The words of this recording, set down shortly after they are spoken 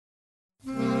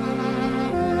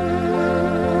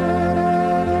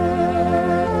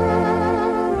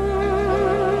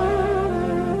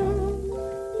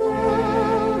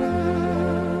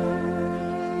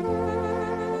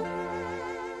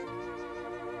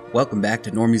Welcome back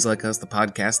to Normies Like Us, the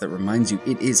podcast that reminds you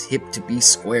it is hip to be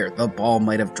square. The ball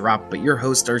might have dropped, but your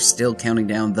hosts are still counting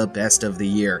down the best of the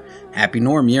year. Happy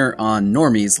Norm Year on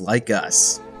Normies Like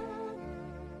Us.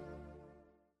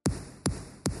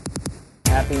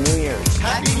 Happy New Year.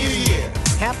 Happy New Year.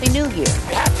 Happy New Year.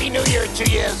 Happy New Year to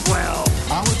you as well.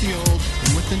 Out with the old,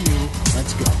 in with the new.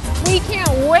 Let's go. We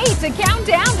can't wait to count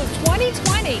down to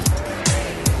 2020.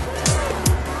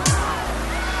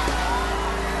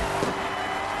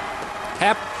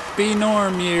 Happy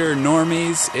Norm Year,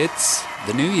 normies. It's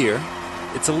the new year.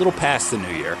 It's a little past the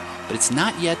new year, but it's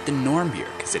not yet the norm year,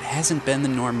 because it hasn't been the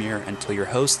norm year until your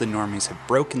hosts, the normies, have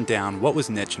broken down what was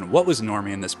niche and what was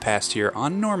normie in this past year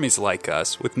on Normies Like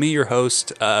Us. With me, your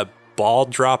host,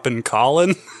 ball-dropping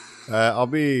Colin. I'll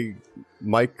be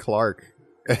Mike Clark.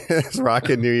 It's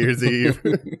rocking New Year's Eve.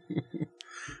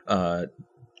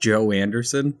 Joe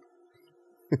Anderson.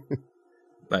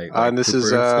 And this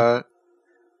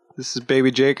is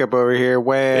Baby Jacob over here.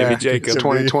 Way Baby Jacob. It's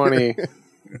 2020.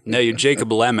 No, you're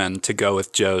Jacob Lemon to go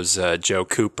with Joe's Joe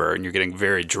Cooper, and you're getting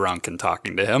very drunk and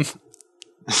talking to him.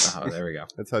 Oh, there we go.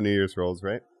 That's how New Year's rolls,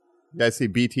 right? You guys see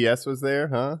BTS was there,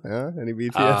 huh? Any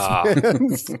BTS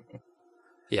fans?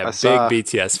 Yeah, big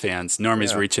BTS fans.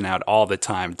 Normie's reaching out all the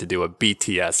time to do a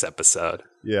BTS episode.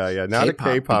 Yeah. Not K-pop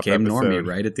a K-pop became episode. normie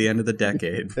right at the end of the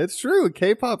decade. It's true.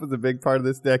 K-pop is a big part of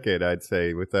this decade, I'd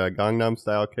say, with Gangnam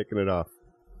Style kicking it off.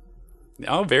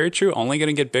 Oh, very true. Only going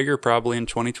to get bigger probably in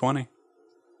 2020.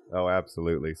 Oh,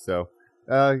 absolutely. So,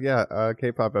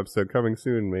 K-pop episode coming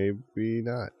soon, maybe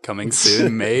not. Coming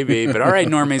soon, maybe. But all right,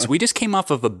 normies, we just came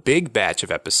off of a big batch of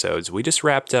episodes. We just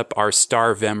wrapped up our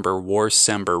Starvember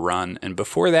Warcember run, and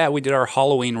before that, we did our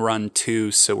Halloween run too.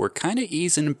 So we're kind of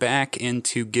easing back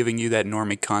into giving you that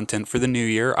normie content for the new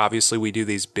year. Obviously, we do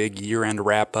these big year-end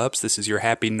wrap-ups. This is your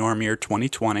Happy Norm Year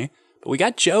 2020. But we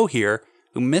got Joe here,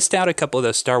 who missed out a couple of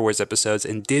those Star Wars episodes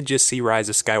and did just see Rise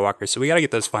of Skywalker. So we got to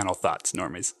get those final thoughts,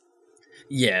 normies.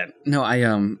 Yeah, no,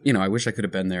 I wish I could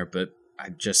have been there, but I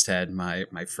just had my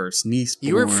first niece born.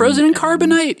 You were frozen in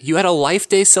carbonite. You had a Life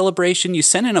Day celebration. You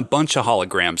sent in a bunch of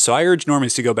holograms. So I urge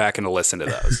normies to go back and to listen to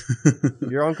those.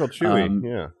 Your Uncle Chewie,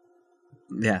 yeah.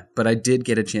 Yeah, but I did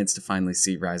get a chance to finally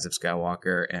see Rise of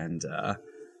Skywalker, and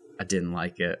I didn't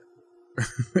like it.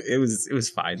 It was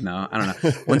fine, though. I don't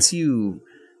know. Once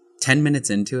 10 minutes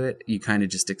into it, you kind of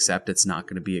just accept it's not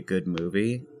going to be a good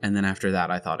movie. And then after that,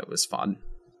 I thought it was fun.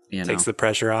 Takes the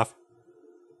pressure off.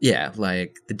 Yeah,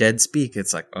 like the dead speak.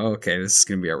 It's like, oh, okay, this is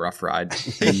going to be a rough ride.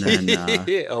 And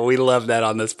then, oh, we love that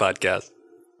on this podcast.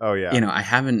 Oh yeah. I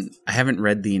haven't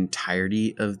read the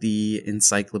entirety of the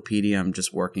encyclopedia. I'm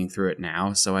just working through it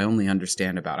now, so I only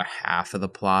understand about a half of the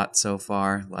plot so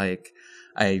far. Like,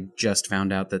 I just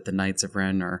found out that the Knights of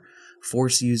Ren are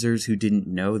Force users who didn't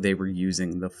know they were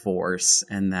using the Force,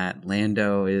 and that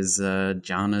Lando is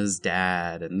Janna's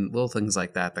dad, and little things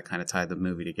like that kind of tie the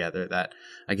movie together that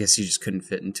I guess you just couldn't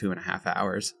fit in 2.5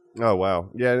 hours. Oh,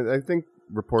 wow. Yeah, I think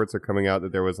reports are coming out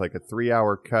that there was like a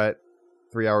 3-hour cut,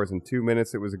 3 hours and 2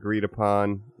 minutes it was agreed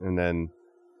upon, and then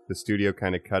the studio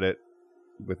kind of cut it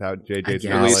without JJ's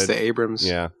knowledge. Released the Abrams.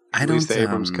 Yeah. Released the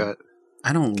Abrams cut.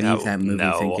 I don't leave that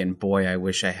movie thinking, boy, I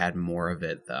wish I had more of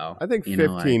it, though. I think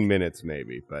 15 minutes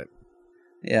maybe, but...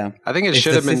 Yeah. I think it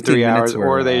should have been 3 hours,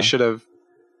 or they should have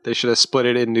split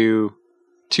it into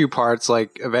 2 parts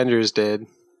like Avengers did.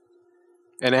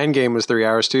 And Endgame was 3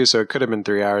 hours too, so it could have been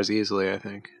 3 hours easily, I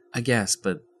think. I guess,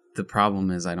 but the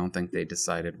problem is I don't think they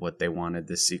decided what they wanted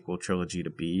this sequel trilogy to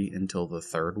be until the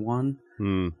third one.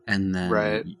 And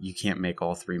then you can't make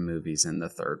all 3 movies in the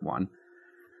third one.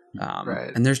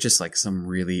 And there's just like some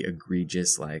really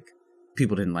egregious, like,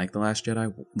 people didn't like The Last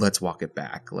Jedi, let's walk it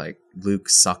back. Like, Luke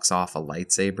sucks off a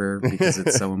lightsaber because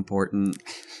it's so important.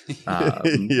 It's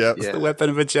the weapon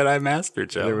of a Jedi Master,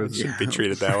 Joe. It shouldn't be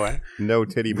treated that way. No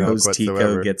titty milk Rose whatsoever.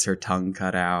 Tico gets her tongue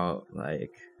cut out.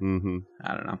 Like, I don't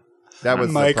know. That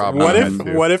was Mike, the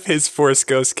problem. what if his Force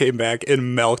Ghost came back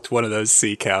and milked one of those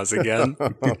sea cows again?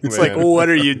 It's man. like, what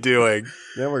are you doing?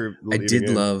 I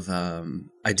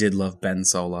did love Ben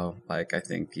Solo. Like, I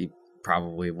think he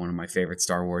probably one of my favorite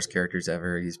Star Wars characters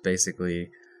ever. He's basically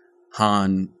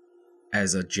Han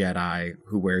as a Jedi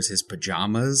who wears his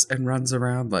pajamas and runs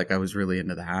around. Like, I was really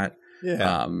into that.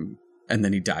 Yeah. And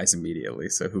then he dies immediately,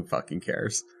 so who fucking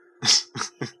cares?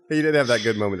 He did have that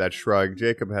good moment, that shrug.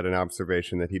 Jacob had an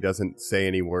observation that he doesn't say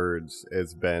any words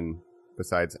as Ben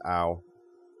besides ow.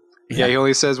 Yeah, he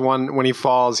only says one when he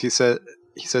falls. He says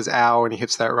ow and he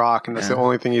hits that rock, and that's the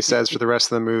only thing he says for the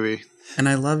rest of the movie. And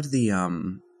I loved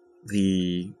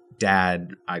the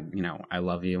dad, I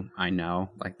love you, I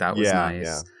know. Like, that was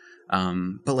nice.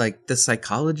 But like the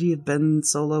psychology of Ben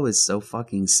Solo is so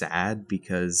fucking sad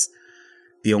because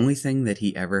the only thing that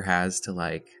he ever has to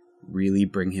like really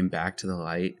bring him back to the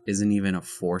light isn't even a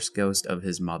Force ghost of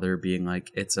his mother being like,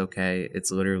 it's okay.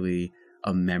 It's literally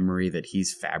a memory that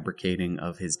he's fabricating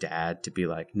of his dad to be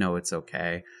like, no, it's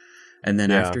okay. And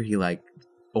then after he like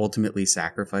ultimately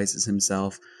sacrifices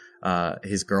himself,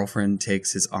 his girlfriend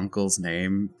takes his uncle's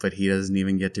name, but he doesn't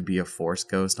even get to be a Force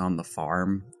ghost on the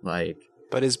farm. Like,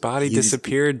 but his body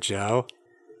disappeared, Joe.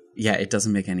 Yeah, it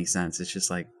doesn't make any sense. It's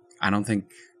just like, I don't think,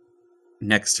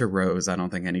 next to Rose, I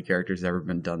don't think any character's ever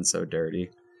been done so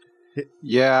dirty.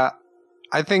 Yeah,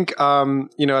 I think,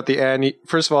 at the end,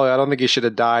 first of all, I don't think he should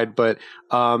have died, but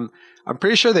I'm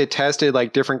pretty sure they tested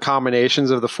like different combinations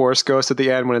of the Force Ghost at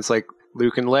the end when it's like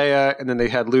Luke and Leia, and then they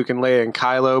had Luke and Leia and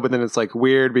Kylo, but then it's like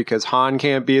weird because Han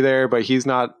can't be there, but he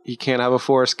can't have a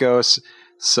Force Ghost,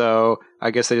 so I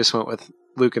guess they just went with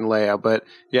Luke and Leia. But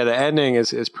yeah, the ending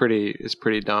is pretty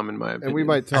dumb in my opinion. And we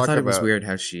might talk I thought about... it was weird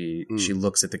how she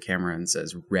looks at the camera and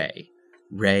says,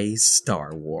 Rey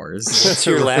Star Wars. What's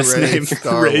your last name?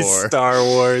 Rey Star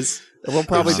Wars. And we'll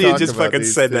probably she talk just about fucking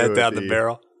these said too that at down the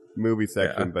barrel. Movie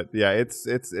section, but yeah, it's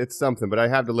something. But I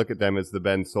have to look at them as the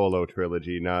Ben Solo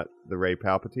trilogy, not the Rey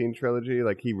Palpatine trilogy.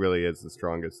 Like, he really is the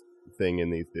strongest thing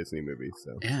in these Disney movies.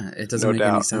 So yeah, it doesn't make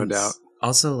any sense. No doubt.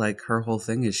 Also, like, her whole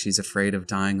thing is she's afraid of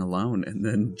dying alone, and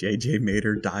then JJ made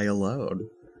her die alone.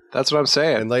 That's what I'm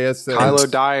saying. And Leia said, Kylo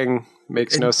dying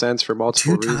makes no sense for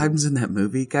multiple reasons. 2 times in that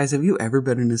movie, guys, have you ever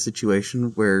been in a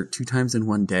situation where 2 times in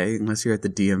one day, unless you're at the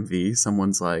DMV,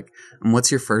 someone's like, and what's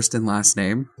your first and last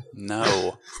name?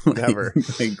 No. Never.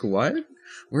 Like, what?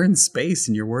 We're in space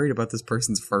and you're worried about this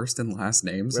person's first and last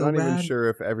name so we're not bad? even sure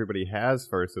if everybody has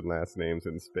first and last names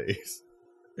in space.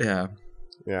 Yeah.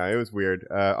 Yeah, it was weird.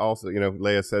 Also,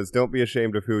 Leia says, don't be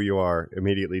ashamed of who you are.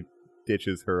 Immediately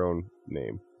ditches her own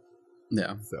name.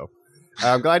 Yeah. So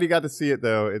I'm glad you got to see it,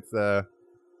 though.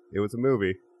 It was a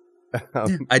movie.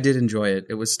 I did enjoy it.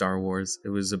 It was Star Wars. It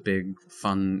was a big,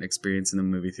 fun experience in the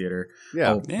movie theater.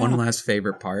 Yeah. One last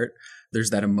favorite part. There's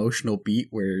that emotional beat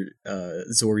where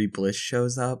Zori Bliss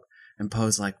shows up, and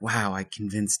Poe's like, wow, I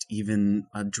convinced even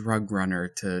a drug runner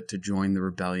to join the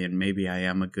rebellion. Maybe I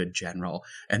am a good general.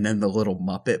 And then the little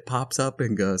Muppet pops up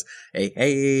and goes,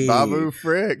 hey. Babu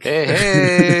Frick.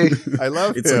 Hey. I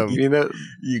love him. Like,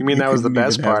 you mean that was the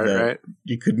best part, right?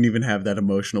 You couldn't even have that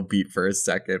emotional beat for a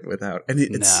second without. And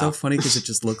it's so funny because it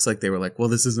just looks like they were like, well,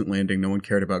 this isn't landing. No one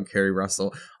cared about Kerry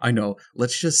Russell. I know.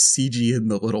 Let's just CG in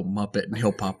the little Muppet and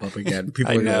he'll pop up again.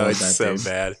 People I know, that it's so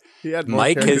thing. bad. He had more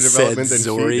Mike character has development said than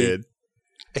Zori. she did.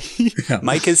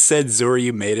 Mike has said, Zori,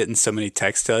 you made it in so many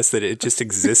texts to us that it just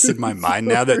exists in my mind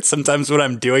now that sometimes when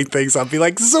I'm doing things, I'll be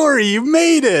like, Zori, you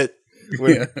made it.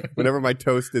 Whenever my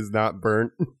toast is not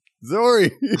burnt,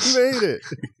 Zori, you made it.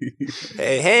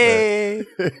 Hey.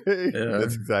 Yeah.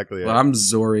 That's exactly it. Well, I'm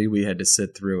Zori. We had to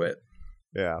sit through it.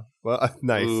 Yeah. Well,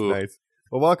 nice.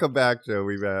 Well, welcome back, Joe.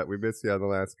 We missed you on the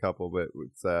last couple, but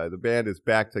it's, the band is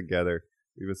back together.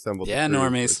 We've assembled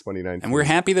normies. 2019. And we're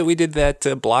happy that we did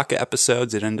that block of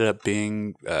episodes. It ended up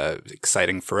being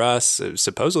exciting for us,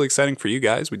 supposedly exciting for you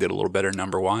guys. We did a little better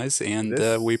number-wise,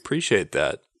 and we appreciate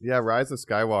that. Yeah, Rise of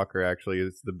Skywalker actually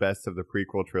is the best of the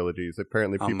prequel trilogies.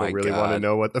 Apparently people really God. want to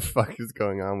know what the fuck is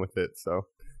going on with it. So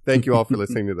thank you all for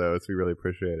listening to those. We really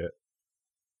appreciate it.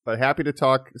 But happy to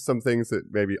talk some things that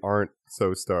maybe aren't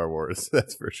so Star Wars,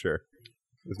 that's for sure.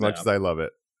 As much as I love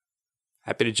it.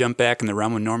 Happy to jump back in the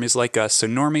realm of normies like us. So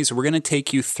normies, we're going to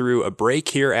take you through a break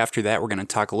here. After that, we're going to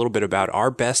talk a little bit about our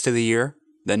best of the year,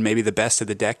 then maybe the best of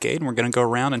the decade. And we're going to go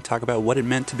around and talk about what it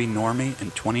meant to be normie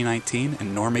in 2019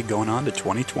 and normie going on to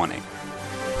 2020.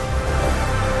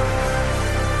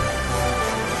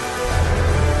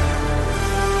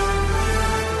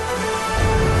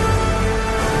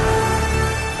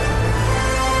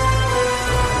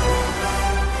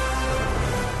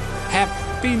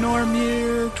 Happy Norm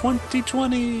Year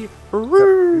 2020!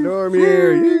 Norm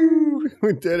Year!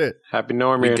 We did it. Happy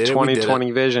Norm Year 2020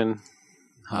 vision.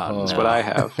 That's what I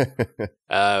have.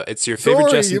 It's your favorite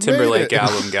Zori, Justin you Timberlake made it.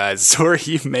 album, guys. Sorry,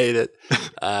 you made it.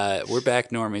 We're back,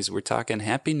 normies. We're talking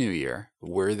Happy New Year.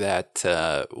 We're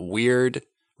that weird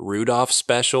Rudolph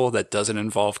special that doesn't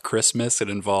involve Christmas.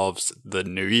 It involves the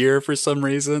New Year for some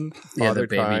reason. Yeah, the Father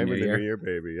baby Time New and the Year. New Year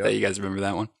baby. You guys remember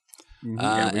that one? Yeah, we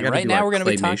and gotta right do now our we're going to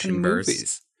be talking claymation verse.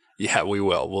 movies. Yeah, we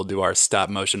will. We'll do our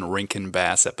stop motion Rinkin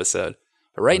Bass episode.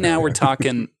 But right now we're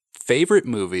talking favorite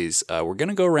movies. We're going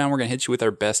to go around. We're going to hit you with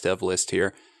our best of list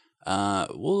here.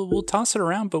 We'll toss it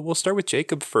around, but we'll start with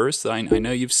Jacob first. I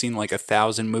know you've seen like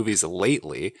 1,000 movies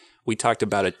lately. We talked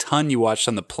about a ton you watched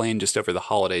on the plane just over the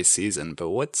holiday season. But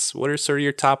what are sort of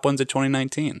your top ones of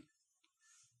 2019?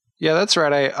 Yeah, that's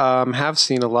right. I have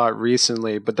seen a lot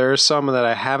recently, but there are some that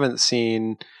I haven't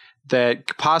seen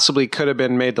that possibly could have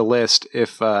been made the list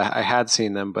if I had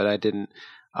seen them, but I didn't.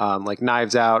 Like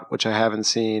Knives Out, which I haven't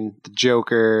seen, The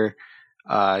Joker,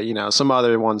 some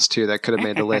other ones too that could have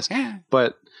made the list.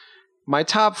 But my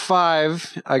top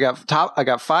 5, I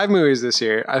got 5 movies this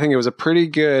year. I think it was a pretty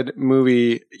good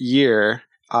movie year.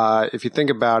 If you think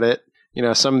about it,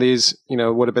 some of these,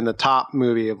 would have been the top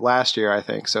movie of last year, I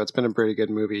think. So it's been a pretty good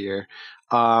movie year.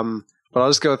 But I'll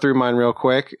just go through mine real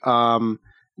quick.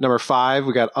 Number 5,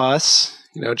 we got Us,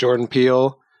 Jordan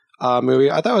Peele movie.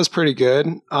 I thought it was pretty good.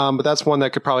 But that's one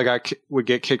that could probably would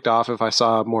get kicked off if I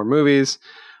saw more movies.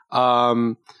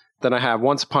 Then I have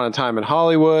Once Upon a Time in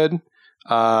Hollywood.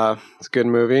 It's a good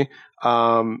movie.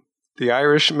 The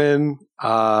Irishman.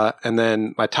 And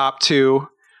then my top 2.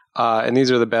 And these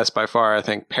are the best by far, I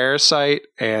think, Parasite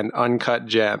and Uncut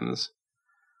Gems.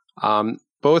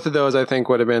 Both of those, I think,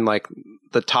 would have been like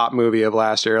the top movie of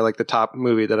last year, like the top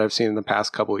movie that I've seen in the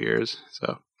past couple of years.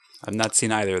 So I've not seen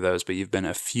either of those, but you've been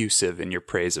effusive in your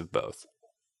praise of both.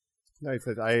 Nice.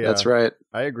 That's right.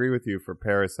 I agree with you for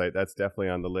Parasite. That's definitely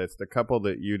on the list. A couple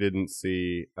that you didn't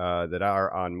see that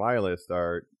are on my list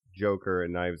are Joker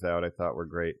and Knives Out. I thought were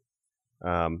great.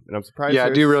 And I'm surprised. Yeah, I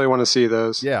do really want to see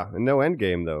those. Yeah, and no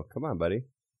Endgame though. Come on, buddy.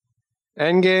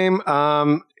 Endgame,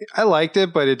 I liked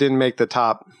it, but it didn't make the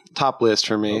top list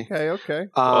for me. Okay.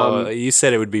 You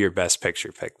said it would be your best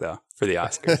picture pick, though, for the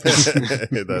Oscars.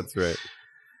 That's right.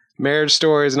 Marriage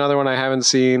Story is another one I haven't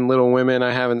seen. Little Women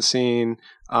I haven't seen.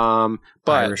 But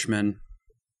Irishman.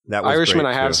 That was Irishman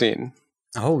great, I have too. seen.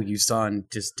 Oh, you saw and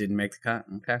just didn't make the cut?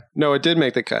 Okay. No, it did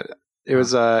make the cut. It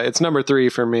was it's number 3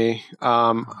 for me.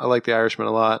 I like The Irishman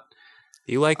a lot.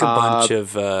 You like a bunch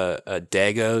of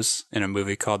Dagos in a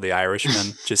movie called The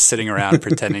Irishman, just sitting around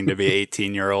pretending to be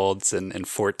 18-year-olds and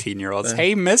 14-year-olds.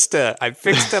 Hey, mister, I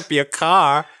fixed up your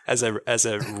car as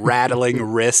a rattling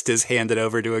wrist is handed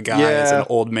over to a guy as an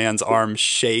old man's arm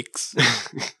shakes.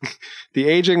 The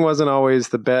aging wasn't always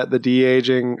the best. The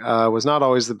de-aging was not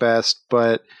always the best,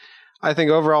 but I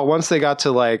think overall, once they got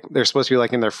to they're supposed to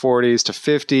be in their 40s to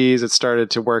 50s, it started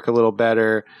to work a little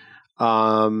better.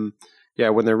 Yeah,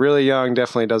 when they're really young,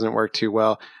 definitely doesn't work too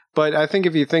well. But I think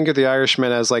if you think of The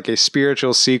Irishman as a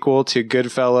spiritual sequel to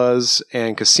Goodfellas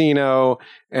and Casino,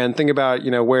 and think about,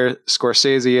 where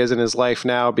Scorsese is in his life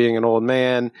now, being an old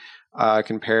man,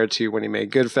 compared to when he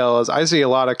made Goodfellas, I see a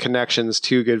lot of connections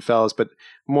to Goodfellas, but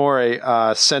more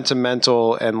a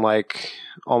sentimental and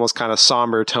almost kind of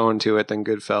somber tone to it than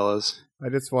Goodfellas. I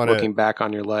just want to looking back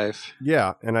on your life.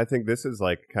 Yeah, and I think this is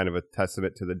kind of a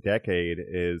testament to the decade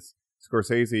is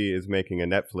Scorsese is making a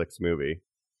Netflix movie,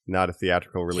 not a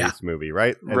theatrical release movie,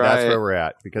 right? And that's where we're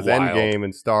at because Wild. Endgame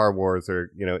and Star Wars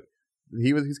are,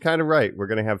 he's kind of right. We're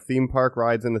going to have theme park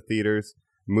rides in the theaters,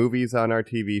 movies on our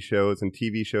TV shows, and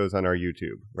TV shows on our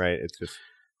YouTube, right? It's just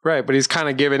right, but he's kind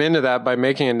of given into that by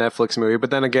making a Netflix movie.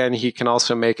 But then again, he can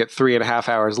also make it 3.5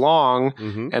 hours long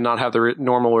and not have the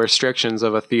normal restrictions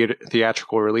of a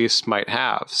theatrical release might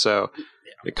have. So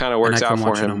it kind of works out for him. And I can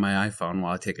watch it on my iPhone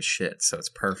while I take a shit, so it's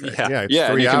perfect. Yeah, it's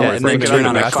Yeah, 3 and you can hours. And then break it turn up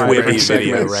on a into 5 Quibi different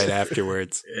video segments. right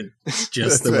afterwards. It's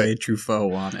just the way Truffaut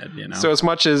wanted, So as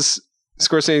much as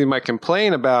Scorsese might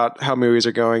complain about how movies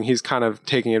are going, he's kind of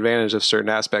taking advantage of certain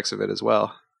aspects of it as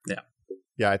well.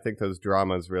 Yeah, I think those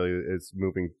dramas really is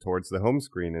moving towards the home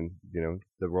screen, and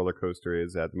the roller coaster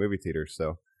is at the movie theater.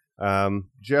 So,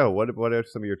 Joe, what are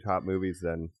some of your top movies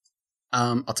then?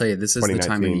 I'll tell you, this is the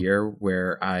time of 2019. year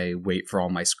where I wait for all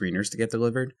my screeners to get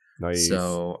delivered. Nice.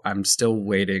 So I'm still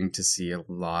waiting to see a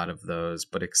lot of those,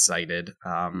 but excited.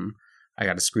 I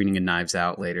got a screening of Knives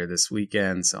Out later this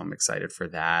weekend, so I'm excited for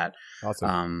that.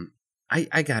 Awesome.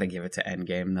 I got to give it to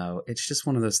Endgame, though. It's just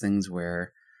one of those things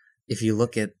where if you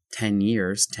look at 10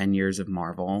 years of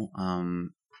Marvel,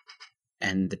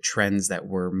 and the trends that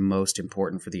were most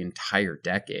important for the entire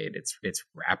decade, it's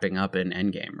wrapping up in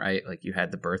Endgame, right? You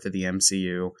had the birth of the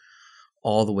MCU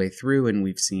all the way through, and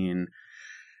we've seen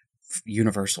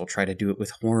Universal try to do it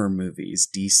with horror movies,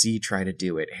 DC try to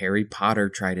do it, Harry Potter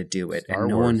try to do it, Star and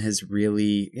no Wars. one has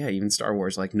really, even Star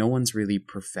Wars, no one's really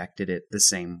perfected it the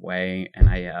same way. And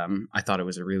I thought it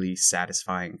was a really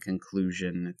satisfying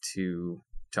conclusion to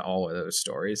all of those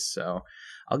stories. So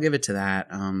I'll give it to that.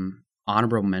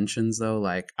 Honorable mentions though,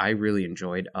 I really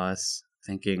enjoyed Us.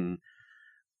 Thinking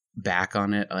back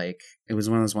on it, it was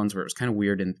one of those ones where it was kind of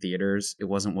weird in theaters. It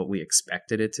wasn't what we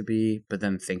expected it to be, but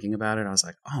then thinking about it, I was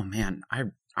like, oh man,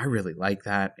 I really like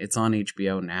that. It's on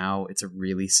HBO now. It's a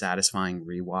really satisfying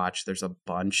rewatch. There's a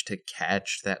bunch to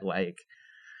catch that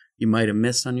you might have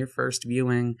missed on your first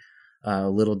viewing.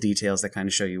 Little details that kind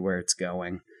of show you where it's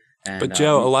going. And, But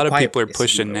Joe, a lot of Quiet people are Place is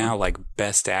pushing another now one. like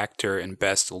best actor and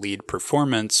best lead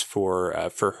performance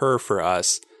for her for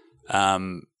us.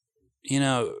 You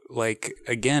know, like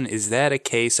again, is that a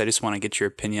case? I just want to get your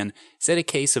opinion. Is that a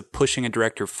case of pushing a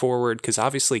director forward? Because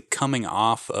obviously, coming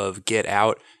off of Get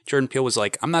Out, Jordan Peele was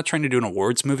like, "I'm not trying to do an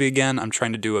awards movie again. I'm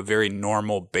trying to do a very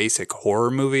normal, basic horror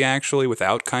movie, actually,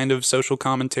 without kind of social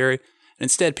commentary." And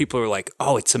instead, people are like,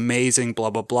 "Oh, it's amazing,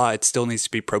 blah blah blah. It still needs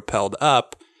to be propelled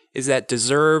up." Is that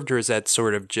deserved, or is that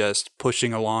sort of just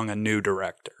pushing along a new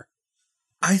director?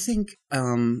 I think,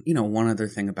 one other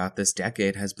thing about this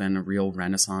decade has been a real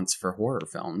renaissance for horror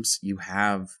films. You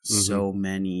have so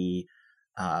many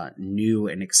new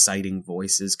and exciting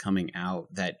voices coming out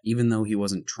that even though he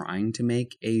wasn't trying to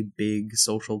make a big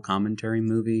social commentary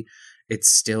movie, it's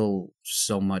still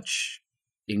so much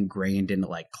ingrained into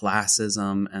like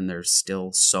classism, and there's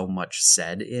still so much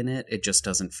said in it. It just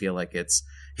doesn't feel like it's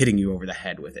hitting you over the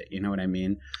head with it. You know what I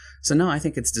mean? So no, I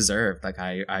think it's deserved. Like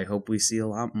I hope we see a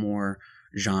lot more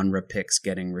genre picks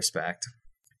getting respect.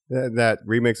 That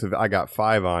remix of I Got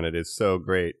Five on It is so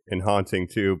great and haunting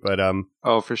too. But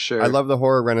Oh, for sure. I love the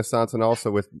horror renaissance, and also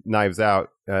with Knives Out.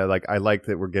 I like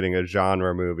that we're getting a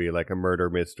genre movie, like a murder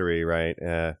mystery, right?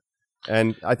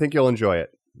 And I think you'll enjoy it.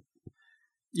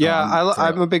 Yeah,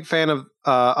 I'm a big fan of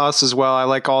Us as well. I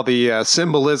like all the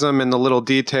symbolism and the little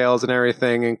details and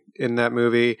everything in that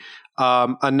movie.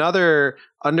 Another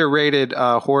underrated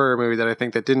horror movie that I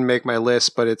think that didn't make my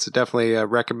list, but it's definitely a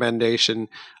recommendation.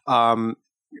 A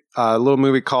little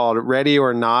movie called Ready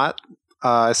or Not.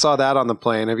 I saw that on the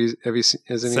plane. Has anybody So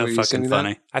seen fucking that?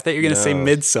 funny. I thought you were going to say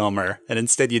Midsommar, and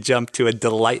instead you jumped to a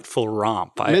delightful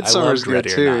romp. Midsommar's I loved good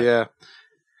Ready or too. Not. Yeah.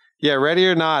 Yeah, Ready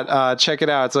or Not, check it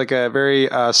out. It's like a very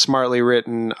smartly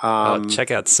written Check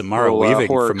out Samara little, Weaving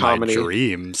horror from comedy. My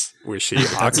Dreams, where she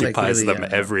That's occupies like really,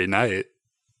 them every night.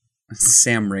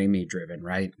 Sam Raimi driven,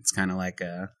 right? It's kind of like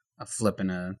a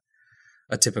flipping a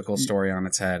typical story on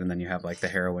its head, and then you have like the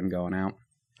heroine going out.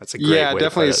 That's a great way Yeah, to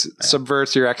definitely put it.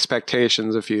 subverts your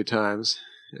expectations a few times,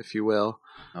 if you will.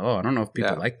 Oh, I don't know if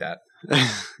people Yeah. like that.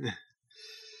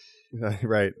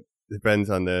 Right. Depends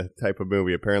on the type of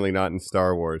movie. Apparently not in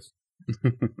Star Wars.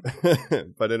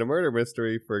 But in a murder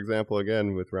mystery, for example,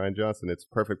 again with Rian Johnson, it's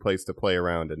a perfect place to play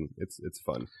around, and it's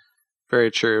fun.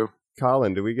 Very true.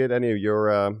 Colin, do we get any of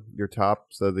your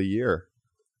tops of the year?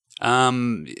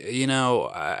 You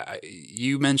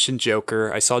mentioned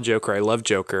Joker. I saw Joker. I love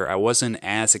Joker. I wasn't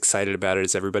as excited about it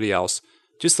as everybody else.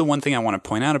 Just the one thing I want to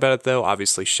point out about it, though,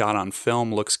 obviously shot on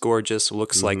film, looks gorgeous,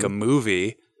 looks like a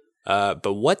movie.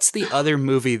 But what's the other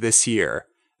movie this year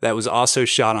that was also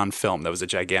shot on film that was a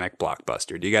gigantic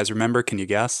blockbuster? Do you guys remember? Can you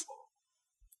guess?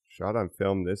 Shot on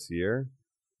film this year?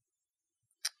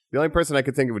 The only person I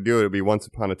could think of would do it would be Once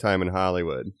Upon a Time in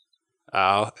Hollywood.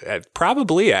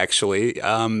 Probably, actually.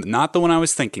 Not the one I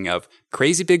was thinking of.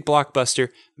 Crazy big blockbuster.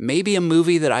 Maybe a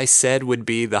movie that I said would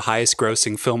be the highest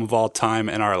grossing film of all time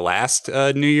in our last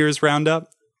New Year's roundup.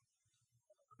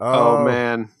 Oh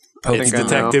man. I It's think I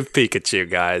know. Detective Pikachu,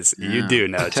 guys. You do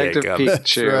know, Detective Jacob.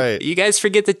 That's Pikachu. right. You guys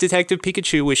forget that Detective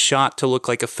Pikachu was shot to look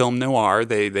like a film noir.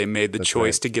 They made the That's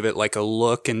choice right. to give it like a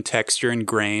look and texture and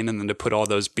grain, and then to put all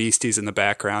those beasties in the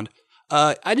background.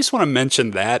 I just want to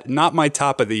mention that. Not my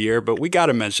top of the year, but we got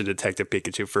to mention Detective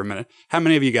Pikachu for a minute. How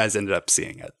many of you guys ended up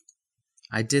seeing it?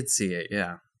 I did see it,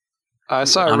 yeah. I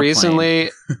saw On it a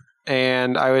recently,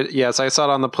 and I saw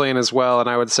it on the plane as well, and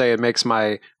I would say it makes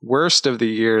my worst of the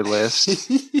year list.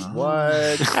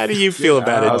 What? How do you feel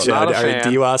about I it, was not Judd? a fan.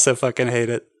 Do you also fucking hate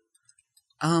it?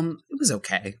 It was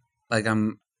okay. Like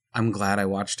I'm glad I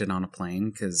watched it on a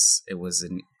plane because it was a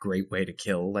great way to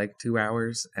kill like 2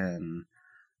 hours, and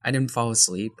I didn't fall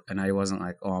asleep, and I wasn't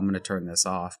like, oh, I'm going to turn this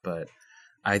off. But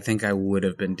I think I would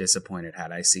have been disappointed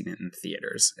had I seen it in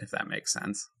theaters, if that makes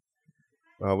sense.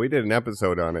 Well, we did an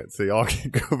episode on it, so y'all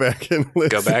can go back and listen.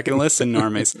 Go back and listen,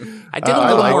 normies. I did a I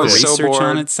little liked more it. So research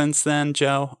on bored. it since then,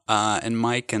 Joe, and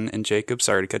Mike and Jacob.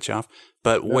 Sorry to cut you off.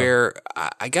 But where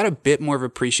I got a bit more of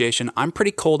appreciation, I'm pretty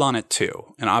cold on it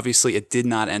too. And obviously it did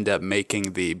not end up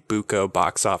making the Buko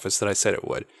box office that I said it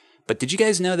would. But did you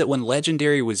guys know that when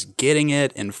Legendary was getting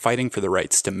it and fighting for the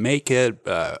rights to make it,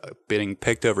 being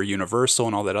picked over Universal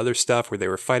and all that other stuff where they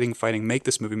were fighting, make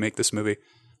this movie,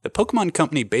 the Pokemon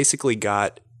Company basically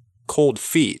got cold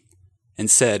feet and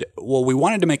said, well, we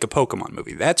wanted to make a Pokemon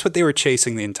movie. That's what they were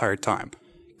chasing the entire time.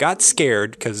 Got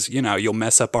scared because, you'll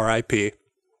mess up our IP.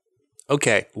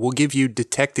 Okay, we'll give you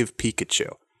Detective Pikachu.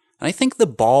 And I think the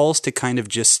balls to kind of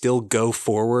just still go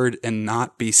forward and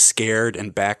not be scared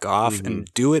and back off and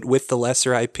do it with the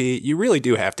lesser IP, you really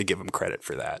do have to give them credit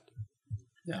for that.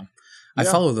 Yeah. I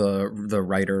follow the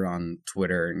writer on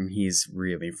Twitter, and he's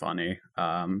really funny.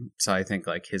 So I think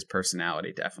like his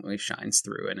personality definitely shines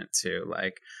through in it too.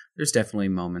 Like, there's definitely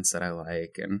moments that I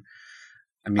like, and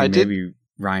I mean, maybe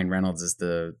Ryan Reynolds is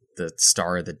the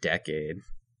star of the decade.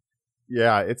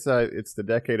 Yeah, it's the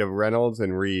decade of Reynolds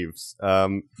and Reeves.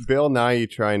 Bill Nighy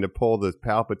trying to pull the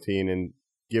Palpatine and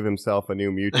give himself a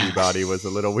new Mewtwo body was a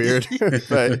little weird.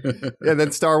 But and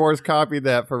then Star Wars copied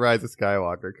that for Rise of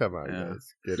Skywalker. Come on,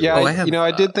 guys.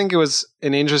 I did think it was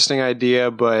an interesting idea,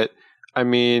 but I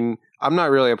mean, I'm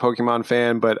not really a Pokemon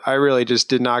fan, but I really just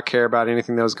did not care about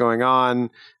anything that was going on.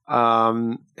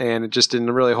 And it just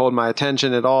didn't really hold my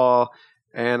attention at all.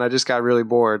 And I just got really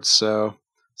bored. So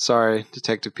sorry,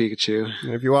 Detective Pikachu.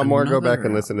 If you want more, go back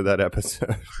and listen to that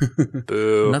episode.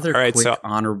 Boo. Another quick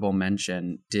honorable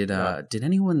mention. Did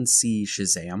anyone see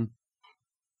Shazam?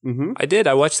 Mm-hmm. I did.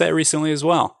 I watched that recently as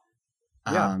well.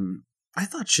 Yeah. I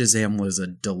thought Shazam was a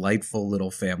delightful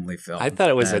little family film. I thought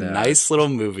it was a nice little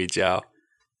movie, Joe.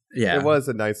 Yeah. It was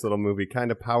a nice little movie,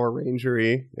 kind of Power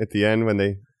Ranger-y at the end when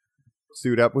they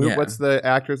suit up. What's the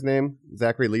actor's name?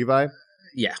 Zachary Levi?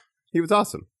 Yeah. He was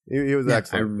awesome. He was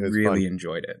excellent. I really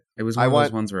enjoyed it. It was one of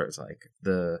those ones where it was like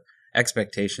the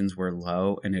expectations were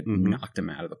low and it knocked him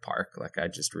out of the park. Like, I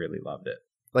just really loved it.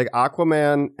 Like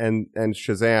Aquaman and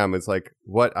Shazam is like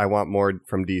what I want more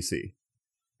from DC.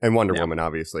 And Wonder Woman,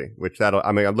 obviously.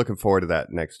 I'm looking forward to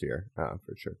that next year, for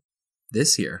sure.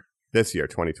 This year,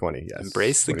 2020, yes.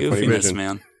 Embrace the goofiness, vision.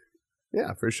 man.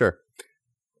 Yeah, for sure.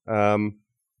 I'm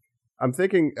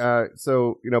thinking,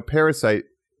 Parasite,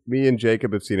 me and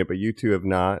Jacob have seen it, but you two have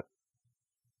not.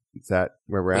 Is that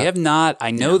where we're at? We have not.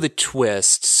 I know the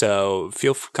twist, so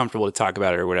feel comfortable to talk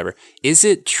about it or whatever. Is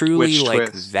it truly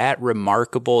that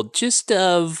remarkable, just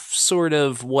of sort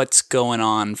of what's going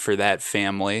on for that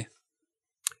family?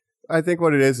 I think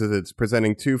what it is it's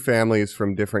presenting two families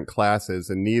from different classes,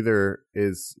 and neither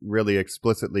is really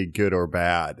explicitly good or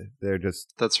bad. They're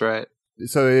just... That's right.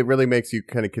 So it really makes you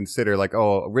kind of consider, like,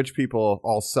 oh, rich people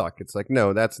all suck. It's like,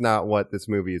 no, that's not what this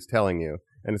movie is telling you.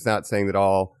 And it's not saying that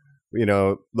all,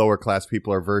 lower class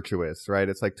people are virtuous, right?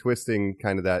 It's like twisting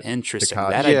kind of that. Interesting.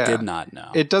 dichotomy. I did not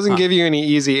know. It doesn't give you any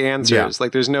easy answers. Yeah.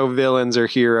 Like, there's no villains or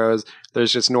heroes.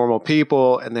 There's just normal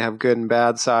people, and they have good and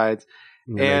bad sides.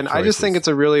 And I just think it's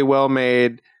a really well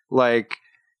made,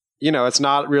 it's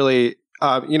not really,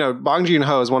 Bong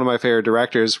Joon-ho is one of my favorite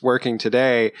directors working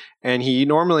today. And he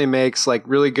normally makes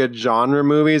really good genre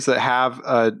movies that have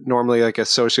normally like a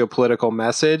socio-political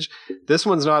message. This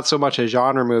one's not so much a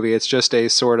genre movie. It's just a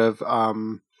sort of,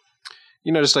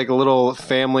 just like a little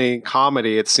family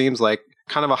comedy. It seems like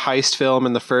kind of a heist film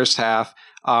in the first half.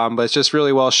 But it's just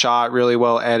really well shot, really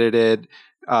well edited.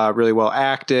 Really well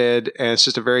acted, and it's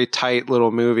just a very tight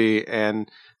little movie, and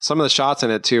some of the shots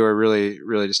in it too are really,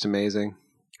 really just amazing.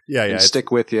 Yeah,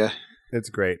 stick with you. It's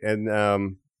great, and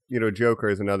Joker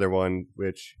is another one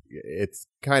which it's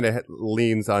kind of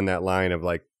leans on that line of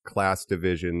like class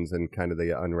divisions and kind of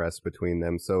the unrest between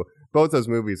them. So both those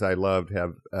movies I loved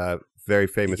have very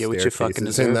famous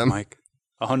staircases in them. Mike.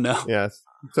 Oh no. Yes.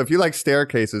 So if you like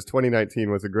Staircases,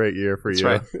 2019 was a great year for you.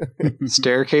 Right.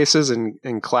 Staircases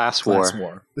and Class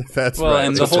War. That's well, right.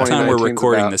 and the whole time we're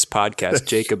recording this podcast, That's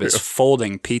Jacob true. is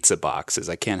folding pizza boxes.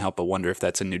 I can't help but wonder if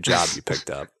that's a new job you picked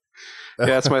up. Yeah,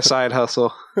 that's my side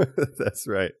hustle. That's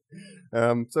right.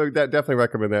 So that definitely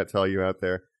recommend that to all you out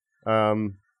there.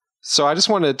 So I just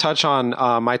wanted to touch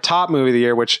on my top movie of the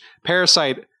year, which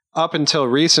Parasite up until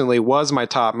recently was my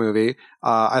top movie.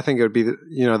 I think it would be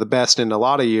the best in a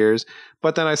lot of years.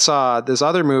 But then I saw this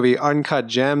other movie, Uncut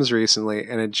Gems, recently,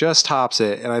 and it just tops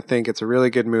it. And I think it's a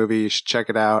really good movie. You should check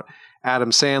it out.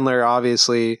 Adam Sandler,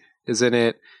 obviously, is in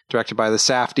it, directed by the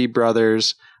Safdie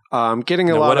brothers. Getting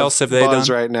a lot of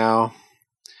buzz right now.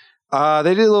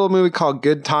 They did a little movie called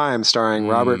Good Times, starring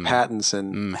Robert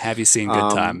Pattinson. Have you seen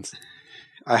Good Times?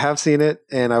 I have seen it,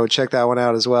 and I would check that one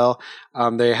out as well.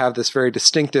 They have this very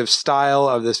distinctive style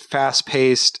of this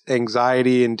fast-paced,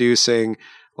 anxiety-inducing,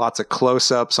 lots of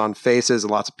close-ups on faces and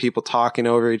lots of people talking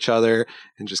over each other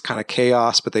and just kind of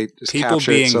chaos, but they just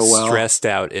capture it so well. People being stressed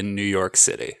out in New York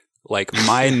City. Like,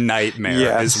 my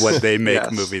nightmare is what they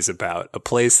make movies about. A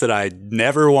place that I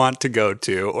never want to go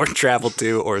to or travel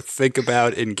to or think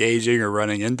about engaging or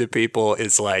running into people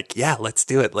is like, yeah, let's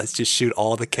do it. Let's just shoot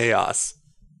all the chaos.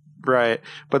 Right.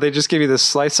 But they just give you this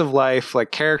slice of life, like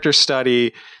character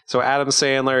study. So Adam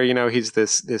Sandler, he's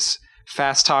this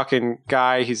fast talking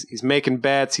guy. He's making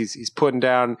bets. He's putting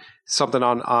down something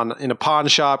on in a pawn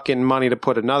shop, getting money to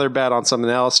put another bet on something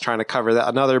else, trying to cover that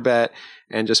another bet,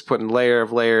 and just putting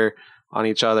layer on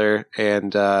each other.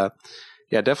 And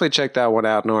definitely check that one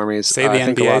out, normies. Say the I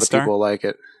think NBA a lot star. of people like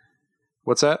it.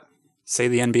 What's that? Say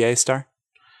the NBA star.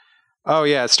 Oh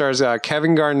yeah, it stars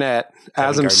Kevin Garnett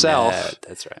as Kevin himself. Garnett,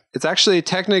 that's right. It's actually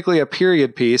technically a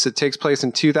period piece. It takes place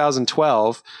in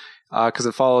 2012 because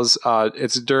it follows.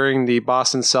 It's during the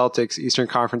Boston Celtics Eastern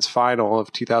Conference Final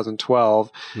of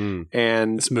 2012,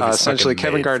 and This movie's essentially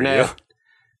fucking Kevin made for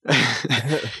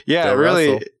Garnett. Yeah, Bill really,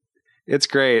 Russell. it's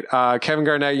great. Kevin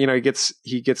Garnett,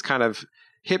 he gets kind of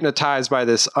hypnotized by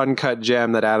this uncut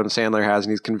gem that Adam Sandler has,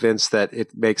 and he's convinced that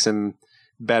it makes him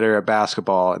better at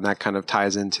basketball, and that kind of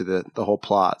ties into the whole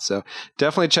plot. So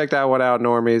definitely check that one out,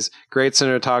 normies. Great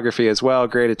cinematography as well.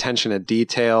 Great attention to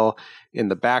detail in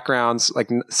the backgrounds. Like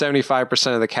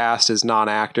 75% of the cast is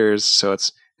non-actors, so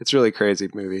it's really crazy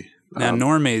movie. Now,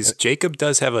 normies, Jacob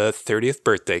does have a 30th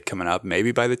birthday coming up.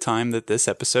 Maybe by the time that this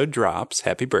episode drops,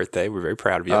 happy birthday. We're very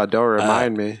proud of you. Don't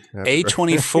remind me.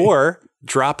 A24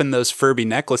 dropping those Furby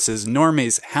necklaces.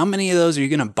 Normies, how many of those are you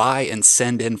going to buy and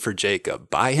send in for Jacob?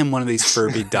 Buy him one of these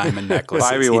Furby diamond necklaces.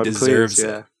 Buy me He one, deserves please.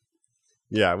 it.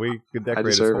 Yeah, we could decorate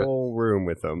his deserve it. whole room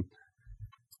with them.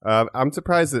 I'm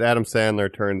surprised that Adam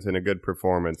Sandler turns in a good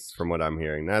performance from what I'm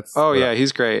hearing. Oh yeah,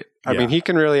 he's great. I Yeah. mean, he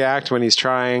can really act when he's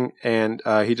trying, and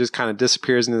he just kind of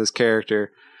disappears into this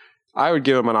character. I would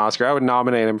give him an Oscar. I would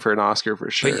nominate him for an Oscar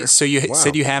for sure. But, so you Wow.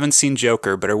 said you haven't seen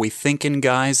Joker, but are we thinking,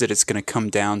 guys, that it's going to come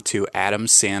down to Adam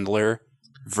Sandler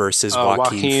versus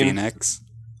Joaquin Phoenix?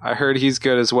 I heard he's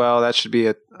good as well. That should be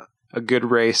a good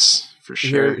race for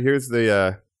sure. Here's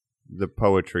the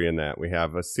poetry in that. We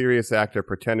have a serious actor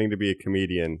pretending to be a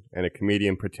comedian and a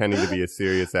comedian pretending to be a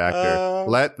serious actor.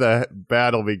 Let the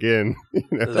battle begin.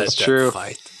 That's true.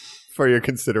 Fight. For your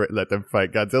considerate, let them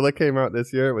fight. Godzilla came out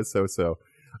this year. It was so.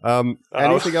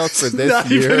 Anything else for this Not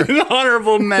year? even an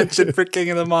honorable mention for King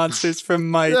of the Monsters from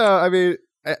Mike. No, I mean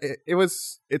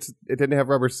it didn't have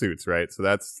rubber suits, right? So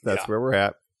that's Yeah. where we're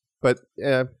at. But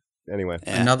yeah, anyway,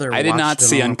 Yeah. Another. I did not watched it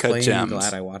see on a Uncut plane. Gems.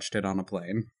 Glad I watched it on a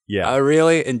plane. yeah. Oh,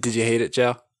 really? And did you hate it,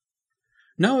 Joe?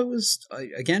 No, it was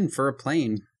again for a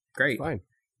plane. Great. Fine.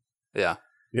 Yeah.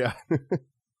 Yeah.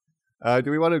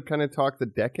 Do we want to kind of talk the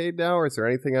decade now, or is there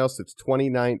anything else that's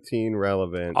 2019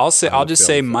 relevant? I'll on the just film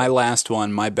say side? my last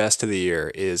one, my best of the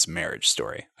year, is Marriage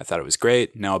Story. I thought it was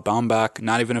great. Noah Baumbach,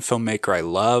 not even a filmmaker I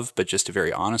love, but just a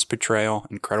very honest portrayal,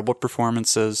 incredible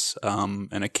performances,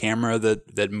 and a camera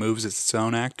that moves as its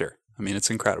own actor. I mean,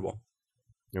 it's incredible.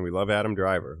 And we love Adam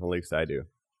Driver. At least I do.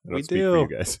 I don't We speak do. for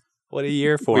you guys. What a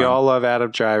year for We him. all love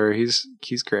Adam Driver. He's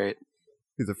great.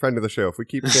 He's a friend of the show. If we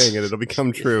keep saying it, it'll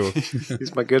become true.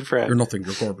 He's my good friend. You're nothing.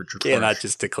 You're garbage. You're Cannot trash.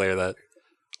 just declare that.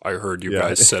 I heard you Yeah.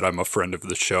 guys said I'm a friend of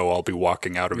the show. I'll be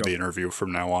walking out of the interview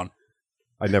from now on.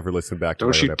 I never listen back to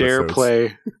Don't my you own dare episodes.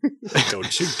 play.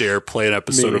 Don't you dare play an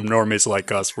episode Me. of Normies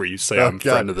Like Us where you say Oh, I'm a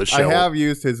God. friend of the show. I have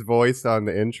used his voice on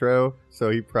the intro,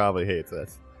 so he probably hates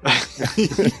us.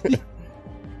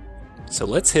 So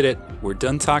let's hit it. We're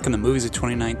done talking the movies of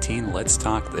 2019. Let's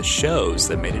talk the shows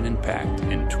that made an impact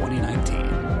in 2019.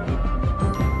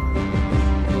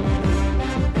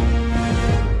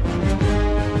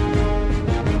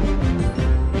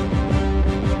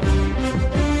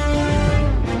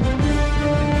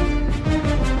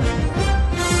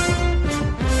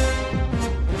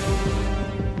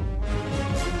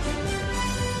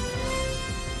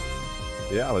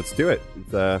 Yeah, let's do it.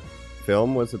 The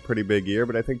film was a pretty big year,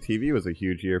 but I think TV was a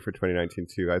huge year for 2019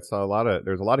 too. I saw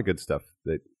there's a lot of good stuff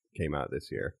that came out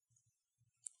this year.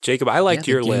 Jacob, I liked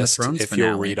the your Game of list. Thrones If you'll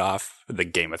finale. read off the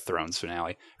Game of Thrones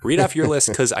finale, read off your list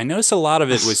because I noticed a lot of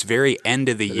it was very end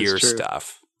of the That is year true.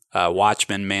 stuff.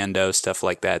 Watchmen, Mando, stuff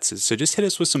like that. So just hit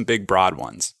us with some big, broad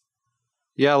ones.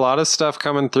 Yeah, a lot of stuff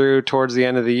coming through towards the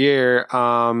end of the year.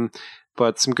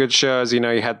 But some good shows. You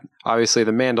had obviously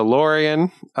The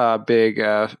Mandalorian, big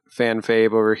fan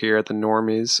fave over here at the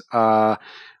Normies.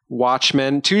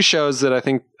 Watchmen, two shows that I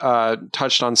think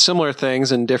touched on similar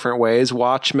things in different ways.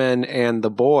 Watchmen and The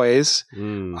Boys,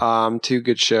 two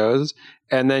good shows.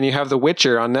 And then you have The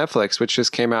Witcher on Netflix, which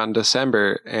just came out in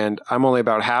December. And I'm only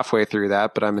about halfway through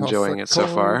that, but I'm enjoying it so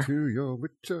far. To your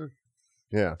Witcher.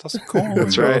 Yeah.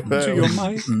 That's right. To your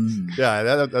mic. Yeah,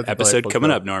 that's a Episode delightful coming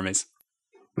show. up, Normies.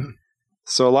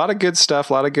 So a lot of good stuff,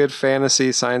 a lot of good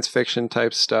fantasy, science fiction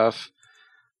type stuff.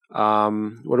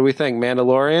 What do we think?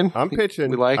 Mandalorian? I'm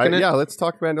pitching. We liking it? Yeah, let's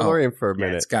talk Mandalorian for a Yeah,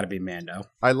 minute. it's got to be Mando.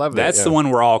 I love That's it. the one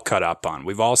we're all cut up on.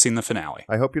 We've all seen the finale.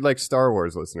 I hope you like Star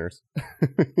Wars, listeners.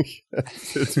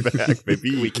 It's back,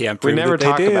 baby. We can't We prove never that they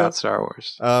talk do. about Star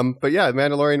Wars. But yeah,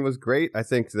 Mandalorian was great. I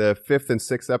think the 5th and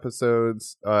 6th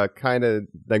episodes, kind of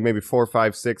like maybe 4,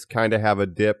 5, 6, kind of have a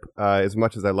dip. As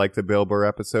much as I like the Bill Burr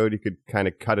episode, you could kind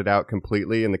of cut it out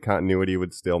completely, and the continuity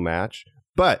would still match.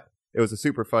 But it was a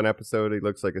super fun episode. He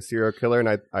looks like a serial killer,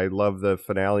 and I love the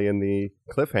finale and the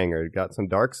cliffhanger. It got some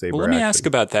Darksaber Well, let me action. ask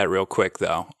about that real quick,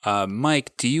 though.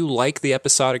 Mike, do you like the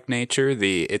episodic nature,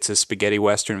 the it's a spaghetti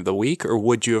western of the week, or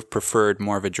would you have preferred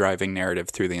more of a driving narrative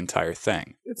through the entire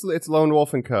thing? It's Lone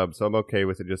Wolf and Cub, so I'm okay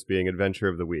with it just being adventure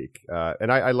of the week.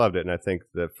 And I loved it, and I think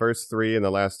the first 3 and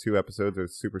the last 2 episodes are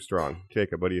super strong.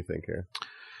 Jacob, what do you think here?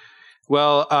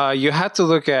 Well, you have to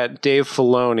look at Dave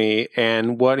Filoni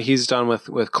and what he's done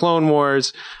with Clone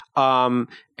Wars, and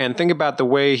think about the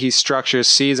way he structures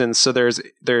seasons. So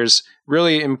there's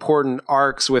really important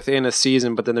arcs within a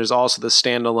season, but then there's also the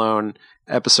standalone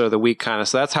episode of the week kind of.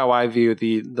 So that's how I view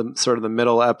the sort of the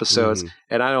middle episodes,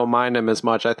 and I don't mind them as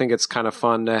much. I think it's kind of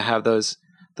fun to have those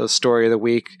story of the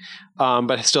week,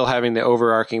 but still having the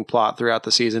overarching plot throughout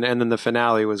the season. And then the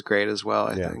finale was great as well,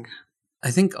 I think. I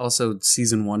think also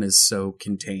season 1 is so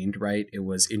contained, right? It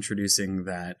was introducing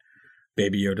that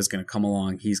Baby Yoda's going to come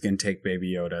along. He's going to take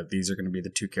Baby Yoda. These are going to be the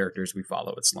 2 characters we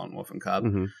follow. It's Lone Wolf and Cub.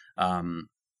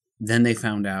 Then they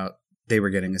found out they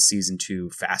were getting a season 2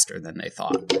 faster than they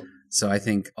thought. So I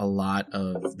think a lot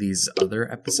of these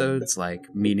other episodes,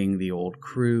 like meeting the old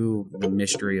crew, the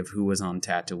mystery of who was on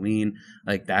Tatooine,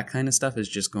 like that kind of stuff is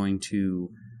just going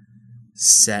to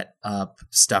set up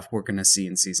stuff we're going to see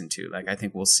in season 2. Like I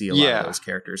think we'll see a lot of those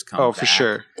characters come back. For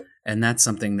sure. And that's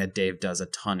something that Dave does a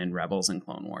ton in Rebels and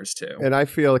Clone Wars too. And I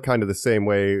feel kind of the same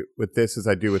way with this as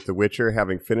I do with The Witcher.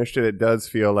 Having finished it, it does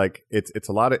feel like it's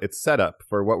set up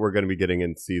for what we're going to be getting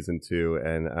in season 2,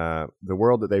 and the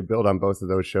world that they build on both of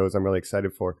those shows, I'm really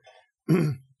excited for.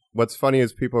 What's funny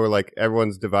is people are like,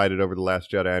 everyone's divided over The Last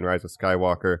Jedi and Rise of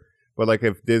Skywalker, but like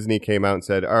if Disney came out and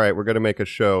said, "All right, we're going to make a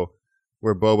show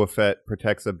where Boba Fett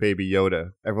protects a baby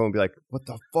Yoda," everyone would be like, "What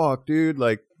the fuck, dude?"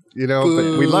 Like, you know,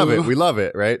 but we love it. We love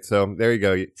it, right? So there you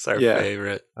go. It's our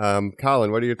favorite.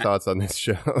 Colin, what are your thoughts on this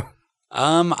show?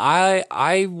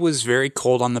 I was very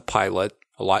cold on the pilot,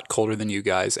 a lot colder than you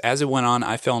guys. As it went on,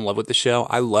 I fell in love with the show.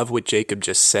 I love what Jacob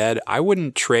just said. I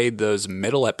wouldn't trade those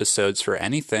middle episodes for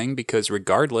anything, because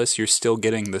regardless, you're still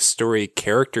getting the story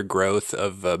character growth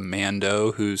of a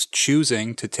Mando who's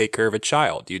choosing to take care of a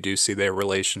child. You do see their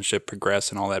relationship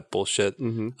progress and all that bullshit.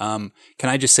 Can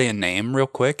I just say a name real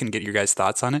quick and get your guys'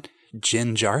 thoughts on it?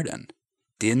 Din Djarin.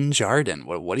 Din Djarin.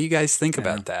 What do you guys think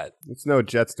about that? It's no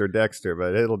Jetster Dexter,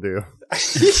 but it'll do.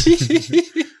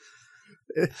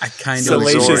 I kind of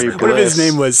Salacious. What if his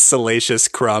name was Salacious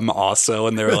Crumb also?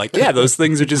 And they were like, yeah, those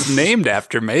things are just named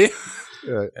after me.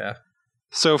 Yeah.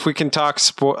 So if we can talk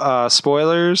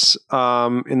spoilers,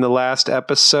 in the last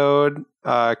episode,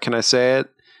 can I say it?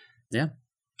 Yeah.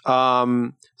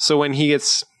 So when he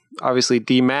gets obviously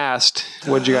demasked,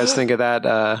 what did you guys think of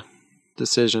that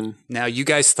decision? Now, you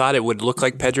guys thought it would look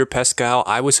like Pedro Pascal.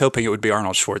 I was hoping it would be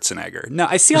Arnold Schwarzenegger. Now,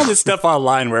 I see all this stuff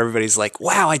online where everybody's like,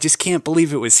 wow, I just can't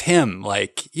believe it was him.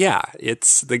 Like, yeah,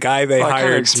 it's the guy they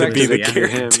hired to be the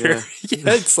character. Him,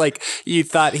 yeah, it's like you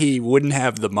thought he wouldn't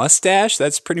have the mustache.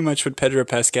 That's pretty much what Pedro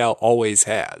Pascal always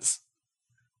has.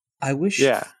 I wish,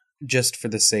 just for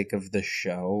the sake of the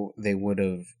show, they would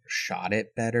have shot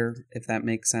it better, if that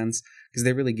makes sense. Because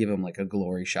they really give him like a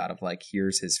glory shot of like,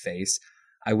 here's his face.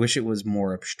 I wish it was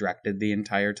more abstracted the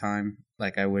entire time.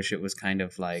 Like, I wish it was kind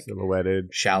of like silhouetted,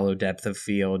 shallow depth of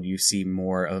field. You see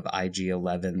more of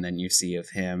IG-11 than you see of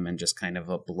him, and just kind of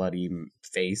a bloody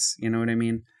face. You know what I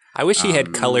mean? I wish he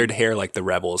had colored hair like the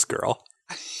Rebels girl.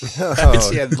 I wish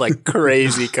she had like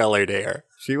crazy colored hair.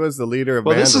 She was the leader of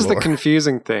Well, Mandalore. this is the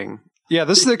confusing thing. Yeah,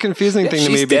 this is the confusing thing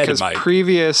to me, because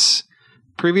previous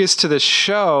to the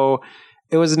show,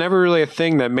 it was never really a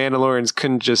thing that Mandalorians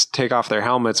couldn't just take off their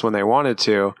helmets when they wanted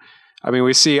to. I mean,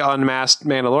 we see unmasked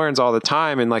Mandalorians all the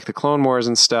time in like the Clone Wars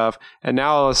and stuff, and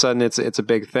now all of a sudden it's a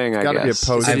big thing. I guess.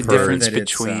 Is it a difference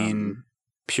between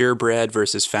purebred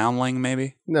versus foundling,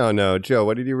 maybe? No, Joe.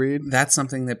 What did you read? That's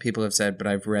something that people have said, but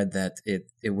I've read that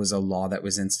it was a law that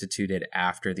was instituted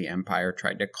after the Empire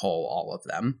tried to cull all of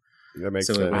them. That makes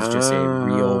sense. It was just a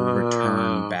real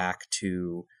return back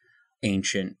to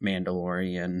ancient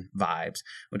Mandalorian vibes,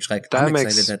 which like that I'm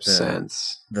excited makes that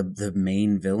sense. The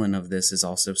main villain of this is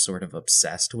also sort of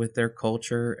obsessed with their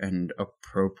culture and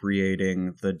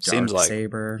appropriating the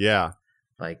Darksaber. Yeah,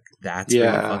 like that's really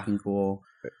fucking cool.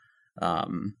 I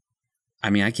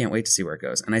mean, I can't wait to see where it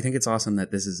goes, and I think it's awesome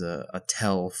that this is a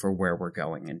tell for where we're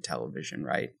going in television.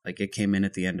 Right, like it came in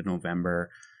at the end of November.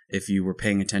 If you were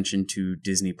paying attention to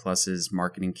Disney Plus's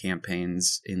marketing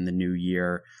campaigns in the new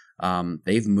year,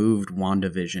 they've moved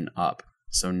WandaVision up.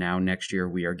 So now next year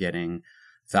we are getting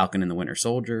Falcon and the Winter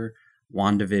Soldier,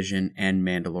 WandaVision, and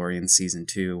Mandalorian Season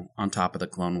 2 on top of the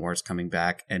Clone Wars coming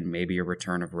back, and maybe a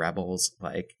return of Rebels.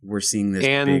 Like, we're seeing this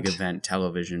big event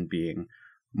television being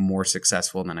more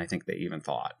successful than I think they even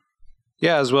thought.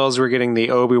 Yeah, as well as we're getting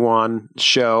the Obi-Wan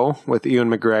show with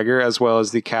Ewan McGregor, as well as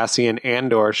the Cassian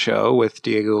Andor show with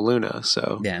Diego Luna.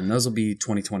 So Yeah, and those will be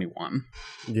 2021.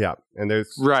 Yeah, and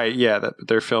there's right, yeah,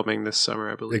 they're filming this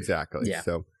summer, I believe. exactly. Yeah.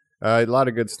 So a lot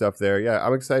of good stuff there. Yeah,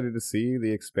 I'm excited to see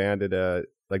the expanded,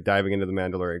 like diving into the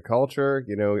Mandalorian culture.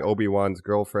 You know, Obi-Wan's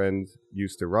girlfriend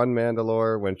used to run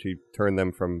Mandalore when she turned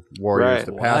them from warriors Right.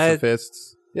 to What?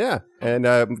 pacifists. Yeah, and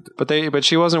But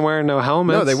she wasn't wearing no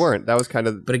helmet. no, they weren't. That was kind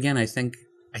of But again, I think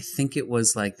it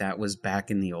was like that was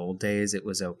back in the old days. It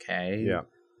was okay. yeah.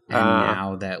 And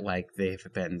now that like they've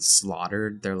been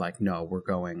slaughtered, they're like, no, we're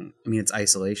going. I mean, it's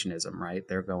isolationism, right?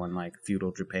 They're going like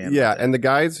feudal Japan. Yeah, with it. and the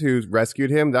guys who rescued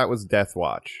him, that was Death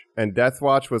Watch. And Death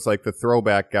Watch was like the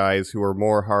throwback guys who were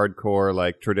more hardcore,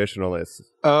 like traditionalists.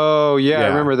 Oh, yeah, I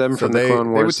remember them So from the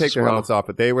Clone Wars. They would take as their well. helmets off,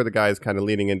 but they were the guys kind of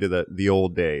leaning into the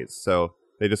old days. So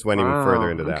they just went even Wow,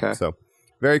 further into that. okay. So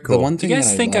very cool. The one Do thing you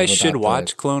guys that think love I should about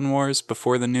watch Clone Wars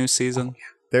before the new season?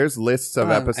 There's lists of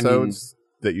I mean- episodes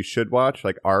that you should watch,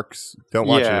 like arcs. Don't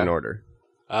watch it Yeah. in order.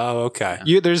 Oh, okay.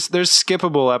 There's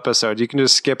skippable episodes. You can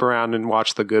just skip around and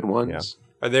watch the good ones.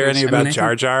 Yeah. Are there any I mean, about I think-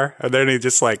 Jar Jar? Are there any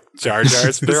just like Jar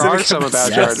Jar specific? There are some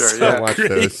about Jar episodes? Jar, yeah. Don't watch Great.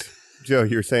 those. Joe,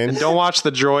 you were saying? And don't watch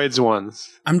the droids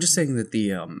ones. I'm just saying that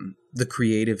the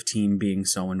creative team being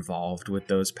so involved with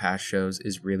those past shows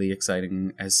is really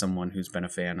exciting. As someone who's been a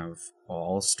fan of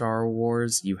all Star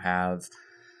Wars, you have,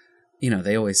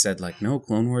 they always said like, no,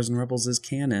 Clone Wars and Rebels is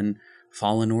canon,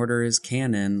 Fallen Order is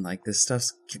canon, like this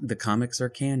stuff's, the comics are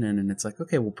canon, and it's like,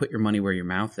 okay, well, put your money where your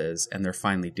mouth is, and they're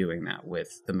finally doing that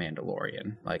with The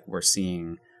Mandalorian. Like, we're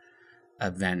seeing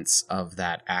events of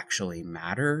that actually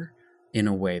matter in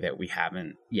a way that we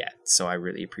haven't yet. So I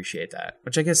really appreciate that.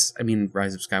 Which I guess, I mean,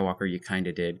 Rise of Skywalker, you kind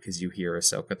of did because you hear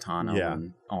Ahsoka Tano Yeah.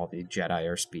 and all the Jedi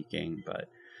are speaking. But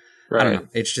I Right. don't know.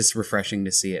 It's just refreshing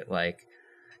to see it like,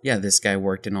 yeah, this guy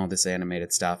worked in all this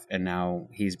animated stuff and now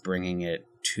he's bringing it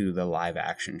to the live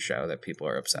action show that people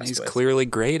are obsessed He's with. clearly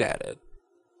great at it.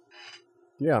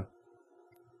 Yeah.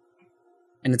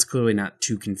 And it's clearly not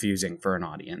too confusing for an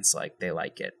audience. Like, they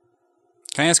like it.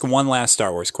 Can I ask one last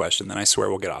Star Wars question? Then I swear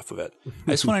we'll get off of it.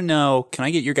 I just want to know, can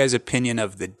I get your guys' opinion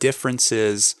of the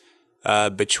differences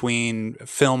between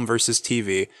film versus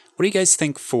TV? What do you guys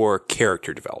think for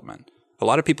character development? A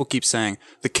lot of people keep saying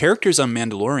the characters on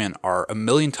Mandalorian are a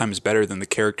million times better than the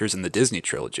characters in the Disney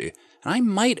trilogy. And I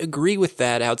might agree with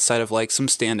that outside of like some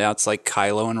standouts like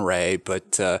Kylo and Rey,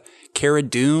 but Cara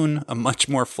Dune, a much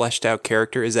more fleshed out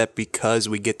character, is that because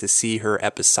we get to see her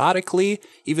episodically?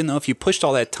 Even though if you pushed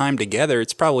all that time together,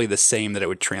 it's probably the same that it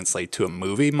would translate to a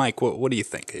movie. Mike, what do you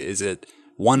think? Is it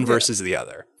one versus the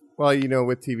other? Well,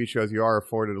 with TV shows, you are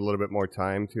afforded a little bit more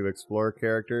time to explore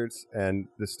characters, and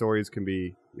the stories can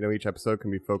be, each episode can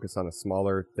be focused on a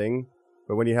smaller thing.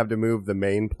 But when you have to move the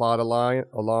main plot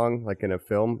along, like in a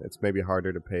film, it's maybe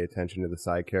harder to pay attention to the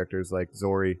side characters. Like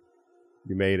Zori,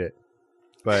 you made it.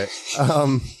 But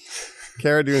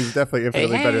Cara Dune's definitely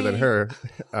infinitely better than her.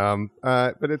 But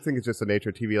I think it's just the nature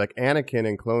of TV. Like Anakin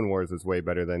in Clone Wars is way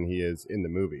better than he is in the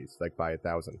movies, like by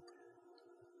 1,000.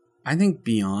 I think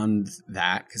beyond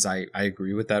that, because I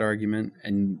agree with that argument,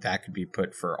 and that could be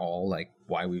put for all, like,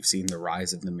 why we've seen the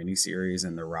rise of the miniseries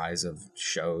and the rise of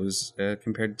shows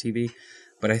compared to TV.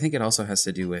 But I think it also has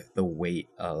to do with the weight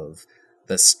of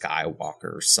the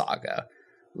Skywalker saga.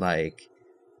 Like,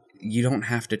 you don't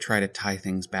have to try to tie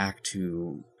things back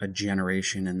to a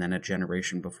generation and then a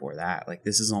generation before that. Like,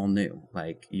 this is all new.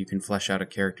 Like, you can flesh out a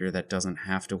character that doesn't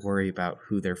have to worry about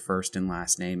who their first and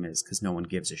last name is because no one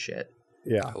gives a shit.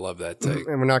 Yeah. I love that take.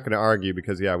 And we're not going to argue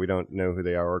because, we don't know who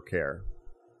they are or care.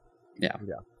 Yeah.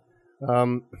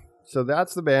 So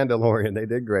that's the Mandalorian. They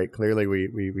did great. Clearly,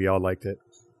 we all liked it.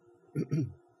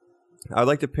 I'd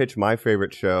like to pitch my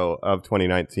favorite show of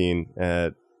 2019,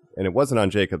 and it wasn't on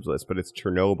Jacob's list, but it's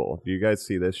Chernobyl. Do you guys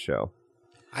see this show?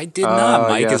 I did not,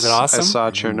 Mike. Yes, Is it awesome? I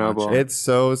saw Chernobyl. It's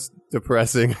so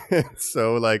depressing. It's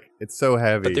so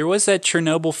heavy. But there was that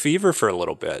Chernobyl fever for a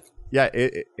little bit. Yeah,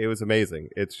 it was amazing.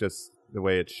 It's just the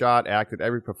way it's shot, acted.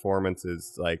 Every performance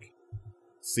is like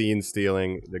scene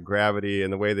stealing. The gravity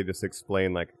and the way they just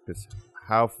explain like just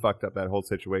how fucked up that whole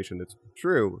situation that's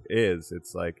true is.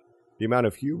 It's like the amount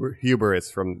of hubris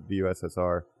from the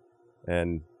USSR,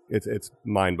 and it's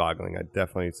mind-boggling. I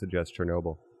definitely suggest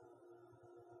Chernobyl.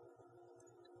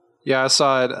 Yeah, I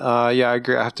saw it. I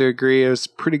agree. I have to agree. It was a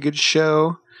pretty good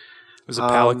show. It was a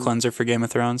palate cleanser for Game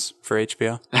of Thrones for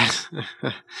HBO.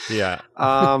 Yeah.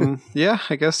 Yeah,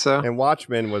 I guess so. And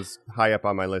Watchmen was high up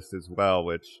on my list as well,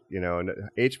 which, and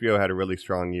HBO had a really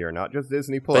strong year, not just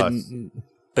Disney Plus.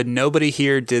 But nobody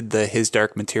here did the His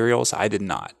Dark Materials. I did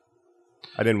not.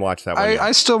 I didn't watch that one yet.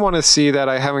 I still want to see that.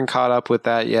 I haven't caught up with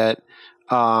that yet,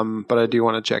 but I do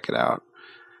want to check it out.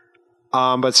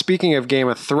 But speaking of Game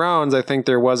of Thrones, I think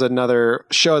there was another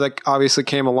show that obviously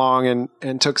came along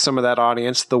and took some of that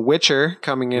audience. The Witcher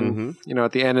coming in,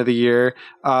 at the end of the year.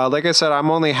 Like I said, I'm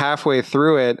only halfway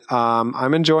through it.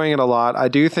 I'm enjoying it a lot. I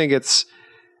do think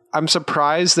I'm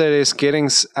surprised that it's getting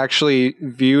actually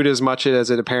viewed as much as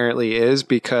it apparently is,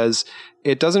 because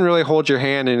it doesn't really hold your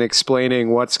hand in explaining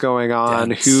what's going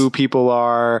on, who people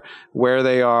are, where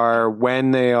they are, when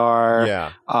they are.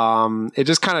 Yeah. It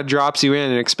just kind of drops you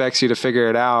in and expects you to figure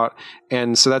it out.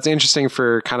 And so that's interesting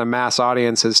for kind of mass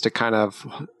audiences to kind of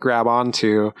grab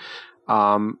onto.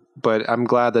 But I'm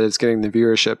glad that it's getting the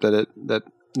viewership that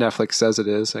Netflix says it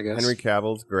is, I guess. Henry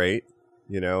Cavill's great,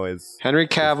 as Henry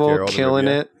Cavill killing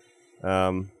it.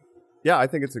 Yeah, I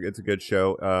think it's a good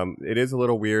show. It is a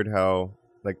little weird how,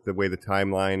 like, the way the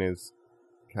timeline is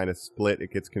kind of split.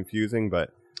 It gets confusing,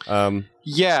 but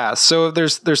yeah. So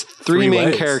there's three main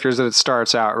ways. characters that it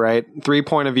starts out, right? 3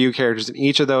 point of view characters, and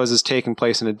each of those is taking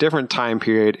place in a different time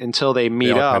period until they meet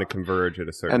they all up, kind of converge at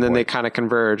a certain and then they point. kind of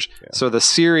converge. Yeah. So the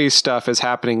series stuff is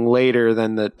happening later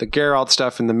than the Geralt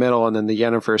stuff in the middle, and then the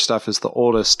Yennefer stuff is the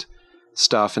oldest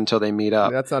stuff until they meet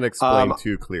up. That's not explained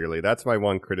too clearly. That's my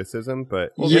one criticism,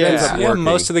 but Yeah. it ends up Yeah, working.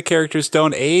 most of the characters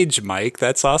don't age, Mike.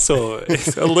 That's also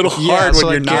it's a little Yeah, hard so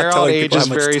when like you're not Geralt telling people ages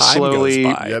how much very time slowly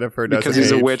goes by. Yennefer doesn't because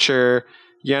he's a age. witcher.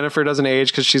 Yennefer doesn't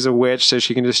age because she's a witch, so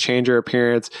she can just change her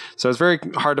appearance. So it's very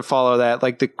hard to follow that.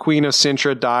 Like the Queen of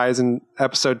Sintra dies in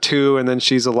episode 2, and then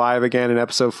she's alive again in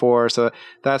episode 4. So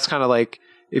that's kind of like,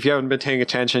 if you haven't been paying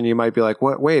attention, you might be like,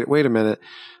 "What? Wait a minute."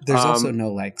 There's also no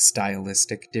like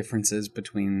stylistic differences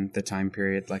between the time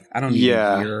period. Like I don't need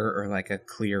Yeah. a mirror or like a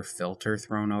clear filter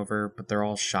thrown over, but they're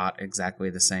all shot exactly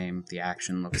the same. The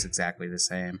action looks exactly the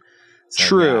same. So,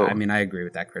 True. Yeah, I mean, I agree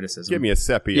with that criticism. Give me a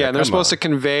sepia. Yeah, and they're come supposed on. to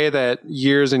convey that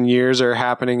years and years are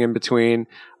happening in between.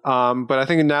 But I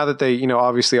think now that they,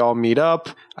 obviously all meet up,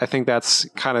 I think that's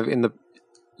kind of in the,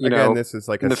 Again, this is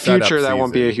like in a the setup future that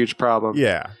won't be a season. huge problem.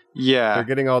 Yeah. Yeah. They're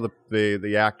getting all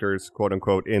the actors, quote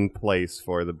unquote, in place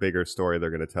for the bigger story they're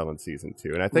going to tell in season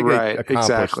 2, and I think Right, they accomplished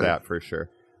exactly. that for sure.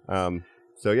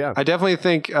 So yeah, I definitely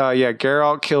think,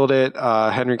 Geralt killed it,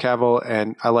 Henry Cavill,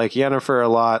 and I like Yennefer a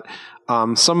lot.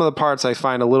 Some of the parts I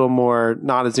find a little more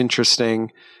not as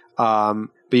interesting,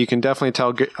 but you can definitely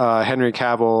tell Henry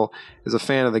Cavill is a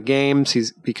fan of the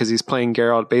games. Because he's playing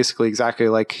Geralt basically exactly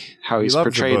like how he he's loves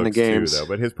portrayed in the books games. too, though.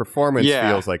 But his performance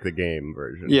Yeah. feels like the game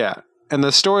version. Yeah, and the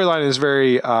storyline is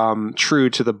very true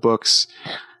to the books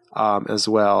as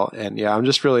well. And yeah, I'm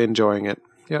just really enjoying it.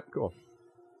 Yep. Cool.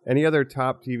 Any other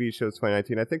top TV shows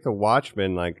 2019? I think The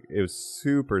Watchmen, it was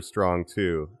super strong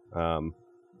too.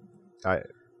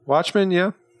 Watchmen,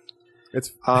 yeah. It's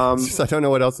just, I don't know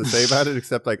what else to say about it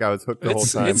except I was hooked the whole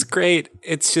time. It's great.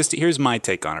 It's just, here's my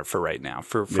take on it for right now,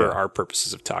 for our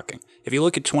purposes of talking. If you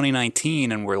look at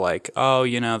 2019 and we're like, oh,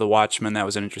 The Watchmen, that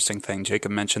was an interesting thing.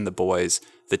 Jacob mentioned The Boys.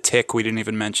 The Tick, we didn't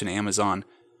even mention Amazon.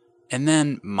 And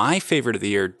then my favorite of the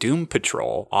year, Doom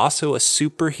Patrol, also a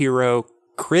superhero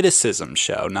criticism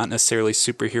show, not necessarily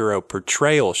superhero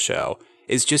portrayal show,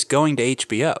 is just going to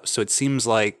HBO. So it seems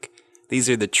like these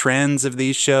are the trends of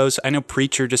these shows. I know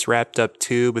Preacher just wrapped up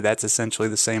too, but that's essentially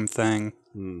the same thing.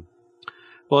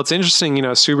 Well, it's interesting,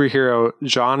 superhero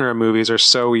genre movies are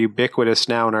so ubiquitous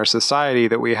now in our society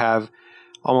that we have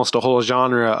almost a whole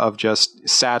genre of just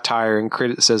satire and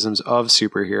criticisms of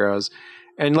superheroes.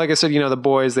 And like I said, The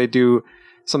Boys, they do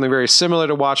something very similar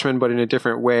to Watchmen, but in a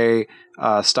different way,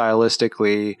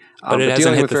 stylistically. But it hasn't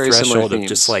dealing hit with the very similar threshold of themes.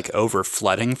 just over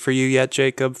flooding for you yet,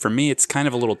 Jacob. For me, it's kind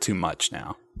of a little too much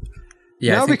now.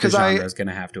 Yeah, No, I think because the genre is going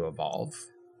to have to evolve.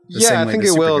 The Yeah, same I way think the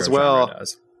it will superhero as well. genre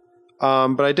does.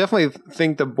 But I definitely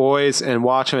think The Boys and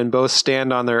Watchmen both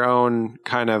stand on their own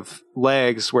kind of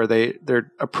legs, where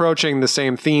they're approaching the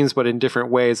same themes but in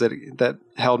different ways that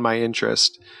held my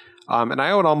interest. And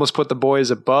I would almost put The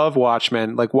Boys above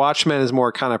Watchmen. Like Watchmen is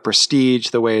more kind of prestige,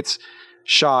 the way it's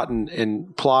shot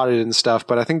and plotted and stuff.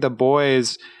 But I think The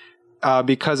Boys,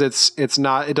 because it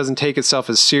doesn't take itself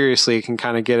as seriously, it can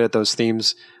kind of get at those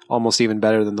themes almost even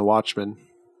better than The Watchmen.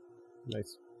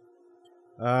 Nice.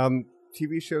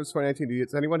 TV shows 2019.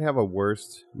 Does anyone have a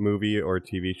worst movie or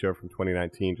TV show from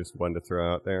 2019? Just one to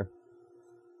throw out there.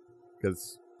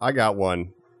 Because I got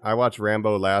one. I watched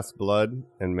Rambo: Last Blood,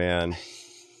 and man,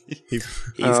 He's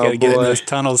got to get in boy. those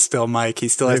tunnels still, Mike. He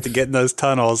still has to get in those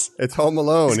tunnels. it's Home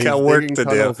Alone. He's got work digging to do.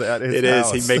 tunnels at his It is.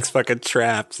 house. He makes fucking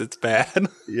traps. It's bad.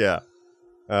 Yeah.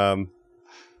 I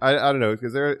don't know.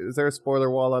 Is there a spoiler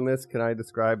wall on this? Can I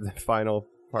describe the final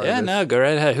part? Yeah, of this? no, go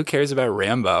right ahead. Who cares about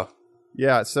Rambo?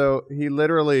 Yeah, so he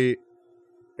literally,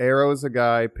 arrows a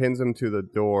guy, pins him to the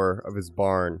door of his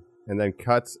barn, and then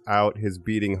cuts out his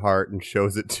beating heart and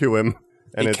shows it to him.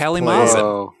 And Hey, it's Callie played, Mazen.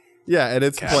 Oh. yeah, and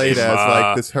it's played as Kalima.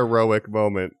 like this heroic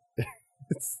moment.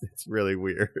 It's really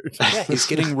weird. Yeah, he's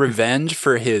getting revenge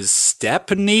for his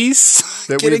step niece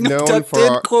That getting we've known abducted,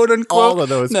 for quote unquote. all of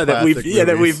those that classic that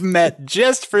movies. we've met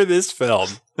just for this film.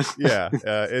 Yeah,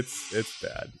 it's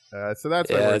bad. So that's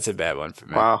Yeah, that's a bad one for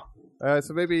me. Wow.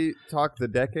 so maybe talk the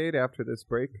decade after this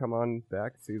break. Come on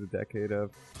back, see the decade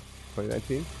of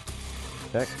 2019.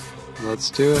 Next. Let's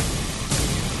do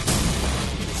it.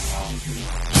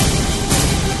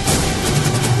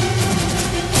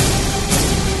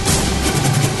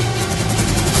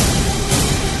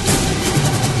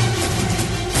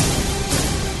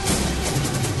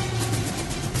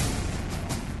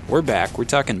 We're back. We're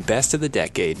talking best of the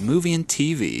decade, movie and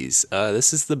TVs.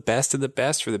 This is the best of the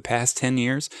best for the past 10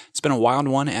 years. It's been a wild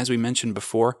one, as we mentioned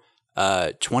before.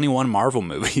 21 Marvel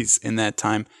movies in that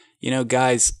time. You know,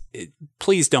 guys,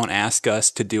 please don't ask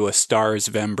us to do a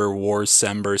Stars-Vember,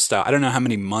 Wars-Sember style. I don't know how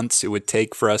many months it would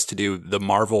take for us to do the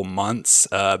Marvel months,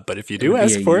 but if you do would be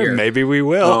ask a for year. it, maybe we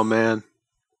will. Oh, man.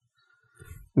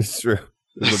 It's true.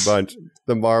 There's a bunch.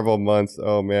 The Marvel months.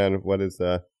 Oh man, what is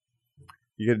that?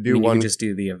 You could do You one. could just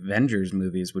do the Avengers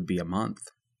movies would be a month.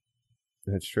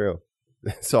 That's true.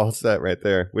 It's all set right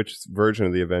there. Which version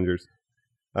of the Avengers?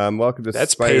 Welcome to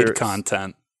That's Spider- paid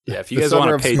content. Yeah, if you the guys summer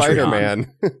want a of Patreon,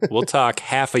 Spider-Man. we'll talk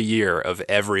half a year of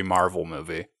every Marvel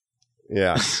movie.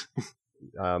 Yeah,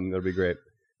 that'll be great.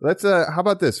 Let's. How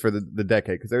about this for the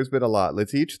decade? Because there's been a lot.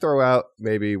 Let's each throw out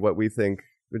maybe what we think.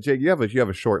 Jake, you have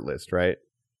a short list, right?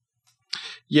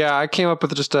 Yeah, I came up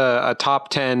with just a top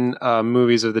 10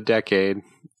 movies of the decade.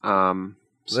 I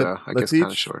let's guess kind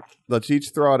of each- short. Let's each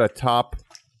throw out a top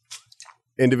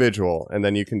individual, and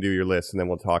then you can do your list, and then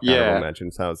we'll talk honorable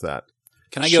mentions. How's that?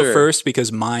 Can I go Sure. first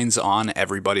because mine's on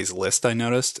everybody's list? I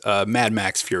noticed Mad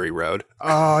Max Fury Road.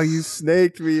 Oh, you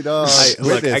snaked me, dog.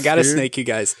 Look, I gotta dude. snake you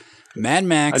guys. Mad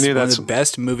Max, I knew one of that's- the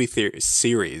best movie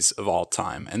series of all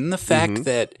time, and the fact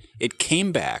that it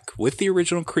came back with the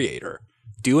original creator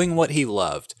doing what he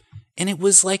loved, and it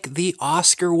was like the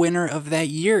Oscar winner of that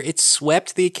year. It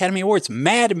swept the Academy Awards.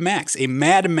 Mad Max, a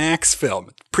Mad Max film.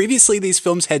 Previously, these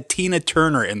films had Tina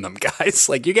Turner in them, guys.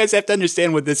 Like, you guys have to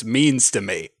understand what this means to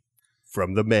me.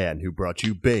 From the man who brought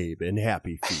you Babe and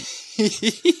Happy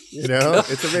Feet. You know,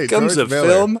 it's amazing. Comes George a Miller.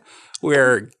 film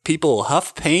where people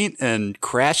huff paint and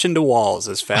crash into walls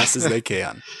as fast as they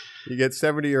can. You get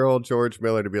 70-year-old George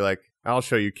Miller to be like, "I'll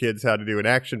show you kids how to do an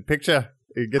action picture."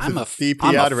 He gets I'm a his DP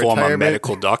I'm out a of former retirement.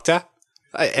 medical doctor.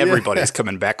 Everybody's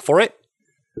coming back for it.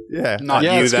 Yeah, Not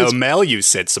Yeah, you, it's- though, it's- Mel. You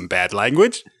said some bad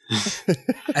language.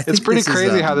 It's pretty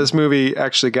crazy how this movie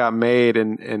actually got made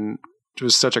and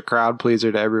was such a crowd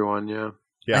pleaser to everyone. Yeah.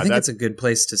 yeah. I think That's it's a good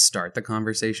place to start the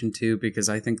conversation too, because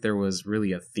I think there was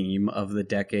really a theme of the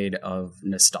decade of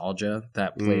nostalgia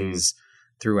that plays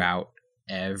throughout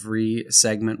every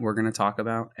segment we're going to talk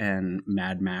about, and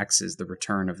Mad Max is the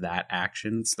return of that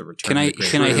action. It's the return. Can of I the great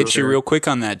can I hit you character. real quick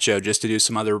on that, Joe, just to do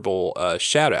some honorable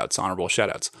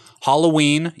shout-outs.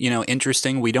 Halloween,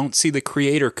 interesting. We don't see the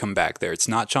creator come back there. It's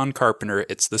not John Carpenter.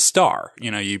 It's the star.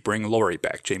 You bring Laurie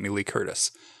back, Jamie Lee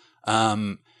Curtis.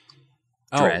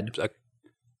 Dread.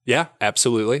 Yeah,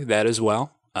 absolutely. That as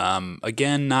well.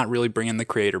 Again, not really bringing the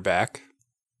creator back.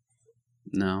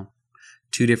 No,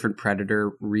 2 different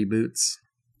Predator reboots.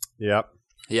 Yep.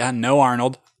 Yeah, no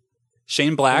Arnold.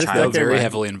 Shane Black, though, Okay, very right.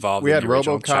 heavily involved We in had the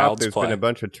original RoboCop. Child's There's Play. been a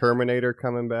bunch of Terminator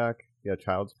coming back. Yeah,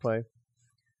 Child's Play.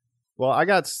 Well, I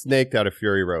got snaked out of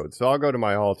Fury Road, so I'll go to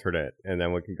my alternate, and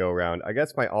then we can go around. I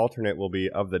guess my alternate will be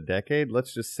of the decade.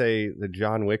 Let's just say the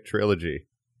John Wick trilogy.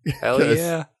 Hell Yes.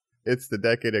 yeah. It's the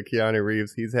decade of Keanu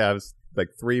Reeves. He has like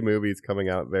 3 movies coming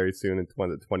out very soon in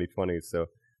the 2020s. So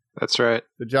That's right.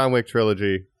 the John Wick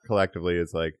trilogy collectively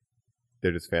is like,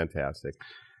 they're just fantastic.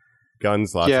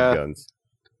 Guns, lots Yeah. of guns.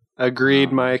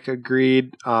 Agreed, Mike.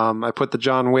 Agreed. I put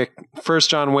the first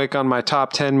John Wick on my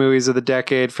top 10 movies of the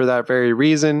decade for that very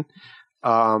reason.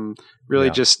 Really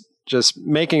Yeah. just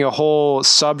making a whole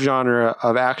subgenre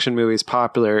of action movies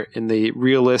popular in the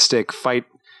realistic fight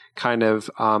kind of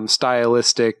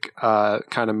stylistic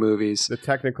kind of movies. The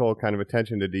technical kind of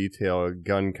attention to detail,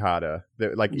 gun kata,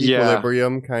 that like Yeah.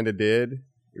 Equilibrium kind of did,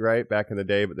 right, back in the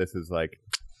day, but this is like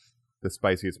the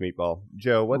spiciest meatball.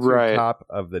 Joe, what's Right. your top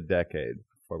of the decade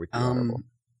before we do honorable?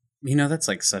 That's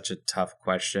like such a tough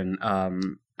question.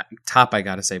 Top, I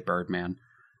gotta say Birdman.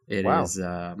 It is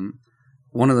Wow.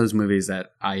 one of those movies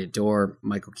that I adore.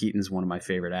 Michael Keaton's one of my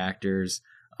favorite actors.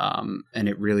 And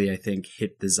it really, I think,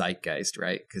 hit the zeitgeist,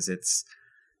 right? Because it's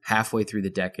halfway through the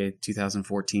decade,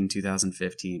 2014,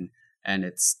 2015, and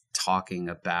it's talking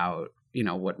about, you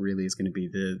know, what really is going to be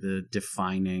the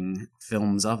defining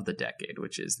films of the decade,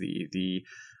 which is the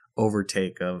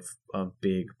overtake of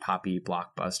big poppy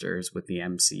blockbusters with the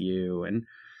MCU. And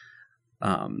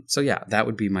so yeah, that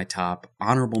would be my top.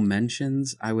 Honorable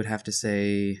mentions, I would have to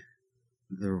say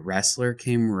The Wrestler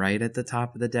came right at the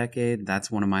top of the decade. That's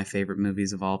one of my favorite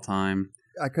movies of all time.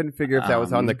 I couldn't figure if that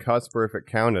was on the cusp or if it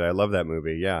counted. I love that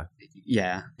movie. Yeah.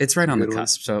 Yeah, it's right on the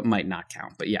cusp, so it might not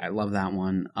count. But yeah, I love that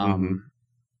one.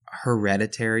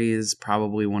 Hereditary is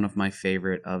probably one of my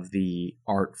favorite of the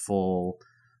artful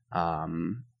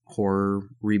horror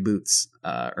reboots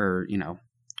or, you know,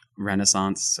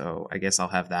 Renaissance. So I guess I'll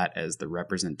have that as the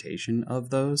representation of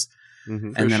those.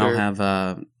 And then I'll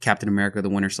have Captain America the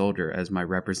Winter Soldier as my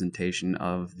representation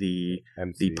of the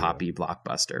poppy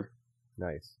blockbuster.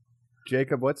 Nice.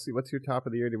 Jacob, what's your top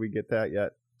of the year? Did we get that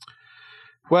yet?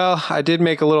 Well, I did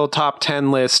make a little top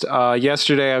 10 list.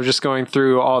 Yesterday, I was just going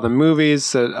through all the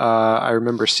movies that I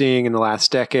remember seeing in the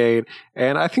last decade,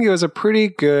 and I think it was a pretty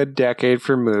good decade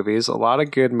for movies. A lot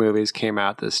of good movies came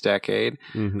out this decade.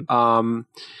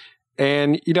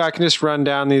 And, you know, I can just run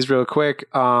down these real quick.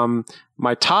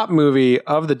 My top movie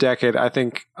of the decade, I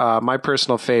think my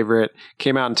personal favorite,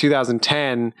 came out in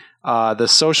 2010, The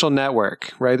Social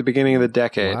Network, right at the beginning of the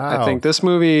decade. Wow. I think this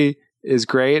movie is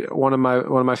great, one of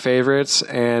my favorites,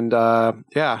 and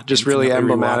yeah, just really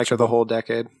emblematic of the whole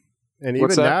decade. And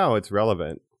even now, it's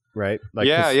relevant, right? Like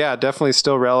yeah, definitely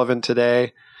still relevant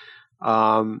today.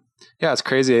 Yeah, it's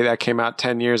crazy that came out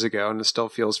 10 years ago, and it still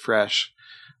feels fresh.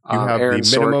 You have Aaron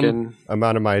the minimum Sorkin.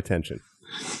 amount of my attention.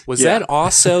 Was that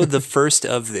also the first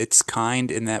of its kind?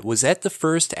 In that, was that the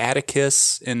first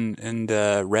Atticus and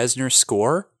Reznor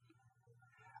score?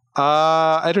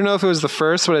 I don't know if it was the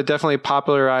first, but it definitely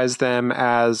popularized them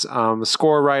as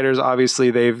score writers.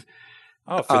 Obviously, they've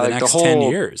for the next 10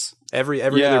 years. Every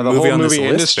other movie on this list,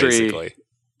 industry basically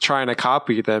trying to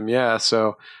copy them. Yeah,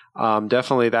 so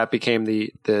definitely that became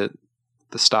the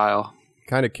style.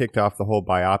 Kind of kicked off the whole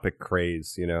biopic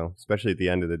craze, you know, especially at the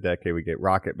end of the decade. We get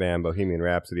Rocket Man, Bohemian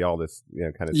Rhapsody, all this, you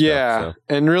know, kind of stuff. Yeah,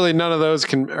 and really none of those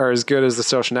are as good as The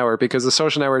Social Network, because The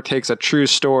Social Network takes a true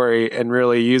story and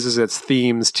really uses its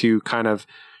themes to kind of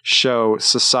show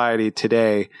society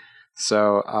today.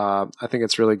 So I think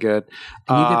it's really good.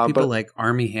 And you get people like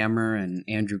Armie Hammer and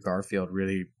Andrew Garfield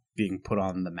really being put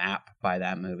on the map by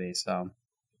that movie. So.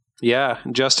 Yeah,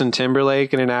 Justin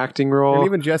Timberlake in an acting role. And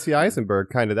even Jesse Eisenberg,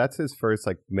 kind of. That's his first,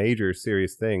 like, major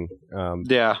serious thing.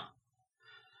 Yeah,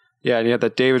 and you had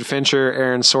that David Fincher,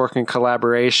 Aaron Sorkin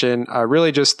collaboration.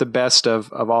 Really just the best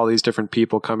of all these different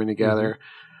people coming together.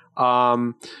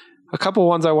 A couple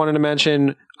ones I wanted to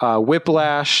mention.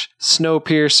 Whiplash,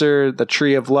 Snowpiercer, The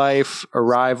Tree of Life,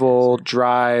 Arrival,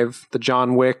 Drive, the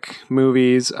John Wick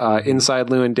movies, Inside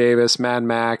Llewyn Davis, Mad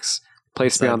Max,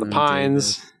 Place Beyond the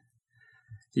Pines. Davis.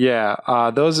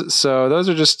 Yeah, those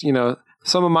are just, you know,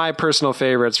 some of my personal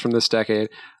favorites from this decade.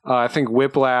 I think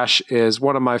Whiplash is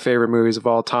one of my favorite movies of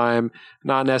all time.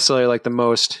 Not necessarily like the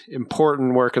most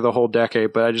important work of the whole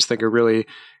decade, but I just think a really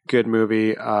good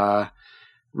movie,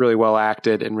 really well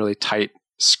acted and really tight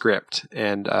script.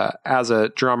 And as a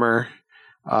drummer,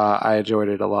 I enjoyed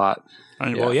it a lot.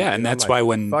 Well, yeah, and that's why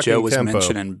when Joe was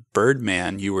mentioning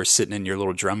Birdman, you were sitting in your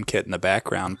little drum kit in the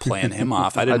background playing him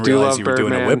off. I didn't realize you were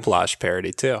doing a Whiplash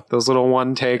parody, too. Those little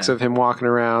one takes of him walking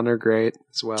around are great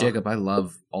as well. Jacob, I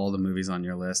love all the movies on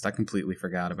your list. I completely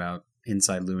forgot about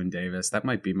Inside Llewyn Davis. That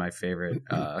might be my favorite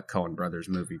Coen Brothers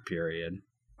movie, period.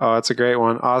 Oh, that's a great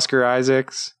one. Oscar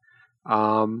Isaacs,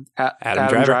 Adam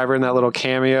Driver in that little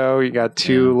cameo. You got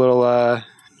two little...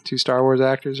 two Star Wars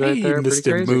actors right there.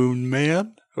 Mr. Crazy. Moon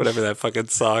Man. Whatever that fucking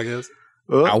song is.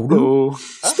 Outer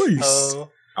space.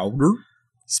 Outer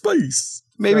space.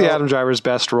 Maybe Adam Driver's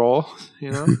best role,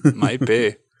 you know? Might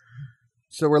be.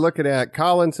 So we're looking at,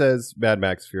 Colin says Mad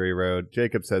Max Fury Road.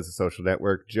 Jacob says The Social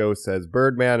Network. Joe says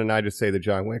Birdman. And I just say the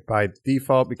John Wick by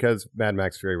default because Mad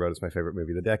Max Fury Road is my favorite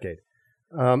movie of the decade.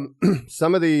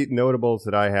 Some of the notables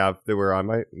that I have that were on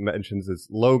my mentions is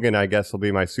Logan, I guess, will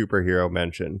be my superhero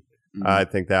mention. I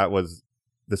think that was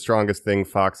the strongest thing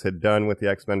Fox had done with the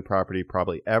X-Men property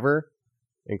probably ever,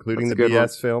 including the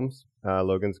BS films.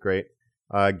 Logan's great.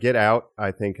 Get Out,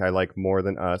 I think I like more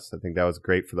than Us. I think that was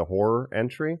great for the horror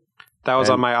entry. That was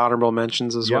on my honorable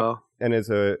mentions as well. And as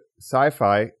a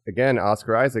sci-fi, again,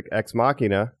 Oscar Isaac, Ex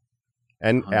Machina,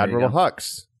 and Admiral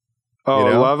Hux. Oh,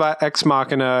 you know? Love Ex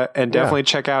Machina, and definitely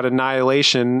check out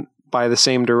Annihilation by the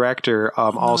same director.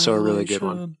 Also a really good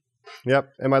one.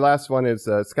 Yep. And my last one is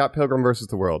Scott Pilgrim versus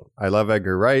the World. I love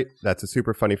Edgar Wright. That's a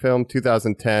super funny film.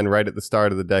 2010, right at the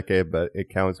start of the decade, but it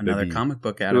counts. Another comic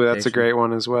book adaptation. Ooh, that's a great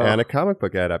one as well. And a comic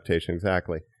book adaptation,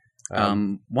 exactly.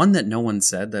 One that no one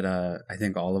said that I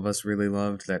think all of us really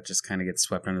loved that just kind of gets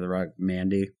swept under the rug,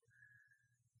 Mandy.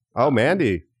 Oh,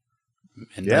 Mandy.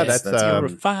 And Yeah, that's a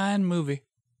good. fine movie.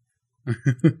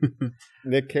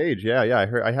 Nick Cage. Yeah.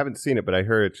 I haven't seen it, but I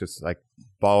heard it's just like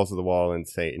balls to the wall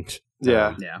insane.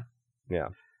 Yeah. Yeah.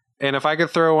 And if I could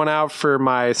throw one out for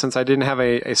since I didn't have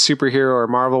a superhero or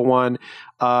Marvel one,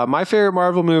 my favorite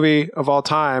Marvel movie of all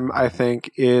time, I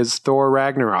think, is Thor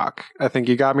Ragnarok. I think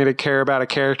you got me to care about a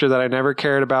character that I never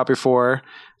cared about before.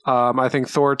 I think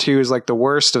Thor 2 is like the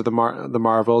worst of the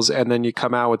Marvels, and then you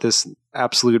come out with this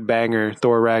absolute banger,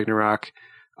 Thor Ragnarok.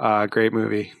 Great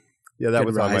movie. Yeah, that Good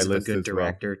was on my rise of a list good as well.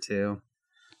 director too.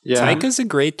 Yeah. Taika's a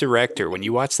great director. When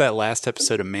you watch that last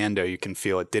episode of Mando, you can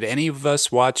feel it. Did any of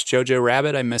us watch Jojo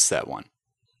Rabbit? I missed that one.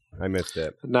 I missed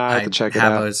it. Now I have to check it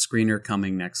have out. a screener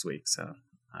coming next week, so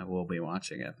I will be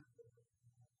watching it.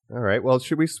 All right. Well,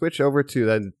 should we switch over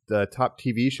to the top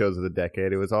TV shows of the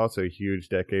decade? It was also a huge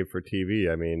decade for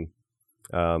TV. I mean,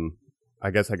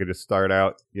 I guess I could just start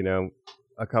out,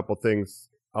 a couple things.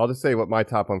 I'll just say what my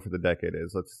top one for the decade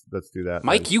is. Let's do that.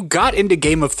 Mike, then. you got into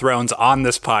Game of Thrones on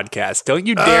this podcast. Don't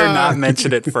you dare not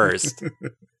mention it first.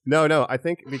 No. I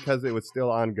think because it was still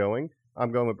ongoing,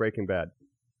 I'm going with Breaking Bad.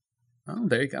 Oh,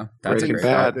 there you go. That's Breaking a great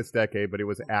Bad. Not this decade, but it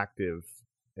was active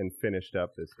and finished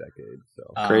up this decade.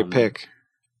 So Great pick.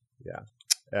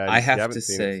 I you have haven't to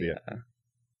seen it, see say,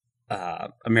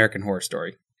 it. American Horror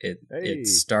Story. Hey. It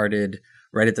started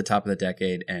right at the top of the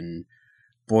decade, and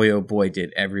boy, oh boy,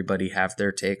 did everybody have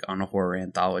their take on a horror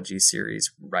anthology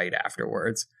series right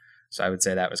afterwards. So I would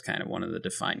say that was kind of one of the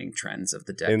defining trends of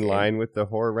the decade. In line with the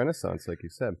horror renaissance, like you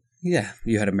said. Yeah,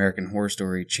 you had American Horror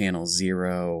Story, Channel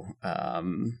Zero,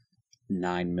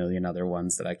 9 million other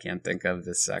ones that I can't think of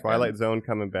this second. Twilight Zone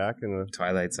coming back in the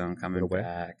Twilight Zone coming Little way.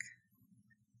 back.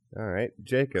 All right,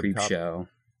 Jacob. Creep Show.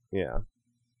 Yeah,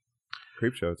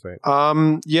 Creep Show. That's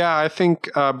right. Yeah, I think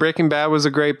Breaking Bad was a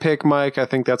great pick, Mike. I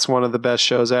think that's one of the best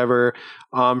shows ever.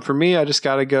 For me, I just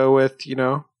got to go with,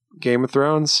 Game of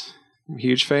Thrones. I'm a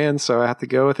huge fan, so I have to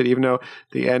go with it. Even though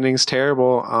the ending's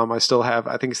terrible, I still have,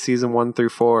 I think season 1 through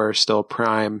 4 are still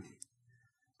prime.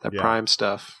 That Yeah. prime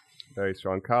stuff. Very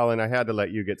strong, Colin. I had to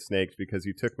let you get snaked because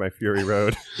you took my Fury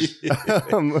Road.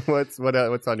 What's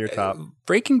on your top?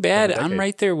 Breaking Bad, decade. I'm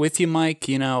right there with you, Mike.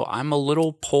 I'm a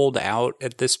little pulled out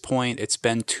at this point. It's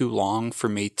been too long for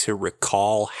me to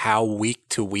recall how week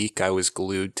to week I was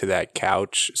glued to that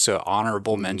couch. So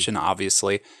honorable mention,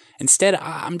 obviously. Instead,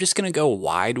 I'm just going to go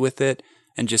wide with it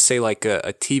and just say like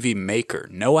a TV maker.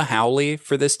 Noah Hawley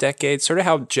for this decade, sort of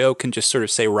how Joe can just sort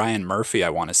of say Ryan Murphy, I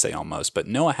want to say almost. But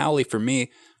Noah Hawley for me,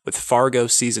 with Fargo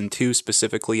season 2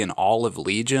 specifically and all of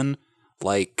Legion,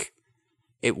 like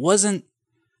it wasn't,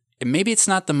 maybe it's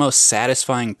not the most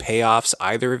satisfying payoffs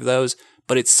either of those,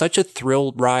 but it's such a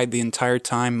thrill ride the entire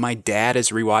time. My dad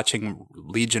is rewatching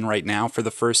Legion right now for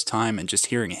the first time, and just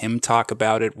hearing him talk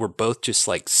about it, we're both just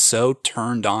like so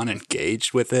turned on,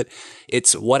 engaged with it.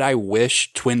 It's what I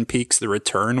wish Twin Peaks: The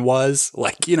Return was.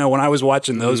 Like, when I was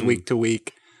watching those week to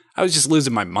week, I was just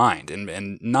losing my mind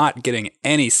and not getting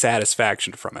any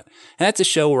satisfaction from it. And that's a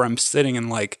show where I'm sitting and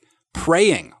like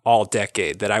praying all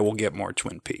decade that I will get more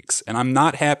Twin Peaks. And I'm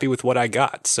not happy with what I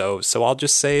got. So I'll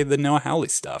just say the Noah Hawley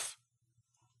stuff.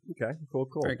 Okay, cool.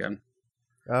 Very good.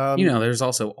 There's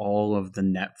also all of the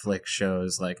Netflix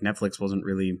shows. Like Netflix wasn't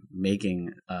really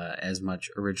making as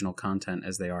much original content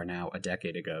as they are now a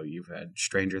decade ago. You've had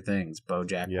Stranger Things,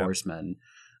 BoJack Horseman,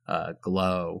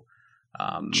 Glow.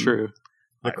 True.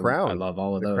 The Crown. I love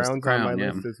all of The those. Crown's The Crown, on my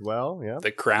yeah. list as well. Yeah. The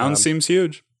Crown seems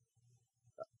huge.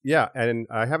 Yeah, and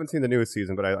I haven't seen the newest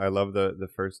season, but I love the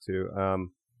first two.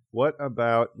 What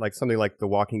about like something like The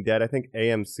Walking Dead? I think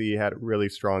AMC had a really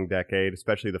strong decade,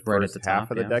 especially the Right at first the half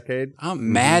top, of the yeah. decade.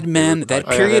 Mad Men, that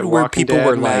Oh, yeah, period that where Walking people Dead,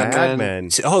 were Mad like, Men.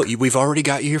 Men. we've already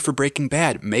got you here for Breaking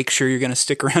Bad. Make sure you're going to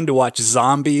stick around to watch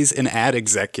zombies and ad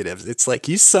executives. It's like,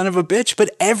 you son of a bitch,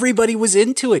 but everybody was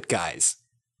into it, guys.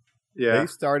 Yeah. They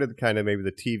started kind of maybe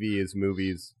the TV is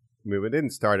movies movement. They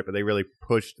didn't start it, but they really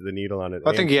pushed the needle on it.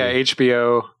 I think, AMC,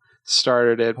 HBO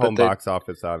started it. home but they, box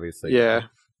office, obviously. Yeah.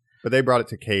 But they brought it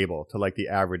to cable, to like the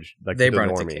average, like They the brought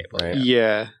it to normie, cable, right?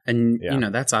 Yeah. And, Yeah.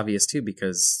 that's obvious too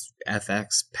because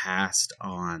FX passed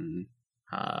on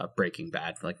Breaking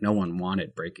Bad. Like, no one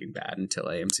wanted Breaking Bad until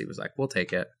AMC was like, we'll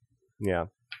take it. Yeah.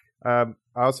 I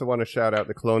also want to shout out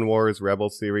the Clone Wars Rebel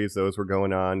series. Those were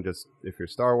going on. Just if you're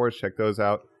Star Wars, check those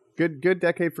out. Good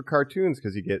decade for cartoons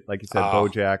because you get, like you said,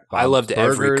 BoJack. I Bob's loved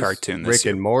every Burgers, cartoon this Rick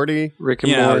year. and Morty. Rick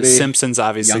and Morty. Simpsons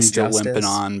obviously Young still Justice. limping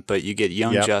on, but you get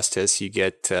Young Yep. Justice, you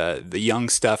get the young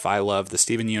stuff I love, the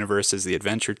Steven Universes, the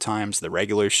Adventure Times, the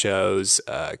regular shows.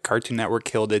 Cartoon Network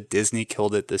killed it, Disney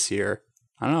killed it this year.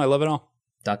 I don't know. I love it all.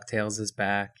 DuckTales is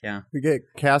back. Yeah. We get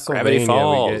Castlevania. Gravity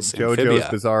Falls, We get JoJo's Amphibia.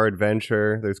 Bizarre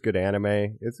Adventure. There's good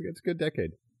anime. It's a good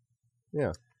decade.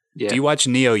 Yeah. Yeah. Do you watch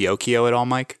Neo Yokio at all,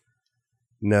 Mike?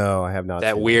 No, I have not.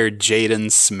 That seen weird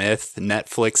Jaden Smith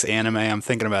Netflix anime. I'm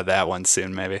thinking about that one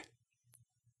soon, maybe. it.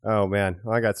 Oh man,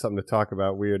 well, I got something to talk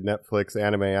about. Weird Netflix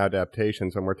anime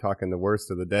adaptations. When we're talking the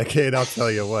worst of the decade, I'll tell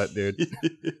you what, dude.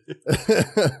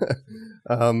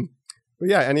 But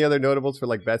yeah, any other notables for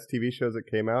like best TV shows that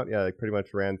came out? Yeah, they pretty much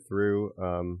ran through.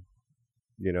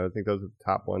 I think those are the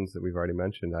top ones that we've already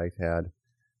mentioned. I had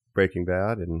Breaking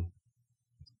Bad, and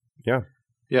yeah.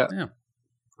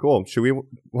 Cool. Should we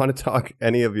want to talk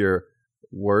any of your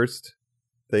worst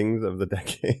things of the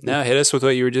decade? No, hit us with what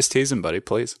you were just teasing, buddy,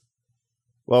 please.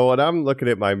 Well, when I'm looking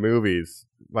at my movies,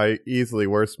 my easily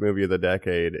worst movie of the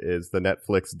decade is the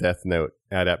Netflix Death Note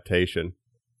adaptation.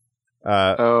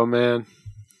 Oh man.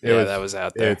 That was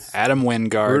out there. it's Adam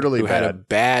Wingard, brutally who had a bad.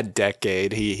 bad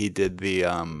decade. He did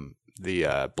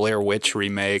the Blair Witch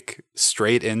remake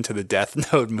straight into the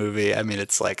Death Note movie. I mean,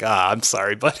 it's like, I'm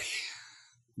sorry, buddy.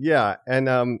 Yeah, and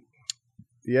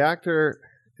the actor,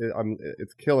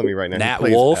 it's killing me right now. He Nat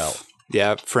plays L. Wolf.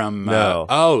 Yeah, from No.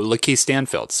 Lakeith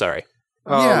Stanfield. Sorry.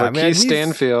 Oh, Yeah, Lakeith man, he's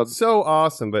Stanfield. So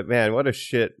awesome, but man, what a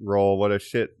shit role! What a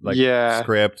shit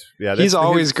script. Yeah, He's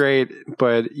always great,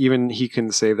 but even he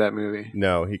couldn't save that movie.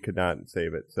 No, he could not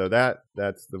save it. So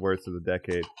that's the worst of the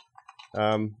decade.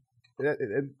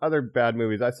 Other bad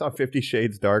movies. I saw 50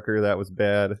 Shades Darker. That was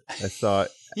bad. I saw.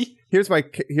 Here's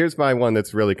my one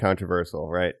that's really controversial.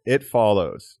 Right, It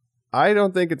Follows. I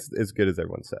don't think it's as good as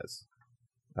everyone says.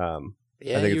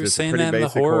 Yeah, I think you were it's just a saying pretty that in the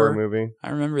basic horror movie. I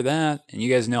remember that. And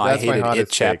you guys know That's I my hated It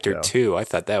hottest Chapter take, though. 2. I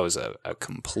thought that was a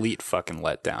complete fucking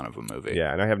letdown of a movie.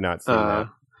 Yeah, and I have not seen that.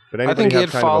 But I anybody think have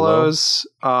It kind of a low-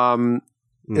 Follows.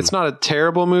 It's not a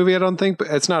terrible movie, I don't think, but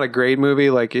it's not a great movie.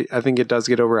 I think it does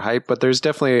get overhyped, but there's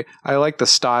definitely, I like the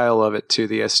style of it too,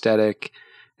 the aesthetic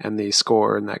and the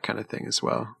score and that kind of thing as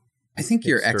well. I think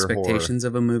your Hipster expectations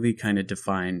of a movie kind of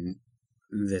define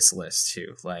this list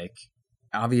too. Like,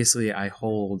 obviously, I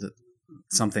hold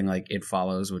something like It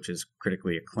Follows, which is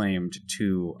critically acclaimed,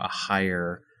 to a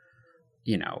higher,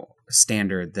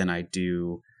 standard than I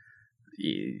do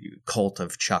Cult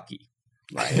of Chucky.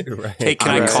 Right. Right. Hey, can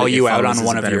I Obviously, call you It out Follows on is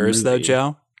one a of better yours, though, movie.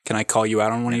 Joe? Can I call you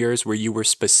out on one of yours where you were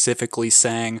specifically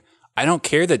saying, I don't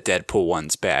care that Deadpool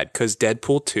 1's bad, because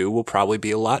Deadpool 2 will probably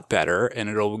be a lot better, and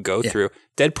it'll go through.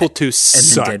 Deadpool 2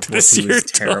 sucked Deadpool this 2 year, is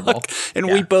terrible. dog, and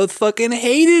Yeah. we both fucking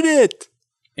hated it.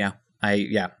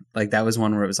 Like that was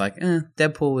one where it was like,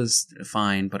 Deadpool was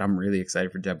fine, but I'm really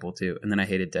excited for Deadpool 2. And then I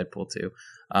hated Deadpool 2.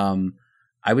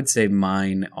 I would say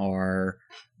mine are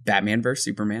Batman vs.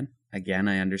 Superman. Again,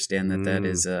 I understand that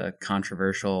is a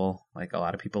controversial, like a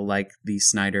lot of people like the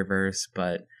Snyderverse,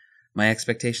 but my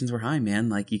expectations were high, man.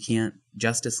 Like you can't,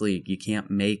 Justice League, you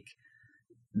can't make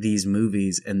these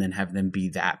movies and then have them be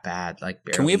that bad. Like,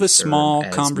 Can we have barely a small serve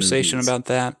as conversation movies. about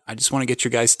that? I just want to get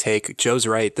your guys' take. Joe's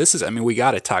right. We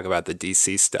got to talk about the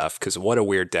DC stuff because what a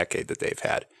weird decade that they've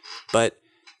had. But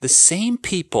the same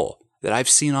people that I've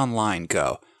seen online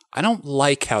go, I don't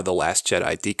like how The Last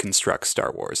Jedi deconstructs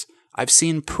Star Wars. I've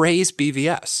seen praise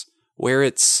BVS, where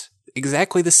it's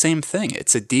exactly the same thing.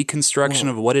 It's a deconstruction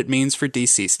of what it means for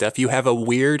DC stuff. You have a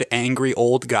weird, angry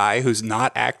old guy who's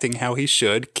not acting how he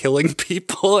should, killing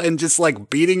people and just like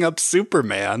beating up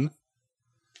Superman.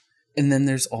 And then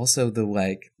there's also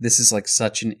this is like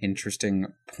such an interesting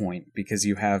point because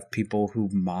you have people who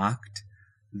mocked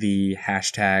the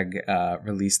hashtag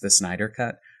release the Snyder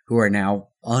Cut who are now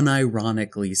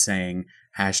unironically saying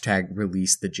hashtag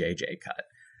release the JJ Cut.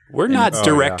 We're not Oh,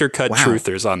 director cut Wow.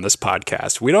 truthers on this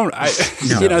podcast. We don't, No,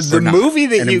 the we're not. movie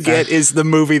that And you in get fact- is the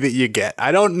movie that you get.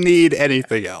 I don't need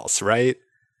anything else, right?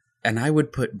 And I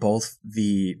would put both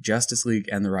the Justice League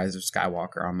and the Rise of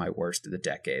Skywalker on my worst of the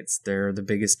decades. They're the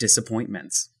biggest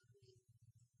disappointments.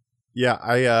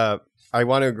 Yeah, I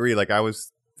want to agree. Like I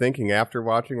was thinking after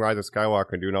watching Rise of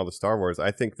Skywalker and doing all the Star Wars,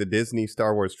 I think the Disney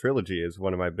Star Wars trilogy is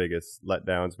one of my biggest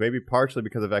letdowns. Maybe partially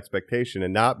because of expectation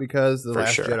and not because the For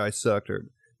Last sure. Jedi sucked,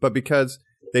 but because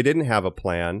they didn't have a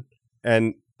plan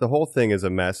and the whole thing is a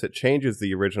mess. It changes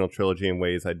the original trilogy in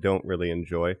ways I don't really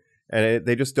enjoy, and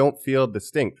they just don't feel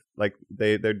distinct. Like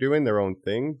they're doing their own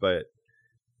thing, but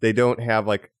they don't have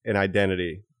like an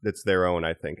identity that's their own,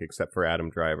 I think, except for Adam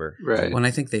Driver. Right. When I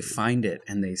think they find it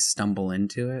and they stumble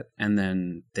into it and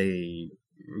then they,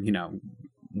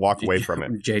 Walk away from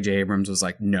it. J.J. Abrams was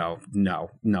like, no,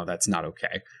 that's not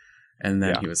okay. And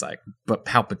then Yeah. he was like, but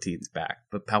Palpatine's back.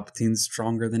 But Palpatine's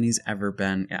stronger than he's ever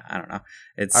been. Yeah, I don't know.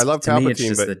 I love to me, it's Palpatine,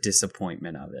 just but- the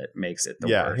disappointment of it makes it the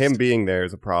Yeah, worst. him being there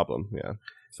is a problem. Yeah.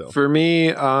 So For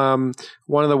me,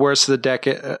 one of the worst of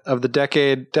the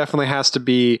decade definitely has to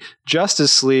be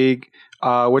Justice League,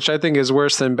 which I think is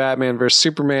worse than Batman vs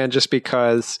Superman, just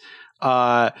because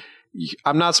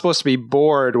I'm not supposed to be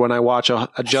bored when I watch a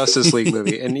Justice League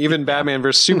movie. And even Batman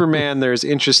vs Superman, there's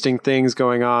interesting things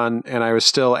going on, and I was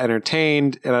still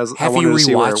entertained. And I wanted to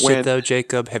see where it rewatched went. it though,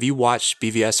 Jacob? Have you watched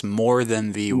BVS more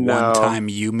than the one time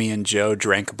you, me, and Joe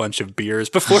drank a bunch of beers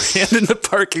beforehand in the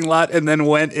parking lot, and then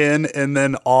went in, and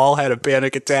then all had a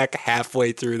panic attack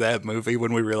halfway through that movie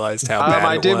when we realized how bad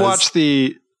I it did was?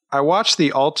 I watched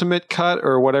the ultimate cut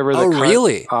or whatever the cut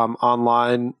really?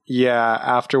 Online,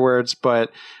 afterwards.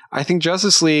 But I think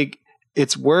Justice League,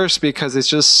 it's worse because it's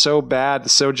just so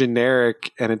bad, so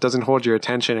generic, and it doesn't hold your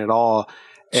attention at all.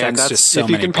 And Checks that's just so if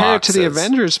you many compare it to the boxes.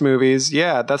 Avengers movies,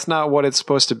 that's not what it's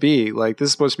supposed to be. Like, this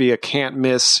is supposed to be a can't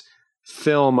miss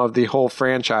film of the whole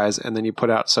franchise, and then you put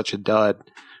out such a dud.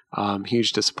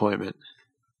 Huge disappointment.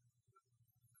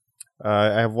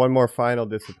 I have one more final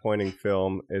disappointing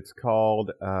film. It's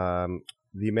called The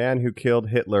Man Who Killed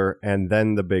Hitler and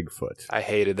Then the Bigfoot. I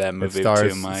hated that It movie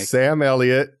stars too, Mike. Sam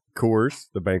Elliott, Coors,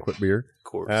 the banquet beer, Of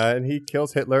course. and he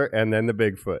kills Hitler and then the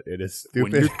Bigfoot. It is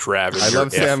stupid. When you're driving I your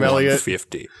love Sam Elliott.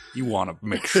 F-150, you want to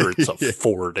make sure it's a Yeah.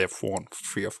 Ford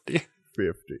F-150.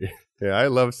 50. Yeah, I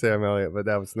love Sam Elliott, but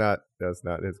that was not his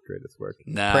greatest work.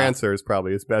 Nah. Prancer is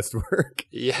probably his best work.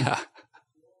 Yeah.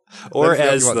 Or Let's talk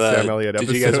as about the Sam Elliott did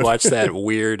you guys episode. watch that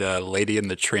weird Lady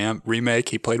and the Tramp remake?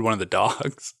 He played one of the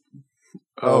dogs.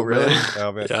 Oh, really?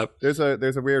 Oh man, Yep. there's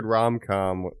a weird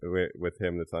rom-com with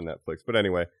him that's on Netflix. But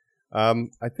anyway,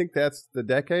 I think that's the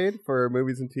decade for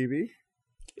movies and TV.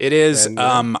 It is. And,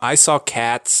 I saw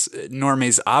Cats.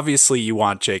 Normies, obviously you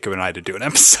want Jacob and I to do an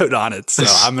episode on it, so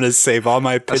I'm going to save all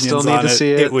my opinions still need on to it.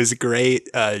 see it. It was great.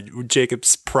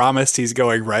 Jacob's promised he's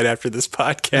going right after this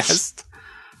podcast.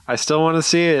 I still want to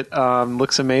see it.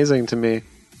 Looks amazing to me.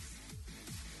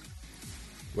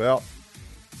 Well,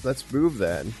 let's move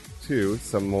then to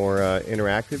some more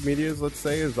interactive medias. Let's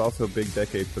say is also a big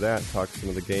decade for that. Talk some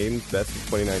of the games best of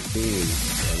 2019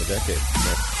 on the decade.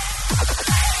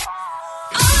 Next.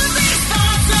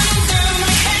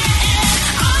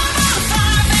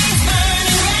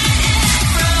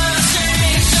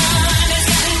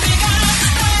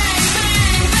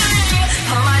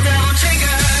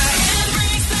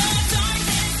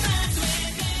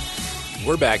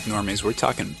 We're back, Normies. We're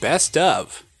talking best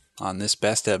of on this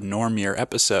best of Norm Year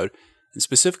episode. And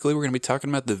specifically, we're going to be talking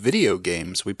about the video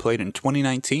games we played in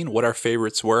 2019, what our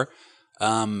favorites were.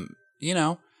 Not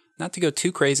to go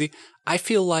too crazy, I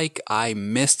feel like I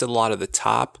missed a lot of the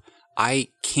top. I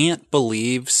can't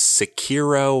believe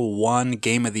Sekiro won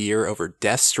Game of the Year over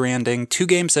Death Stranding. Two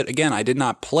games that, again, I did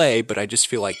not play, but I just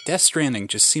feel like Death Stranding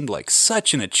just seemed like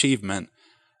such an achievement.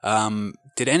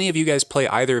 Did any of you guys play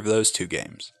either of those two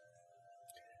games?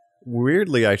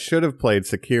 Weirdly, I should have played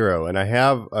Sekiro, and I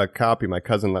have a copy. My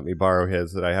cousin let me borrow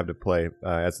his that I have to play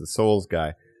as the Souls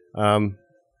guy.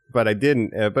 But I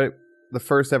didn't. But the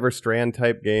first ever Strand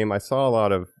type game, I saw a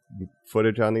lot of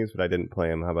footage on these, but I didn't play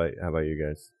them. How about you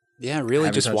guys? Yeah, really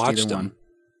Haven't just touched watched either them. one.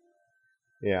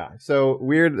 Yeah, so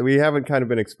weird. We haven't kind of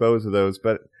been exposed to those,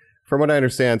 but from what I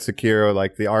understand, Sekiro,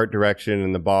 like the art direction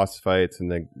and the boss fights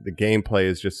and the gameplay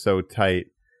is just so tight,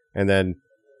 and then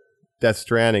Death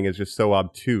Stranding is just so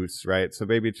obtuse, right? So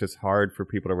maybe it's just hard for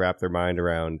people to wrap their mind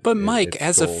around. But Mike, its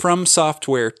as a goals. From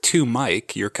Software to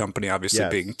Mike, your company obviously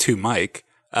Yes. being to Mike,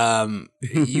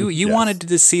 you Yes. wanted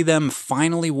to see them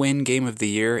finally win Game of the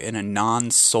Year in a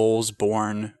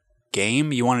non-Soulsborne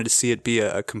game? You wanted to see it be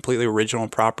a completely original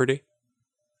property?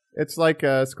 It's like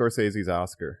Scorsese's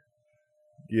Oscar.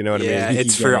 You know what I Yeah, mean?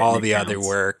 it's You for get it all and it the other counts.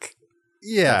 work.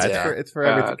 Yeah, Yeah. it's for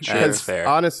everything. Sure. Because That's fair.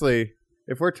 honestly,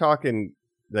 if we're talking,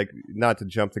 like, not to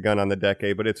jump the gun on the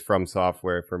decade, but it's From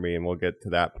Software for me, and we'll get to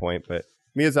that point. But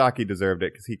Miyazaki deserved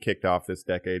it because he kicked off this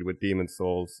decade with Demon's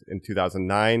Souls in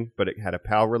 2009, but it had a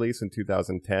PAL release in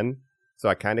 2010, so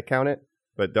I kind of count it.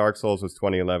 But Dark Souls was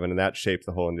 2011, and that shaped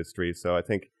the whole industry. So I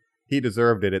think he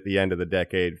deserved it at the end of the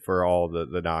decade for all the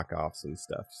knockoffs and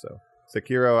stuff. So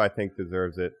Sekiro, I think,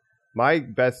 deserves it. My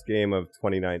best game of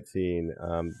 2019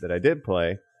 that I did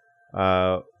play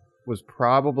was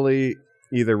probably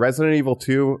either Resident Evil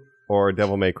 2 or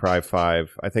Devil May Cry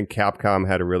 5. I think Capcom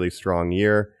had a really strong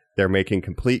year. They're making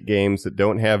complete games that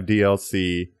don't have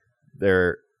DLC.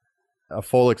 They're a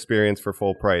full experience for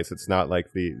full price. It's not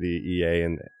like the EA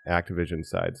and Activision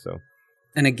side. So,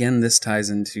 And again, this ties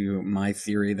into my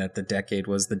theory that the decade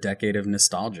was the decade of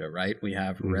nostalgia, right? We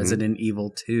have Resident Evil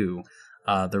 2,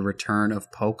 the return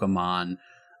of Pokemon,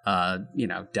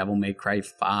 Devil May Cry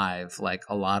 5. Like,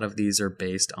 a lot of these are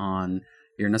based on,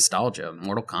 your nostalgia.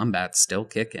 Mortal Kombat's still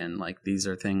kicking. Like, these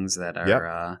are things that are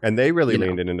Yep. And they really you know.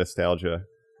 leaned into nostalgia.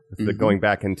 The Mhm. going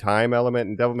back in time element,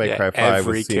 and Devil May Yeah, Cry 5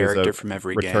 every was seen as character a from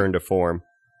every return game. to form.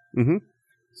 Mm-hmm.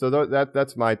 So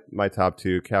that's my top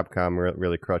two. Capcom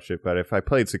really crushed it, but if I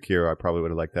played Sekiro, I probably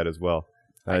would have liked that as well.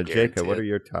 I Jacob, guarantee what it. are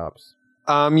your tops?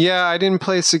 Yeah, I didn't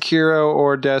play Sekiro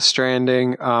or Death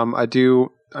Stranding.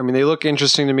 They look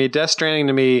interesting to me. Death Stranding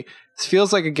to me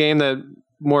feels like a game that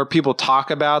more people talk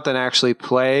about than actually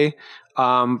play.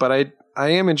 But I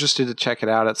am interested to check it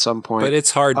out at some point. But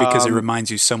it's hard because it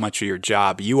reminds you so much of your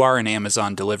job. You are an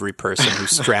Amazon delivery person who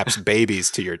straps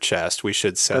babies to your chest, we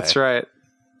should say. That's right.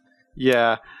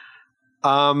 Yeah.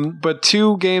 But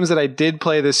two games that I did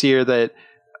play this year that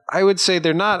I would say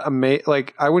they're not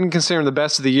I wouldn't consider them the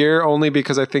best of the year, only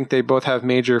because I think they both have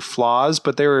major flaws,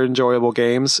 but they were enjoyable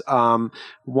games.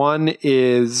 One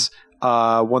is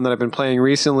one that I've been playing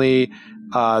recently,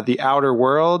 The Outer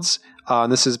Worlds.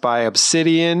 This is by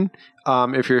Obsidian.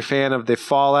 If you're a fan of the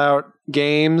Fallout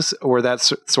games or that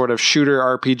sort of shooter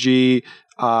RPG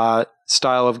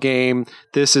style of game,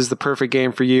 this is the perfect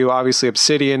game for you. Obviously,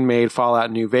 Obsidian made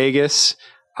Fallout New Vegas,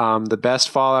 the best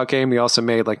Fallout game. They also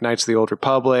made like Knights of the Old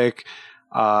Republic,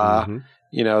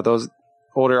 those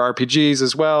older RPGs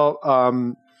as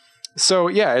well. So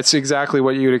yeah, it's exactly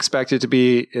what you'd expect it to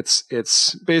be.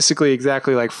 It's basically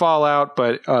exactly like Fallout,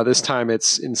 but this time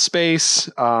it's in space.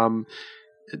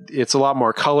 It's a lot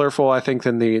more colorful, I think,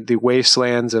 than the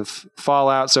wastelands of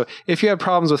Fallout. So if you have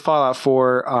problems with Fallout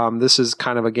 4, this is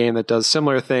kind of a game that does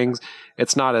similar things.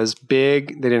 It's not as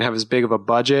big. They didn't have as big of a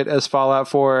budget as Fallout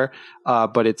 4,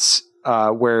 but it's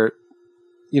where,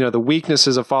 the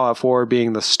weaknesses of Fallout 4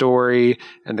 being the story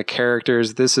and the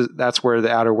characters. That's where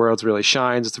The Outer Worlds really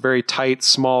shines. It's a very tight,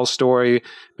 small story,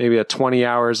 maybe a 20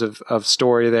 hours of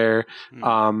story there.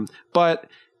 But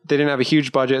they didn't have a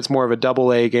huge budget. It's more of a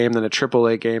AA game than a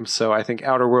AAA game. So I think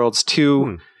Outer Worlds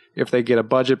 2, if they get a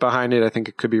budget behind it, I think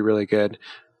it could be really good.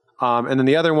 And then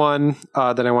the other one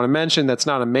that I want to mention that's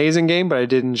not an amazing game, but I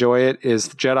did enjoy it, is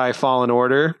Jedi Fallen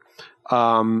Order.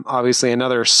 Obviously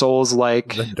another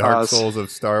Souls-like. The Dark Souls of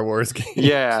Star Wars games.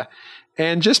 Yeah.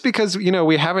 And just because,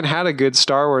 we haven't had a good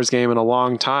Star Wars game in a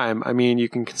long time. I mean, you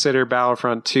can consider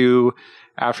Battlefront 2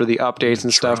 after the updates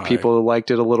and stuff. People liked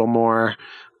it a little more.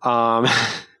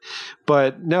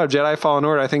 But no, Jedi Fallen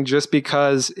Order, I think just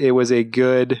because it was a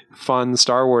good, fun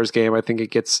Star Wars game, I think it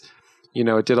gets,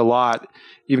 it did a lot.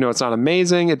 Even though it's not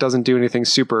amazing, it doesn't do anything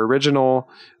super original.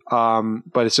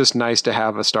 But it's just nice to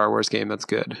have a Star Wars game that's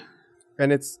good.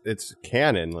 And it's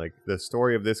canon. Like, the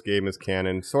story of this game is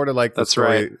canon, sort of like the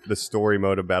story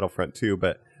mode of Battlefront 2.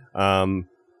 But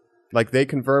like, they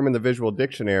confirm in the visual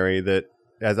dictionary that,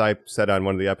 as I said on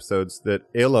one of the episodes, that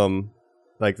Ilum,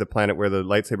 like the planet where the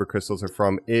lightsaber crystals are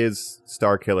from, is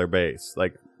Starkiller Base.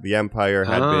 Like, the Empire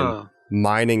had been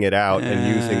mining it out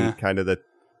and using kind of the...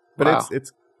 But wow.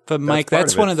 it's But Mike,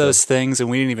 that's one of those things, and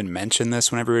we didn't even mention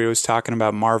this when everybody was talking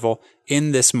about Marvel.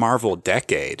 In this Marvel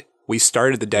decade, we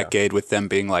started the decade with them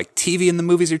being like, TV and the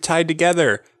movies are tied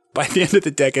together. By the end of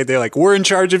the decade, they're like, we're in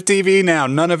charge of TV now.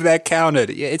 None of that counted.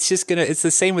 It's the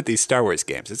same with these Star Wars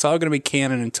games. It's all going to be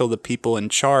canon until the people in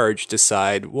charge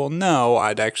decide, well, no,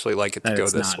 I'd actually like it to go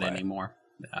this way. Not anymore.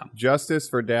 Yeah. Justice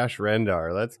for Dash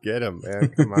Rendar. Let's get him,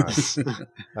 man. Come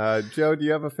on. Joe, do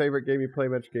you have a favorite game you play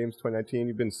much games 2019?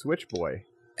 You've been Switch Boy.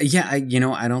 Yeah,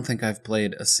 I don't think I've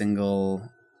played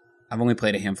I've only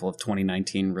played a handful of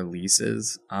 2019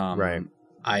 releases. Right.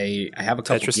 I have a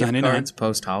couple Tetris gift 99? cards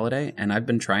post-holiday, and I've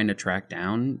been trying to track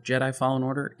down Jedi Fallen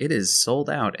Order. It is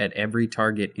sold out at every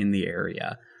Target in the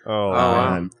area. Oh,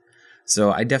 man.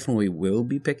 So I definitely will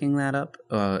be picking that up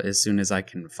as soon as I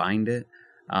can find it.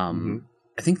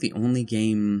 I think the only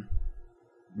game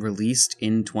released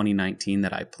in 2019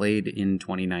 that I played in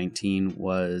 2019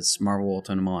 was Marvel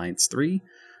Ultimate Alliance 3.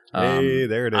 Hey,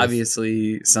 there it is.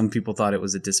 Obviously, some people thought it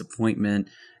was a disappointment.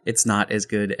 It's not as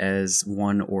good as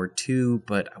 1 or 2,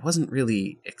 but I wasn't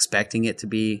really expecting it to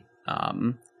be.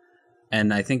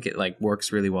 And I think it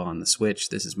works really well on the Switch.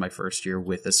 This is my first year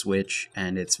with a Switch,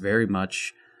 and it's very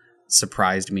much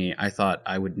surprised me. I thought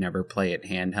I would never play it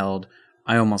handheld.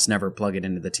 I almost never plug it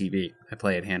into the TV. I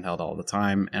play it handheld all the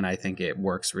time, and I think it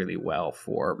works really well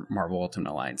for Marvel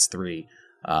Ultimate Alliance 3.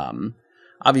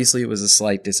 Obviously, it was a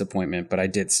slight disappointment, but I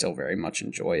did still very much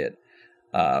enjoy it.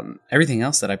 Everything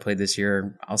else that I played this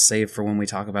year, I'll save for when we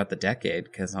talk about the decade,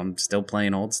 because I'm still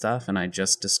playing old stuff, and I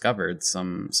just discovered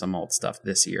some old stuff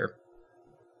this year.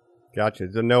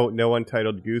 Gotcha. So no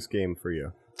Untitled Goose Game for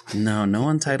you. No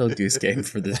Untitled Goose Game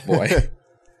for this boy.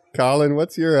 Colin,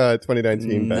 what's your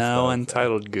 2019 best? No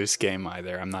Untitled Goose Game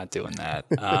either. I'm not doing that.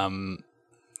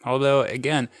 Although,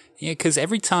 again, because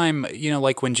every time,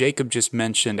 like when Jacob just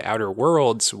mentioned Outer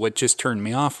Worlds, what just turned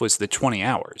me off was the 20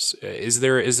 hours. Is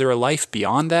there a life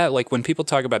beyond that? Like when people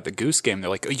talk about the Goose Game,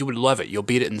 they're like, oh, you would love it. You'll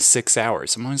beat it in 6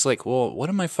 hours. I'm always like, well, what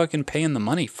am I fucking paying the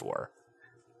money for?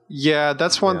 Yeah,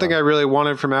 that's one thing I really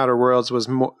wanted from Outer Worlds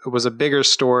was a bigger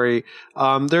story.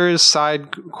 There is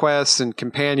side quests and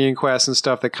companion quests and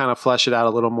stuff that kind of flesh it out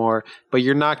a little more, but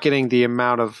you're not getting the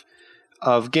amount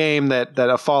of game that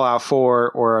a Fallout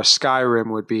 4 or a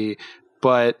Skyrim would be.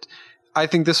 But I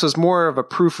think this was more of a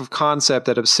proof of concept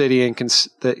that Obsidian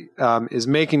is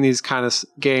making these kind of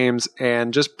games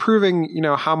and just proving,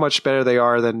 how much better they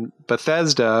are than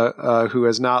Bethesda, who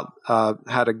has not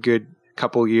had a good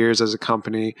couple years as a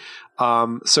company.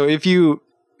 So if you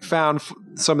found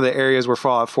some of the areas where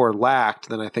Fallout 4 lacked,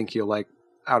 then I think you'll like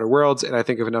Outer Worlds. And I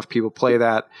think if enough people play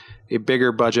that, a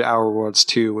bigger budget Outer Worlds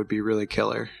 2 would be really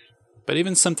killer. But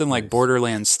even something like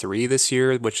Borderlands 3 this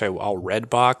year, which I'll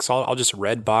Redbox, I'll just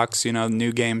Redbox,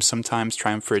 new games sometimes,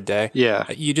 try them for a day. Yeah.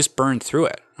 You just burn through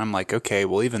it. I'm like, okay,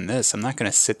 well, even this, I'm not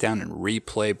going to sit down and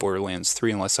replay Borderlands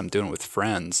 3 unless I'm doing it with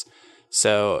friends.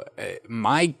 So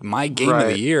my game of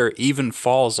the year even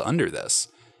falls under this.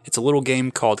 It's a little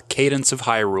game called Cadence of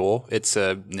Hyrule. It's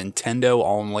a Nintendo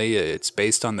only. It's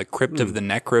based on the Crypt of the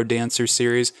Necrodancer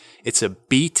series. It's a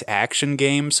beat action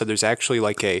game, so there's actually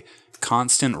like a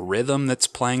constant rhythm that's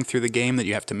playing through the game that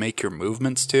you have to make your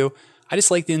movements to. I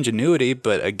just like the ingenuity,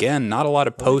 but again, not a lot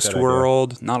of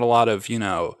post-world, not a lot of,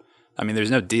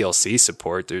 there's no DLC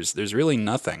support. There's really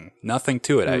nothing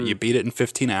to it. You beat it in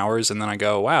 15 hours, and then I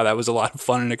go, wow, that was a lot of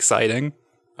fun and exciting.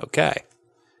 Okay.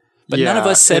 But none of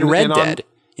us said Red Dead.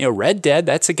 Red Dead,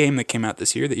 that's a game that came out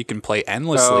this year that you can play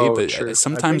endlessly, but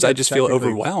sometimes I just feel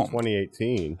overwhelmed.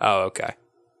 2018. Oh, okay.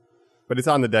 But it's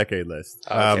on the decade list.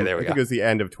 Okay, there we go. I think it was the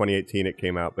end of 2018 it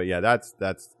came out. But yeah, that's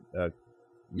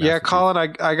yeah, Colin,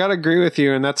 I got to agree with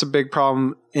you, and that's a big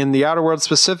problem. In the Outer Worlds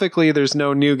specifically, there's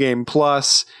no New Game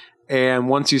Plus, and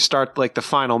once you start like the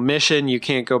final mission, you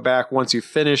can't go back. Once you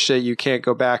finish it, you can't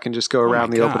go back and just go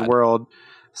around the open world.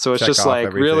 So it's just like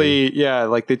everything. Really,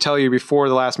 like they tell you before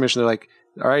the last mission, they're like,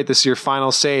 all right, this is your final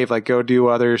save. Like, go do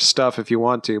other stuff if you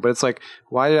want to. But it's like,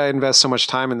 why did I invest so much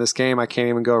time in this game? I can't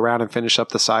even go around and finish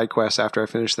up the side quest after I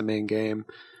finish the main game.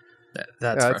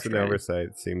 That's an oversight,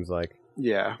 it seems like.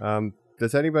 Yeah.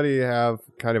 Does anybody have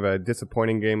kind of a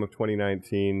disappointing game of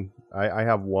 2019? I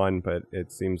have one, but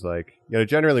it seems like,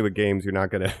 generally with games, you're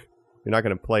not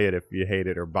gonna play it if you hate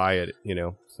it or buy it,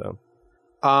 so.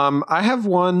 I have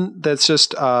one that's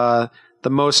just the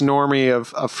most normie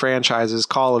of franchises,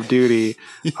 Call of Duty.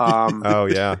 Oh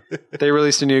yeah, they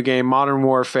released a new game, Modern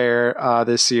Warfare,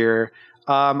 this year.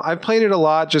 I've played it a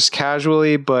lot just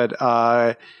casually,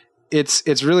 but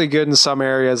it's really good in some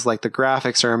areas. Like the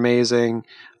graphics are amazing,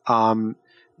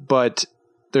 but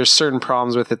there's certain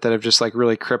problems with it that have just like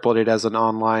really crippled it as an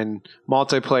online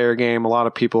multiplayer game. A lot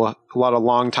of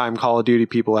longtime Call of Duty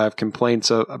people have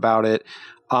complaints about it.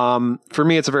 For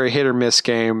me, it's a very hit or miss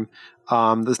game.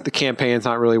 The campaign's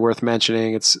not really worth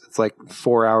mentioning. It's like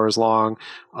 4 hours long.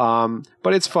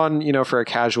 But it's fun, for a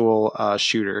casual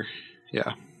shooter.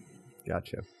 Yeah.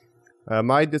 Gotcha.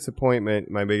 My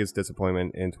biggest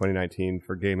disappointment in 2019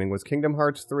 for gaming was Kingdom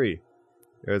Hearts 3.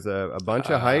 There was a bunch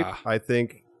of hype. I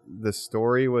think the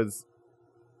story was,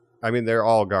 they're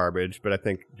all garbage, but I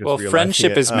think just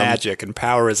friendship is magic and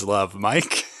power is love,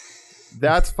 Mike.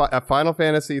 That's Final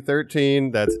Fantasy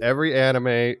 13. That's every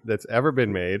anime that's ever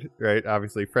been made, right?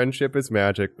 Obviously, friendship is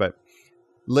magic, but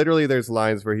literally there's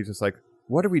lines where he's just like,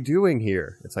 what are we doing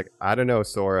here? It's like, I don't know,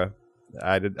 Sora.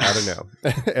 I don't know.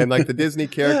 And like the Disney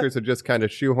characters are just kind of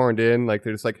shoehorned in. Like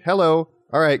they're just like, hello,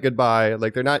 all right, goodbye.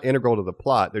 Like they're not integral to the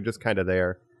plot. They're just kind of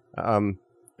there.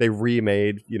 They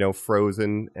remade,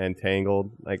 Frozen and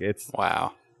Tangled. Like it's...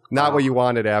 Wow. Not what you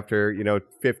wanted after,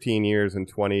 15 years and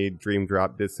 20 Dream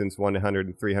Drop Distance 100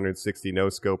 and 360 no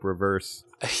scope reverse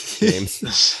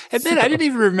games. And then I didn't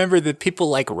even remember that people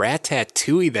like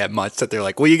Ratatouille that much that they're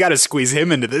like, well, you got to squeeze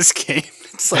him into this game.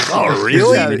 It's like, oh,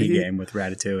 really? It's a game with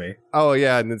Ratatouille. Oh,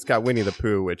 yeah, and it's got Winnie the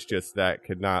Pooh, which just that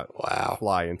could not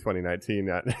fly in 2019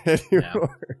 not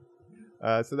anymore.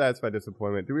 Yeah. So that's my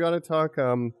disappointment. Do we want to talk...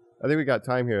 I think we got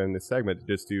time here in this segment to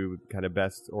just do kind of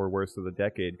best or worst of the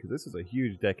decade, because this is a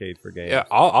huge decade for games. Yeah,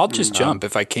 I'll just jump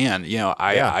if I can.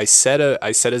 I set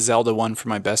a Zelda one for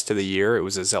my best of the year. It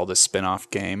was a Zelda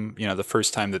spin-off game. The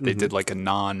first time that they did like a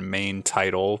non-main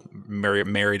title,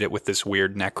 married it with this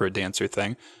weird Necrodancer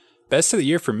thing. Best of the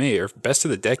year for me, or best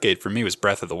of the decade for me, was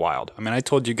Breath of the Wild. I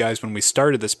told you guys when we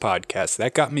started this podcast,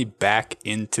 that got me back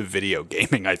into video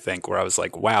gaming, I think, where I was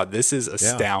like, wow, this is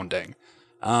astounding.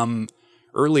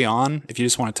 early on, if you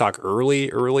just want to talk early,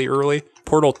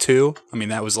 Portal 2, I mean,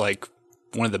 that was like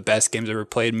one of the best games I ever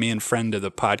played. Me and friend of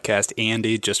the podcast,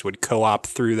 Andy, just would co-op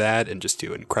through that and just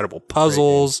do incredible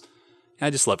puzzles. I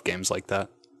just love games like that.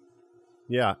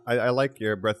 Yeah, I like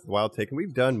your Breath of the Wild take. And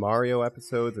we've done Mario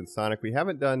episodes and Sonic. We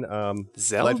haven't done Legend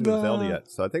of Zelda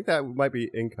yet, so I think that might be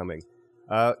incoming.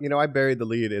 I buried the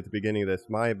lead at the beginning of this.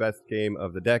 My best game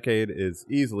of the decade is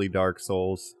easily Dark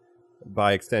Souls.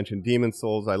 By extension, Demon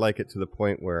Souls. I like it to the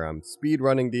point where I'm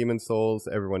speedrunning Demon Souls.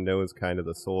 Everyone knows kind of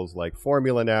the Souls-like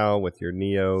formula now with your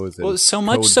Neos. And well, so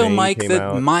much so, Mike,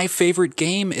 that my favorite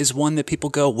game is one that people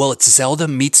go, well, it's Zelda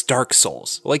meets Dark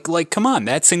Souls. Like, come on,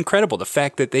 that's incredible. The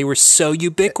fact that they were so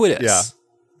ubiquitous. Yeah.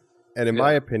 And in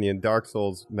my opinion, Dark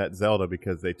Souls met Zelda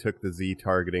because they took the Z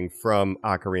targeting from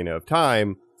Ocarina of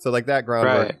Time. So like that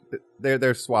groundwork,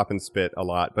 they're swap and spit a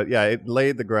lot. But yeah, it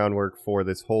laid the groundwork for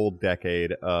this whole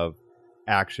decade of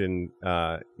action,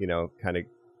 kind of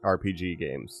RPG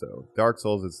games. So Dark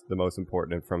Souls is the most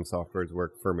important and From Software's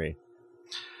work for me.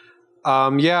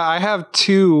 I have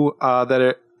two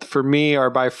that for me are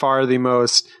by far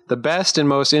the best and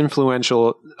most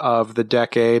influential of the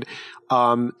decade.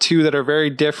 Two that are very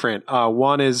different.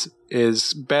 One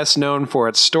is best known for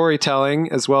its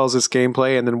storytelling as well as its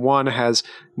gameplay, and then one has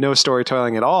no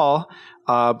storytelling at all,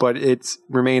 but it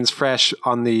remains fresh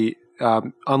on the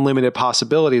unlimited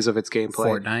possibilities of its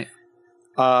gameplay. Fortnite.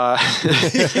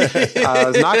 I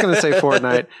was not going to say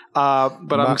Fortnite,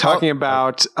 but I'm talking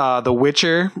about The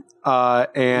Witcher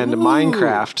and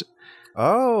Minecraft.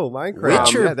 Oh, Minecraft.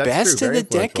 Witcher, best of the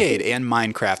decade, and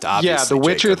Minecraft, obviously. Yeah, The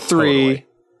Witcher 3. Totally.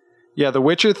 Yeah, The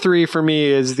Witcher 3 for me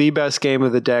is the best game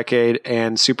of the decade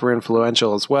and super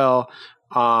influential as well.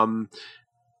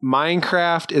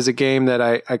 Minecraft is a game that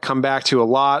I come back to a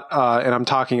lot, and I'm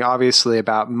talking obviously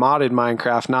about modded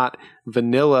Minecraft, not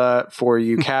vanilla for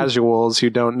you casuals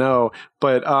who don't know.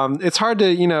 But it's hard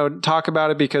to talk about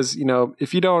it because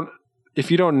if you don't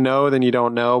know, then you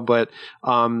don't know. But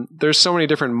there's so many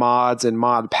different mods and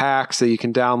mod packs that you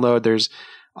can download. There's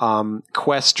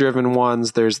quest-driven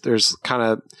ones. There's kind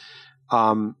of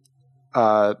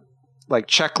like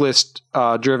checklist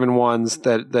driven ones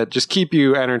that just keep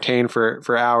you entertained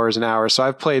for hours and hours. So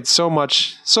I've played so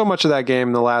much of that game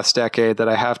in the last decade that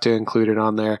I have to include it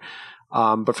on there.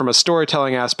 But from a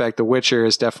storytelling aspect, The Witcher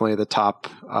is definitely the top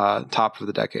of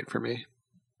the decade for me.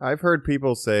 I've heard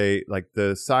people say like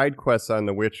the side quests on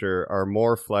The Witcher are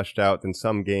more fleshed out than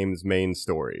some games' main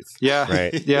stories. Yeah,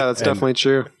 right. Yeah, that's definitely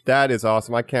true. That is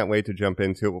awesome. I can't wait to jump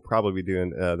into it. We'll probably be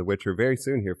doing The Witcher very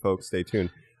soon here, folks. Stay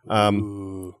tuned.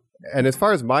 And as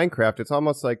far as Minecraft, it's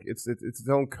almost like it's its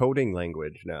own coding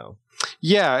language now.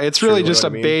 Yeah, it's really just a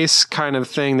base kind of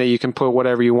thing that you can put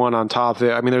whatever you want on top of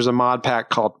it. I mean, there's a mod pack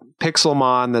called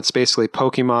Pixelmon that's basically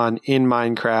Pokemon in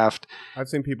Minecraft. I've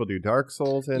seen people do Dark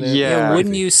Souls in it. Yeah,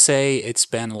 wouldn't you say it's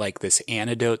been like this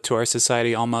antidote to our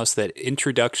society almost, that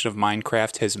introduction of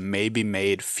Minecraft has maybe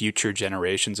made future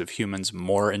generations of humans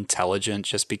more intelligent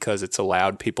just because it's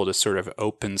allowed people to sort of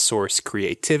open source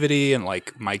creativity and,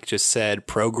 like Mike just said,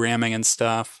 programming and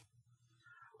stuff?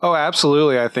 Oh,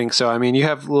 absolutely. I think so. I mean, you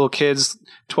have little kids,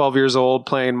 12 years old,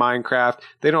 playing Minecraft.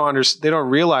 They don't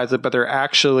realize it, but they're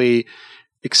actually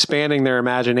expanding their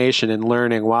imagination and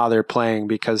learning while they're playing,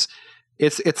 because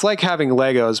it's like having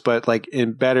Legos, but like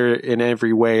better in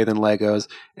every way than Legos.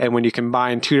 And when you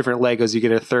combine two different Legos, you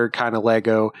get a third kind of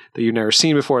Lego that you've never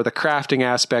seen before. The crafting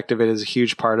aspect of it is a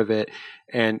huge part of it.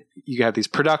 And you have these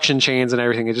production chains and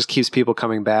everything. It just keeps people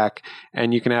coming back.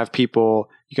 And you can have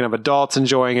adults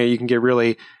enjoying it. You can get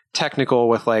really technical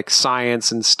with like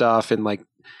science and stuff and like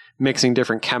mixing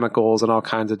different chemicals and all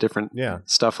kinds of different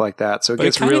stuff like that. So it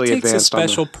gets really advanced. It takes a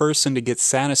special person to get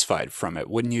satisfied from it,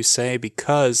 wouldn't you say?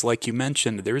 Because like you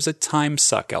mentioned, there's a time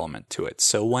suck element to it.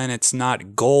 So when it's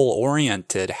not goal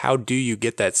oriented, how do you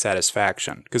get that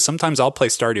satisfaction? Because sometimes I'll play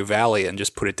Stardew Valley and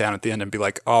just put it down at the end and be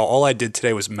like, oh, all I did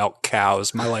today was milk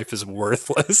cows. My life is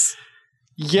worthless.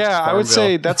 Yeah, I would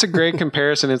say that's a great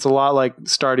comparison. It's a lot like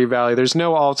Stardew Valley. There's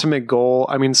no ultimate goal.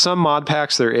 I mean, some mod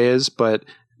packs there is, but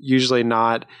usually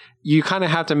not. You kind of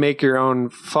have to make your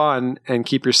own fun and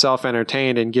keep yourself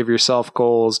entertained and give yourself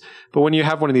goals. But when you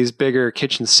have one of these bigger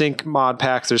kitchen sink mod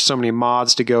packs, there's so many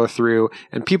mods to go through,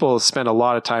 and people spend a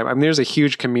lot of time. I mean, there's a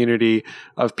huge community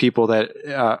of people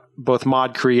that both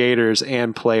mod creators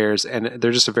and players, and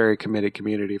they're just a very committed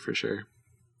community for sure.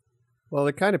 Well,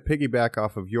 to kind of piggyback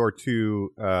off of your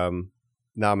two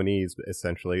nominees,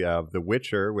 essentially, of The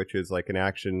Witcher, which is like an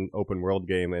action open world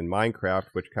game, and Minecraft,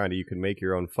 which kind of you can make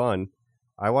your own fun.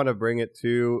 I want to bring it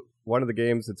to one of the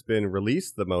games that's been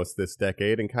released the most this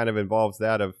decade and kind of involves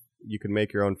that of you can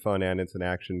make your own fun and it's an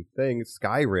action thing,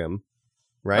 Skyrim.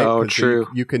 right? Oh, 'Cause true.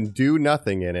 You can do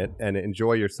nothing in it and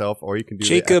enjoy yourself, or you can do the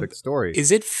Jacob, epic story.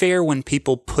 is it fair when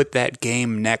people put that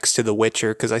game next to The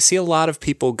Witcher? Because I see a lot of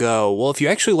people go, well, if you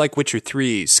actually like Witcher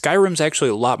 3, Skyrim's actually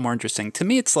a lot more interesting. To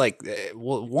me, it's like,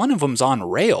 well, one of them's on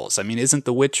rails. I mean, isn't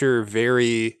The Witcher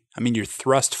you're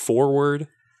thrust forward?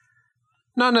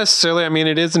 Not necessarily. I mean,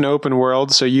 it is an open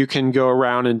world, so you can go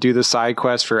around and do the side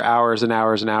quests for hours and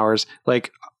hours and hours.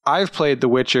 Like, I've played The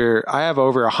Witcher. I have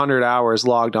over 100 hours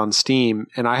logged on Steam,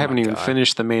 and I haven't even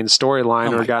finished the main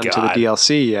storyline or gotten to the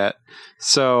DLC yet.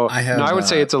 So I would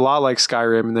say it's a lot like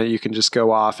Skyrim in that you can just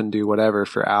go off and do whatever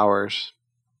for hours.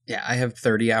 Yeah, I have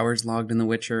 30 hours logged in The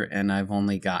Witcher, and I've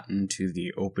only gotten to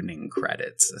the opening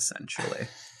credits, essentially.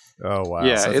 Oh, wow.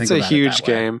 Yeah, So it's think a about it huge that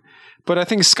way. game. But I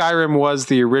think Skyrim was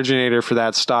the originator for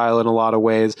that style in a lot of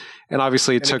ways. And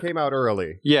obviously And it came out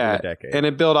early in the decade. and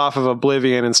it built off of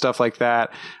Oblivion and stuff like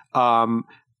that.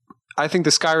 I think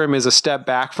the Skyrim is a step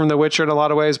back from The Witcher in a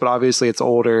lot of ways, but obviously it's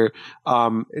older.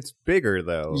 It's bigger,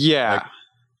 though. Yeah. Like,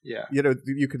 Yeah. you know,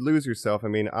 you could lose yourself. I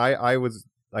mean, I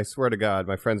swear to God,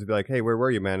 my friends would be like, hey, where were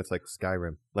you, man? It's like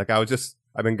Skyrim. Like,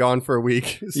 I've been gone for a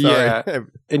week. Sorry. Yeah.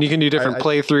 And you can do different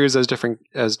playthroughs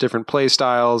as different play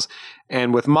styles.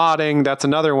 And with modding, that's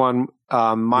another one.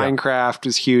 Minecraft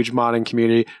is huge modding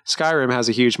community. Skyrim has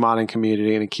a huge modding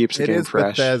community, and it keeps the game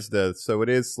fresh. It is Bethesda, so it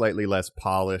is slightly less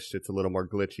polished. It's a little more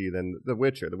glitchy than The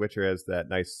Witcher. The Witcher has that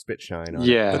nice spit shine on it.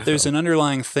 Yeah. But there's an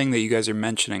underlying thing that you guys are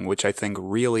mentioning, which I think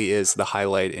really is the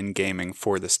highlight in gaming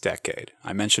for this decade.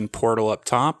 I mentioned Portal up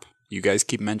top. You guys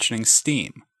keep mentioning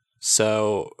Steam.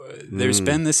 So there's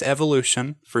been this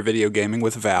evolution for video gaming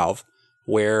with Valve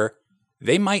where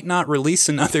they might not release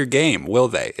another game, will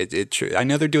they? I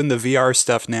know they're doing the VR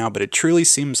stuff now, but it truly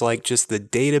seems like just the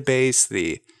database,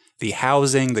 the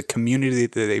housing, the community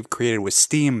that they've created with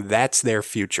Steam, that's their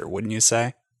future, wouldn't you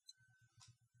say?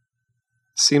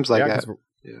 Seems like that. 'Cause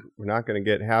we're not going to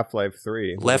get Half-Life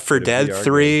 3. Left 4 Dead VR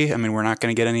 3, game. I mean, we're not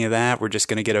going to get any of that. We're just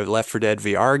going to get a Left 4 Dead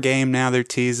VR game now they're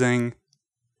teasing.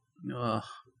 Ugh.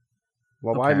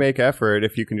 Well, why Okay. make effort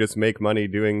if you can just make money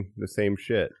doing the same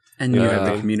shit? And you Yeah.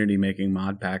 have the community making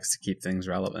mod packs to keep things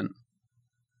relevant.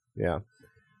 Yeah.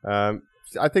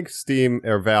 I think Steam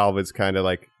or Valve is kind of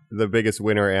like the biggest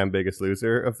winner and biggest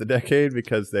loser of the decade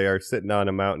because they are sitting on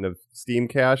a mountain of Steam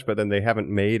cash, but then they haven't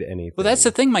made anything. Well, that's the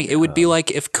thing, Mike. It would be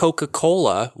like if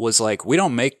Coca-Cola was like, we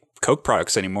don't make Coke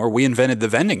products anymore. We invented the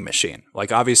vending machine.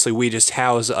 Like, obviously, we just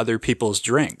house other people's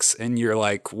drinks. And you're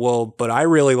like, well, but I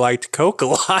really liked Coke a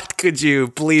lot. Could you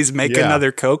please make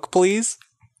another Coke, please?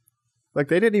 Like,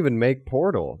 they didn't even make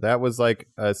Portal. That was like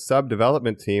a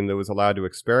sub-development team that was allowed to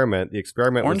experiment. The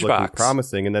experiment was looking Orangebox.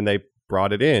 promising, and then they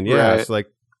brought it in. Yeah, Right. so like,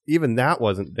 even that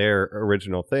wasn't their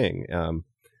original thing.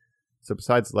 So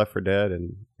besides Left 4 Dead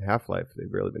and Half-Life,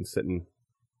 they've really been sitting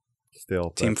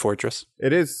still. Team But Fortress.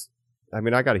 it is... I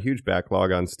mean, I got a huge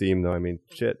backlog on Steam, though. I mean,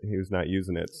 shit, who's not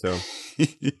using it? So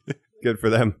good for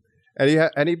them.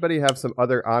 Anybody have some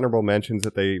other honorable mentions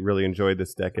that they really enjoyed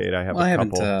this decade? I have Well, a I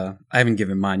couple. haven't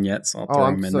given mine yet, so I'll Oh, throw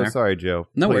I'm them in so there. sorry, Joe.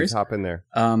 No Please worries. hop in there.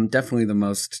 Definitely the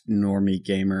most normie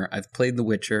gamer. I've played The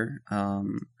Witcher. I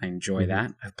enjoy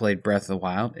that. I've played Breath of the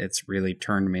Wild. It's really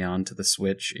turned me on to the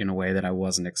Switch in a way that I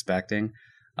wasn't expecting.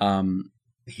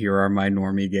 Here are my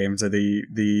normie games of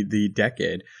the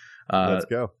decade. Let's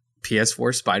go.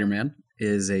 PS4 Spider-Man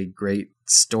is a great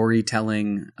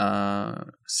storytelling,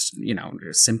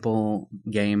 simple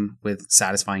game with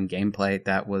satisfying gameplay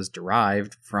that was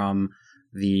derived from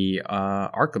the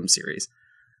Arkham series,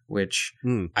 which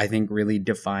I think really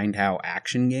defined how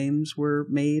action games were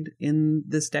made in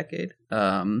this decade.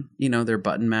 They're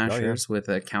button mashers with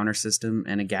a counter system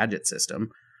and a gadget system.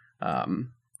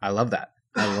 I love that.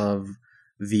 I love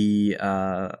the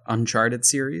Uncharted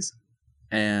series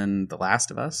and The Last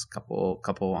of Us.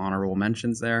 Couple honorable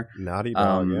mentions there. Naughty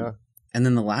Dog, yeah. And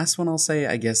then the last one I'll say,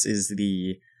 I guess, is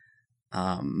the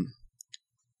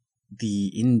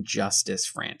Injustice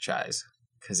franchise,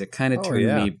 because it kind of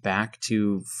turned me back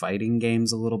to fighting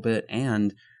games a little bit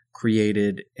and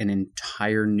created an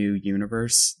entire new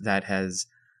universe that has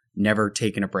never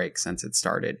taken a break since it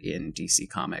started in DC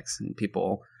Comics, and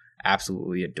people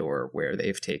absolutely adore where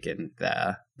they've taken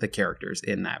the characters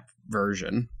in that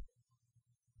version.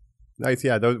 Nice,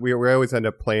 yeah. We always end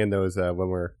up playing those when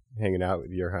we're hanging out at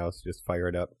your house. Just fire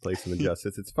it up, play some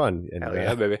Injustice. It's fun. And, Hell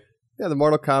yeah, baby. Yeah, the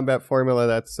Mortal Kombat formula.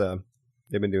 That's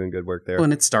they've been doing good work there. Well,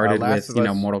 and it started Last with of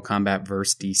Us- Mortal Kombat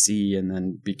versus DC, and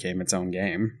then became its own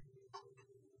game.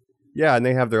 Yeah, and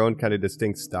they have their own kind of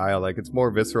distinct style. Like, it's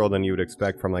more visceral than you would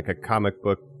expect from like a comic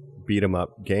book beat 'em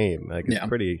up game. Like, it's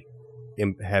pretty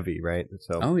heavy, right?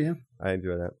 So Oh yeah. I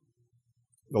enjoy that.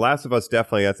 The Last of Us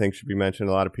definitely, I think, should be mentioned.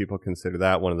 A lot of people consider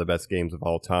that one of the best games of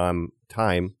all time.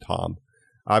 Tom.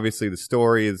 Obviously, the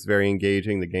story is very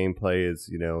engaging. The gameplay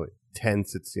is,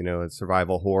 tense. It's, a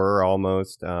survival horror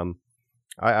almost.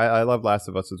 I love Last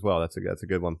of Us as well. That's a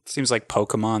good one. Seems like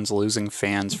Pokemon's losing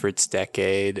fans for its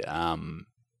decade. I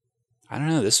don't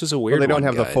know. This was a weird one, they don't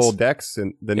have guys. the full decks,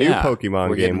 and the new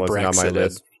Pokemon game wasn't on my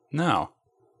list. No.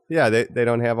 Yeah, they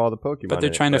don't have all the Pokemon. But they're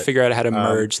trying to figure out how to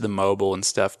merge the mobile and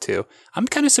stuff, too. I'm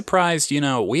kind of surprised,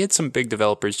 we had some big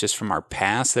developers just from our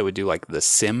past that would do, like, the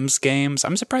Sims games.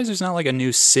 I'm surprised there's not, like, a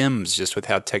new Sims just with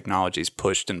how technology's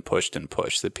pushed and pushed and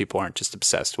pushed that people aren't just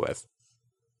obsessed with.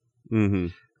 Mm-hmm.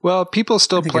 Well, people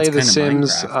still play The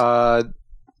Sims.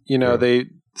 They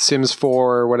Sims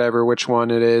 4 or whatever, which one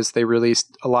it is. They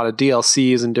released a lot of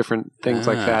DLCs and different things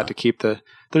like that to keep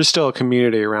there's still a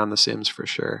community around The Sims for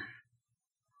sure.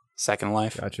 Second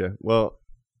Life. Gotcha. Well,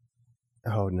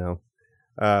 oh no.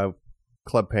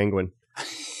 Club Penguin.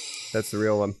 That's the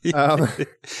real one.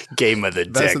 Game of the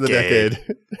Best decade. of the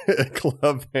decade.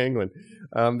 Club Penguin.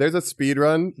 There's a speed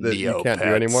run that you can't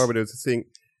do anymore, but it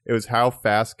was how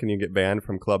fast can you get banned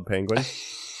from Club Penguin?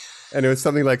 And it was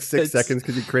something like 6 seconds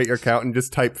because you create your account and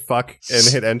just type fuck and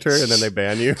hit enter, and then they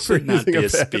ban you for using a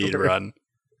speed run.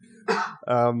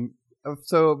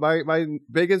 So my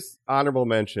biggest honorable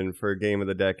mention for Game of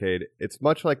the Decade, it's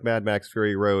much like Mad Max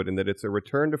Fury Road in that it's a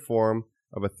return to form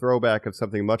of a throwback of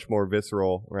something much more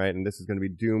visceral, right? And this is going to be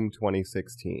Doom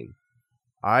 2016.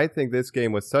 I think this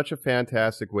game was such a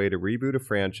fantastic way to reboot a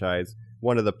franchise,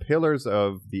 one of the pillars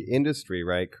of the industry,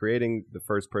 right? Creating the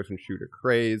first-person shooter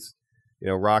craze,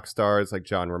 rock stars like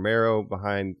John Romero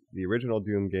behind the original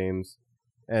Doom games.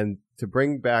 And to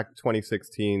bring back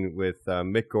 2016 with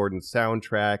Mick Gordon's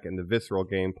soundtrack and the visceral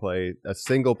gameplay, a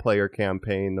single-player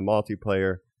campaign, the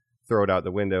multiplayer, throw it out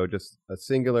the window, just a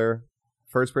singular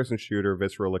first-person shooter,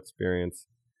 visceral experience.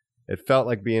 It felt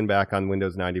like being back on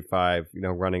Windows 95,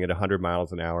 running at 100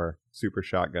 miles an hour, super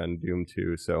shotgun, Doom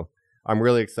 2. So I'm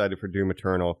really excited for Doom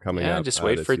Eternal coming up. Yeah, just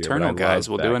wait for year, Eternal, guys.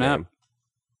 We'll do an app.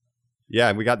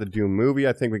 Yeah, we got the Doom movie.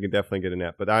 I think we can definitely get an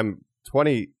app. But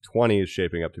 2020 is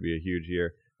shaping up to be a huge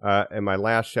year. And my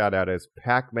last shout out is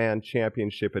Pac-Man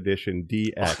Championship Edition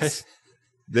DX.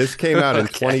 This came out in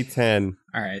 2010.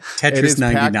 All right, Tetris Tetris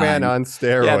 99. Pac-Man on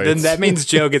steroids. Yeah, then that means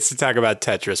Joe gets to talk about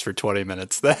Tetris for 20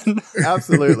 minutes then.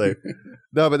 Absolutely.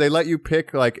 No, but they let you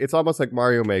pick, it's almost like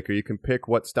Mario Maker. You can pick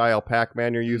what style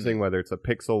Pac-Man you're using, whether it's a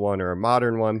pixel one or a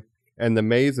modern one. And the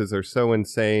mazes are so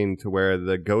insane to where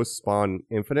the ghosts spawn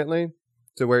infinitely.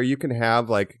 To where you can have,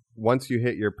 once you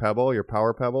hit your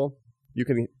power pebble, you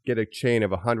can get a chain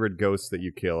of 100 ghosts that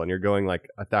you kill, and you're going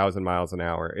 1,000 miles an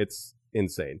hour. It's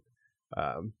insane.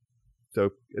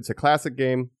 So it's a classic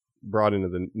game brought into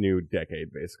the new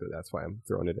decade, basically. That's why I'm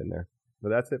throwing it in there. But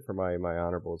that's it for my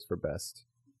honorables for best.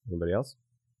 Anybody else?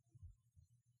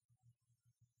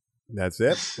 That's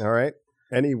it. All right.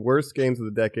 Any worst games of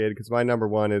the decade? Because my number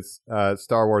one is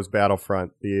Star Wars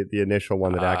Battlefront, the initial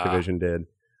one that Activision did.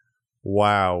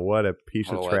 Wow, what a piece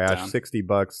of trash.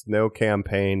 $60, no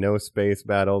campaign, no space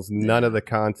battles, none of the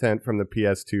content from the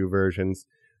PS2 versions.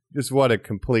 Just what a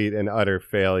complete and utter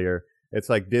failure. It's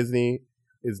like Disney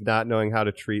is not knowing how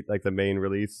to treat the main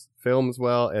release films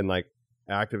well, and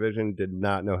Activision did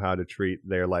not know how to treat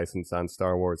their license on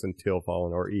Star Wars until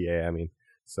Fallen, or EA, I mean.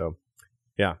 So,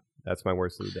 yeah, that's my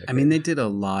worst of the decade. I mean, they did a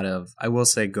lot of, I will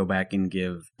say, go back and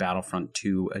give Battlefront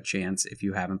 2 a chance if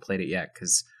you haven't played it yet,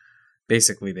 because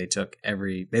basically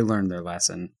they learned their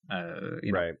lesson.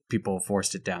 Right. People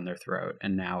forced it down their throat,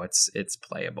 and now it's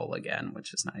playable again,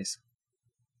 which is nice.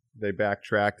 They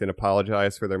backtracked and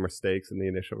apologized for their mistakes in the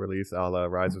initial release, a la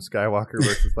Rise of Skywalker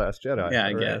versus Last Jedi. Yeah,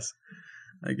 I guess.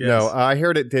 No, I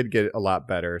heard it did get a lot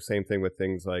better. Same thing with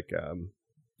things like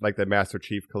the Master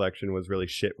Chief Collection was really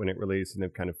shit when it released, and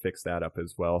they've kind of fixed that up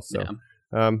as well. So,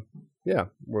 maybe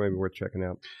worth checking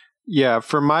out. Yeah,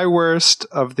 for my worst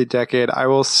of the decade, I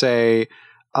will say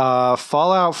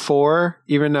Fallout 4,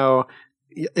 even though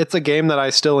it's a game that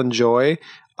I still enjoy.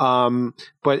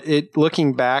 But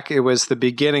looking back, it was the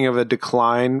beginning of a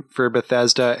decline for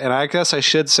Bethesda, and I guess I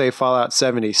should say Fallout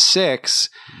 76.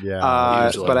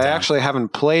 Yeah, but I actually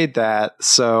haven't played that.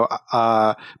 So,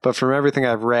 but from everything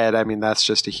I've read, I mean, that's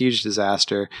just a huge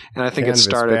disaster. And I think it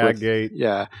started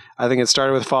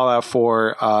with Fallout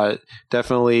 4.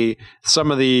 Definitely,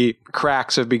 some of the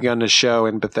cracks have begun to show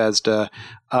in Bethesda,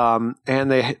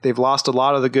 and they've lost a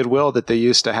lot of the goodwill that they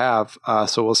used to have.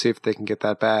 So we'll see if they can get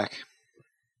that back.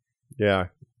 Yeah,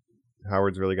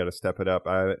 Howard's really got to step it up.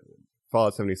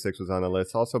 Fallout 76 was on the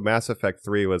list. Also, Mass Effect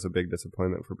 3 was a big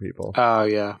disappointment for people. Oh,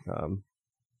 yeah.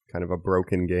 Kind of a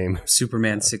broken game.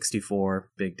 Superman 64,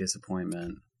 big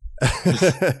disappointment.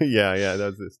 Yeah, that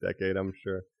was this decade, I'm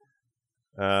sure.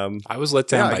 I was let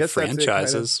down I by guess that's it,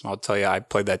 franchises. I'll tell you, I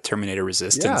played that Terminator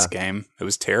Resistance game. It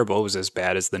was terrible. It was as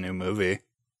bad as the new movie.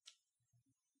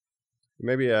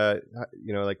 Maybe,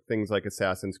 like things like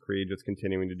Assassin's Creed just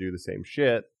continuing to do the same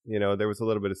shit. There was a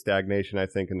little bit of stagnation, I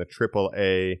think, in the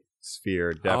AAA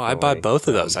sphere. Definitely. Oh, I bought both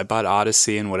of those. I bought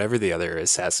Odyssey and whatever the other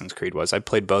Assassin's Creed was. I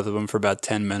played both of them for about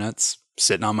 10 minutes.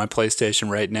 Sitting on my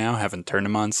PlayStation right now. Haven't turned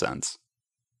them on since.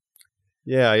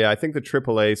 Yeah. I think the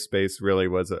AAA space really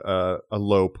was a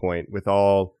low point with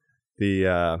all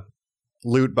the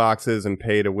loot boxes and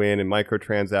pay to win and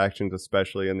microtransactions,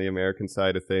 especially in the American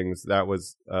side of things. That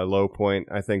was a low point.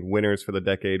 I think winners for the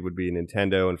decade would be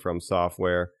Nintendo and From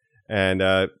Software, and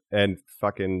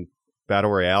fucking battle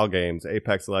royale games.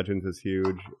 Apex Legends is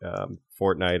huge.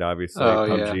 Fortnite, obviously.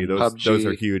 PUBG. Yeah. Those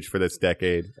are huge for this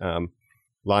decade.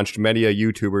 Launched many a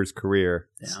YouTuber's career,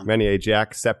 many a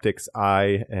Jacksepticeye's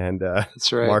eye and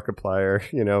That's right.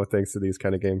 Markiplier, thanks to these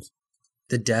kind of games.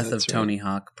 The death That's of Tony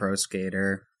Hawk Pro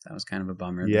Skater. That was kind of a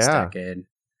bummer this Yeah. decade.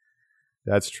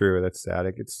 That's true. That's sad.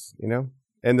 It's,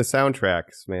 and the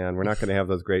soundtracks, man. We're not going to have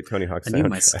those great Tony Hawk I soundtracks. need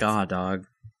my ska, dog.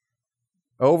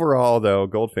 Overall, though,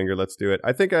 Goldfinger, let's do it.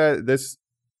 I think this,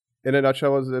 in a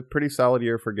nutshell, was a pretty solid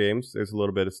year for games. There's a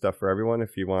little bit of stuff for everyone.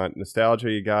 If you want nostalgia,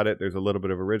 you got it. There's a little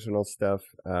bit of original stuff.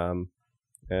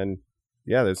 And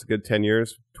yeah, there's a good 10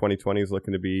 years. 2020 is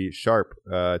looking to be sharp.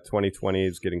 2020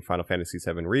 is getting Final Fantasy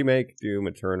VII Remake, Doom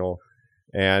Eternal,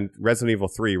 and Resident Evil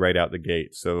 3 right out the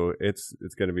gate. So it's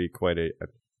going to be quite a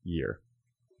year.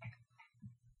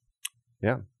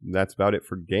 Yeah, that's about it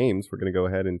for games. We're going to go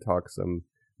ahead and talk some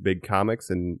big comics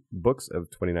and books of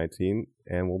 2019,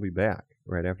 and we'll be back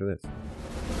right after this.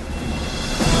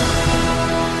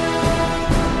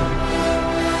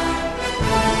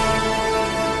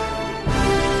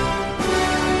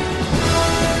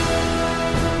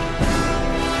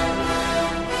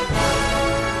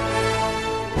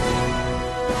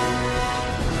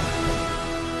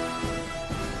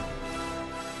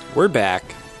 We're back.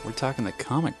 We're talking the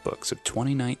comic books of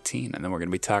 2019, and then we're going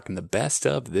to be talking the best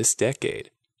of this decade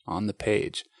on the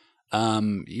page.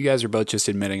 You guys are both just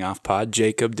admitting off pod.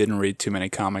 Jacob didn't read too many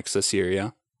comics this year, yeah?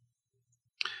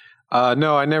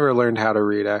 No, I never learned how to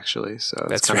read, actually, so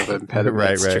That's kind right. of an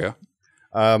impediment. That's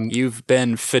true. You've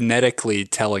been phonetically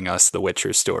telling us the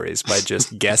Witcher stories by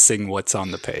just guessing what's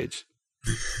on the page.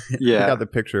 I Yeah. got the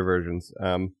picture versions.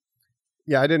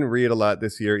 Yeah, I didn't read a lot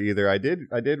this year either. I did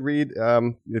read,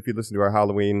 if you listen to our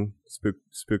Halloween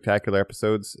spooktacular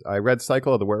episodes, I read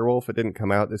Cycle of the Werewolf. It didn't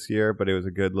come out this year, but it was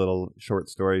a good little short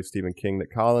story, Stephen King,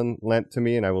 that Colin lent to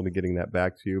me, and I will be getting that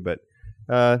back to you. But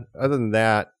other than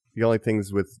that, the only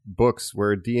things with books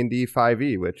were D&D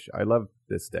 5e, which I love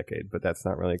this decade, but that's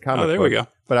not really a comic book. Oh, there we go.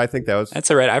 But I think that was... That's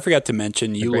all right. I forgot to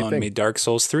mention you great loaned thing. me Dark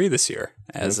Souls 3 this year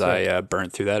as That's I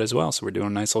burnt through that as well. So we're doing a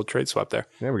nice little trade swap there.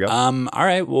 There we go. All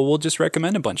right. Well, we'll just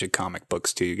recommend a bunch of comic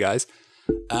books to you guys.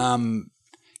 Kind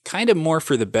of more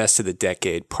for the best of the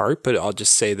decade part, but I'll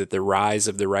just say that the rise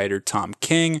of the writer Tom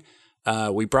King,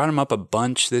 we brought him up a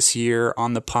bunch this year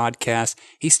on the podcast.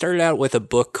 He started out with a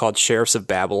book called Sheriffs of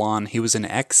Babylon. He was an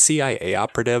ex-CIA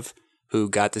operative who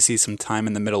got to see some time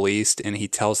in the Middle East, and he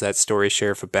tells that story,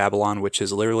 Sheriff of Babylon, which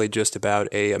is literally just about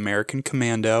a American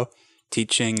commando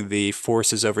teaching the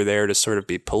forces over there to sort of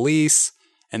be police,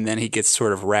 and then he gets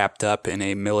sort of wrapped up in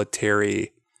a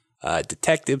military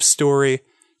detective story.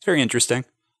 It's very interesting.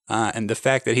 And the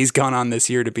fact that he's gone on this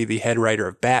year to be the head writer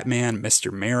of Batman, Mr.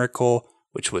 Miracle,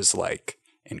 which was like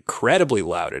incredibly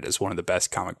lauded as one of the best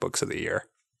comic books of the year.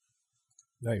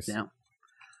 Nice. Yeah.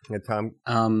 Yeah, Tom,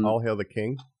 all hail the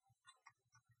king.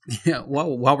 Yeah,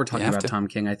 while we're talking You have about to. Tom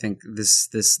King, I think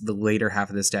the later half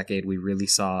of this decade, we really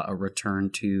saw a return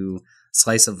to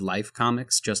slice of life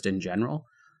comics just in general.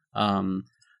 The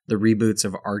reboots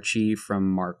of Archie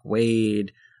from Mark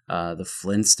Waid, the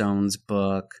Flintstones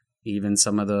book, even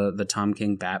some of the Tom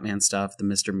King Batman stuff, the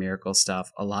Mr. Miracle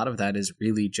stuff. A lot of that is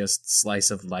really just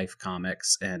slice of life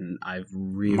comics, and I've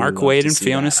really Mark loved Waid to and see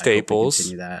Fiona that. I hope we Staples.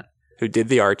 continue that. Who did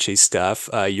the Archie stuff.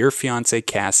 Your fiance,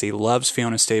 Cassie, loves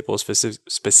Fiona Staples,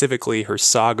 specifically her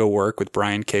saga work with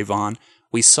Brian K. Vaughan.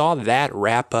 We saw that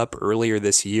wrap up earlier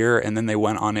this year, and then they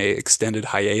went on a extended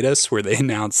hiatus where they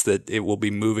announced that it will be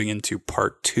moving into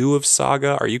part 2 of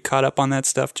Saga. Are you caught up on that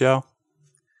stuff, Joe?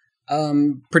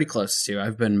 Pretty close to.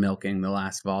 I've been milking the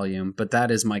last volume, but that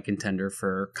is my contender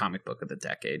for comic book of the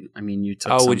decade. I mean, you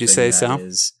took. Oh, would you say so?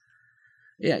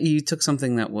 Yeah, you took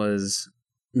something that was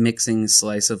mixing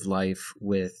slice of life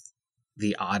with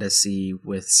the Odyssey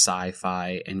with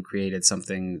sci-fi and created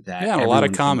something that Yeah, a lot of everyone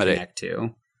can comedy. connect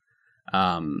to.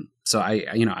 So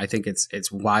I think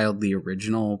it's wildly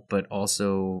original, but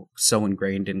also so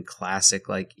ingrained in classic,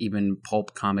 like even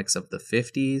pulp comics of the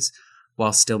 50s,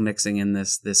 while still mixing in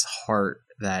this heart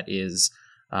that is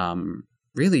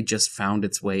really just found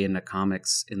its way into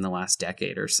comics in the last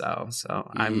decade or so. So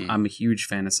I'm a huge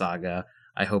fan of Saga.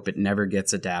 I hope it never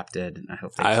gets adapted. I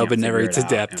hope it never gets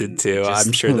adapted too.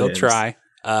 I'm sure they'll try.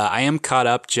 I am caught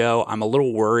up, Joe. I'm a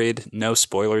little worried. No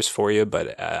spoilers for you,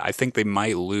 but I think they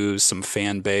might lose some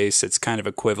fan base. It's kind of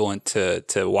equivalent to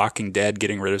Walking Dead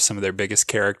getting rid of some of their biggest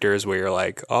characters, where you're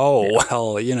like,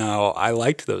 well, I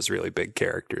liked those really big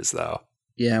characters, though.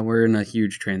 Yeah, we're in a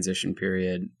huge transition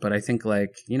period, but I think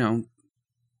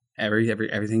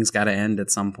everything's got to end at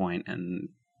some point, and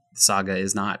Saga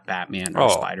is not Batman or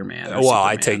Spider-Man or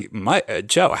Superman.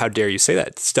 Joe, how dare you say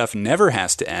that? Stuff never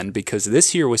has to end, because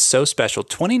this year was so special.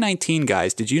 2019,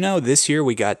 guys, did you know this year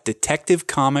we got Detective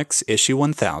Comics issue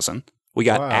 1000? We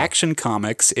got Action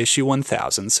Comics issue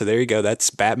 1000. So there you go. That's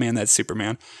Batman, that's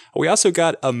Superman. We also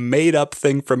got a made-up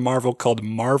thing from Marvel called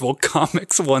Marvel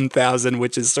Comics 1000,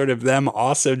 which is sort of them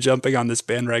also jumping on this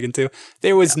bandwagon too.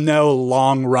 There was no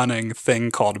long-running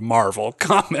thing called Marvel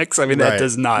Comics. I mean, that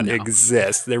does not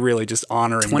exist. They're really just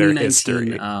honoring their history.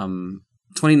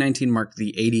 2019 marked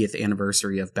the 80th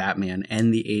anniversary of Batman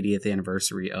and the 80th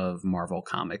anniversary of Marvel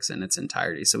Comics in its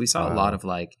entirety. So we saw a lot of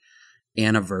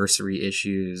anniversary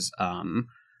issues.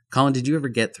 Colin, did you ever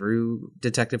get through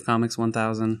Detective Comics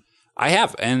 1000? I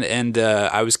have, and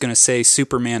I was going to say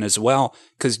Superman as well,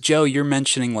 because Joe, you're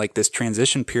mentioning this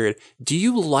transition period. Do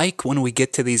you like when we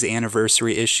get to these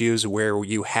anniversary issues where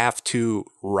you have to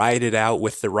write it out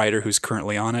with the writer who's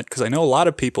currently on it? Because I know a lot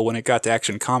of people, when it got to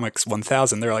Action Comics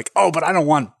 1000, they're like, oh, but I don't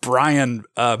want Brian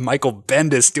Michael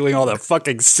Bendis doing all the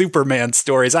fucking Superman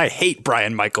stories. I hate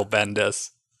Brian Michael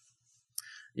Bendis.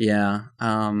 Yeah.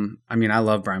 I mean, I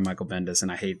love Brian Michael Bendis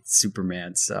and I hate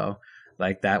Superman. So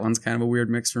that one's kind of a weird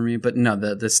mix for me. But no,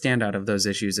 the standout of those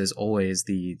issues is always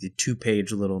the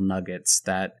 2-page little nuggets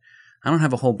that I don't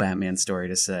have a whole Batman story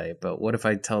to say. But what if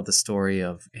I tell the story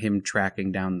of him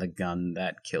tracking down the gun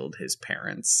that killed his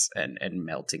parents and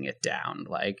melting it down?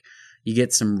 You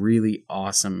get some really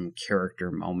awesome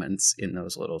character moments in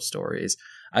those little stories.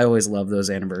 I always love those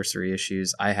anniversary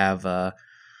issues. I have a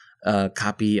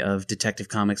copy of Detective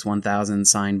Comics 1000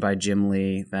 signed by Jim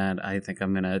Lee that I think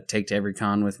I'm going to take to every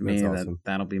con with me. That's awesome.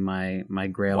 That'll be my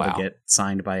grail to get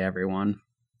signed by everyone.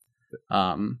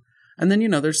 And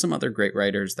then, there's some other great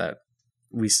writers that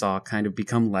we saw kind of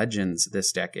become legends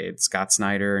this decade. Scott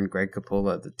Snyder and Greg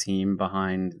Capullo, the team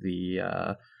behind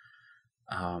the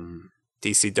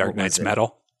DC Dark Knight's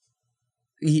Metal.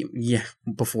 Yeah,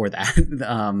 before that,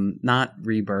 not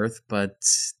Rebirth, but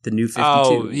the New 52.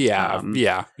 Oh,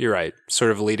 yeah, you're right. Sort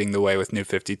of leading the way with New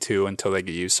 52 until they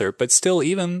get usurped, but still,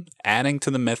 even adding to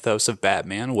the mythos of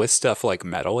Batman with stuff like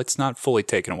Metal, it's not fully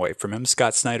taken away from him.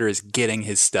 Scott Snyder is getting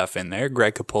his stuff in there.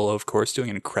 Greg Capullo, of course, doing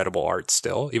incredible art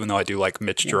still, even though I do like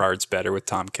Mitch Gerard's better with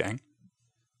Tom King.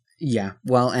 Yeah,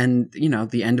 well, and,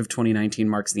 the end of 2019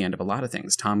 marks the end of a lot of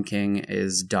things. Tom King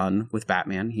is done with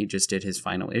Batman. He just did his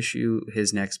final issue.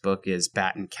 His next book is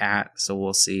Bat and Cat, so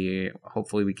we'll see.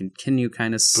 Hopefully we continue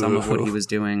kind of some of what he was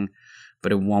doing,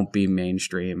 but it won't be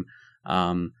mainstream.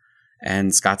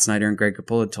 And Scott Snyder and Greg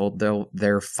Capullo told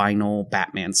their final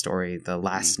Batman story, The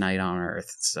Last Night on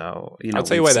Earth. So, I'll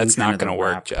tell you why that's not going to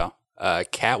work, Joe.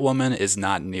 Catwoman is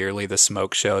not nearly the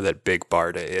smoke show that Big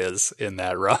Barda is in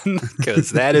that run, because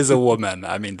that is a woman.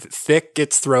 I mean, Thick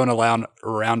gets thrown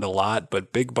around a lot,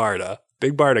 but Big Barda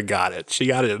got it. She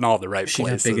got it in all the right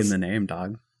places. She got big in the name,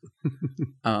 dog.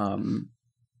 And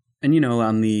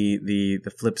on the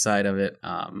flip side of it,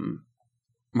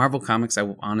 Marvel Comics, I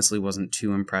honestly wasn't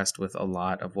too impressed with a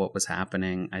lot of what was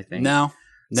happening. I think No,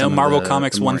 Marvel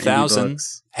Comics 1000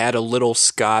 had a little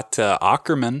Scott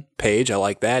Aukerman page. I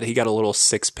like that. He got a little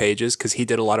 6 pages because he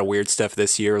did a lot of weird stuff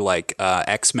this year, like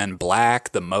X-Men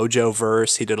Black, the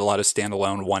Mojo-verse. He did a lot of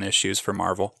standalone one-issues for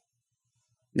Marvel.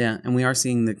 Yeah, and we are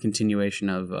seeing the continuation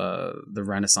of the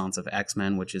renaissance of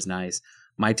X-Men, which is nice.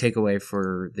 My takeaway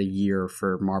for the year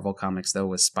for Marvel Comics, though,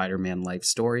 was Spider-Man Life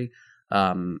Story.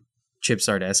 Chip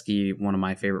Zdarsky, one of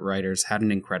my favorite writers, had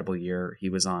an incredible year. He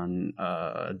was on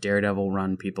a Daredevil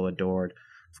run people adored.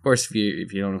 Of course,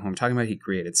 if you don't know who I'm talking about, he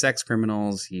created Sex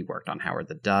Criminals. He worked on Howard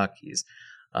the Duck. He's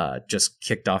just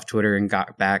kicked off Twitter and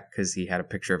got back because he had a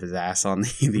picture of his ass on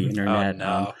the internet. Oh,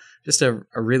 no. Just a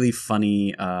really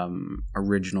funny,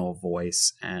 original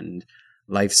voice. And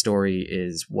Life Story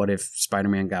is what if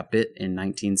Spider-Man got bit in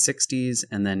 1960s,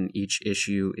 and then each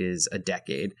issue is a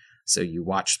decade. So you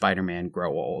watch Spider-Man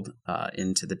grow old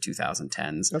into the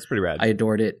 2010s. That's pretty rad. I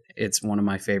adored it. It's one of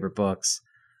my favorite books.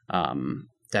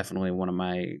 Definitely one of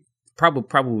my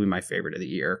probably my favorite of the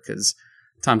year, because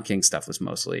Tom King stuff was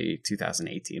mostly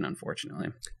 2018, unfortunately.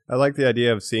 I like the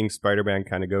idea of seeing Spider-Man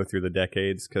kind of go through the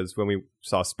decades, because when we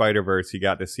saw Spider-Verse, you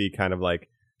got to see kind of like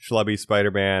schlubby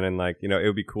Spider-Man, and like, it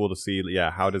would be cool to see,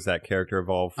 how does that character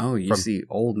evolve? Oh, you see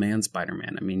old man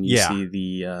Spider-Man. I mean, you see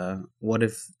the what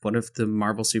if the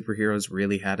Marvel superheroes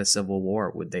really had a civil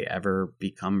war? Would they ever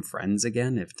become friends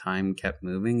again if time kept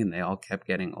moving and they all kept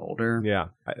getting older? Yeah,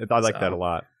 I like that a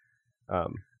lot.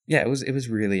 Yeah, it was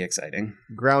really exciting.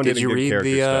 Grounded in good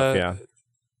character stuff, yeah.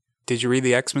 Did you read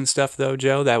the X-Men stuff, though,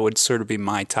 Joe? That would sort of be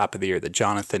my top of the year. The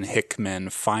Jonathan Hickman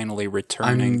finally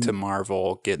returning to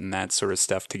Marvel, getting that sort of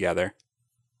stuff together.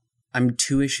 I'm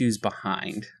 2 issues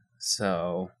behind,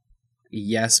 so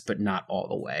yes, but not all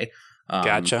the way.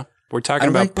 Gotcha. We're talking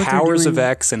about Powers of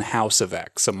X and House of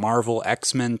X, a Marvel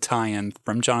X-Men tie-in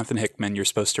from Jonathan Hickman. You're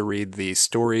supposed to read the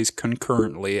stories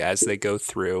concurrently as they go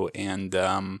through, and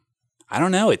I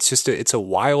don't know. It's a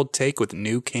wild take with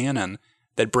new canon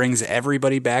that brings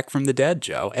everybody back from the dead,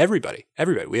 Joe. Everybody.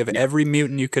 We have every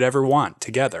mutant you could ever want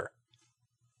together.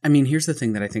 I mean, here's the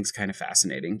thing that I think is kind of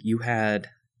fascinating. You had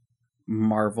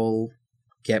Marvel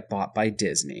get bought by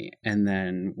Disney, and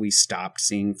then we stopped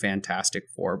seeing Fantastic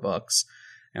Four books,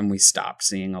 and we stopped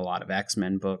seeing a lot of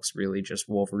X-Men books, really just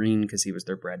Wolverine because he was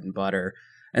their bread and butter,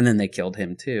 and then they killed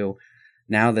him too.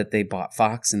 Now that they bought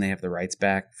Fox and they have the rights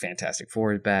back, Fantastic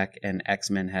Four is back, and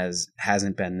X-Men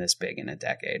hasn't been this big in a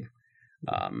decade.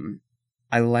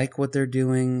 I like what they're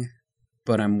doing,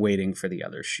 but I'm waiting for the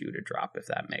other shoe to drop, if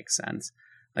that makes sense.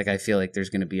 Like, I feel like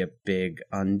there's going to be a big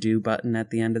undo button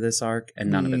at the end of this arc, and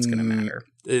none of it's going to matter.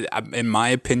 In my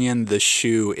opinion, the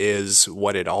shoe is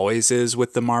what it always is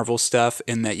with the Marvel stuff,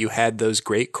 in that you had those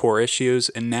great core issues,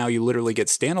 and now you literally get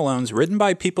standalones written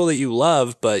by people that you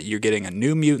love, but you're getting a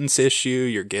New Mutants issue,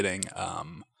 you're getting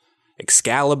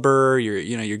Excalibur,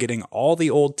 you're getting all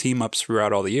the old team ups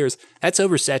throughout all the years. That's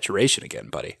oversaturation again,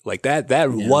 buddy. Like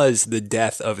that was the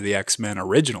death of the X-Men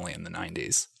originally in the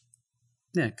 90s.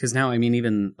 Yeah, because now, I mean,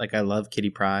 even like I love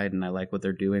Kitty Pryde and I like what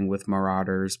they're doing with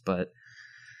Marauders, but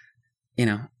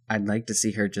I'd like to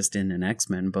see her just in an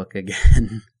X-Men book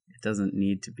again. It doesn't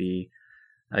need to be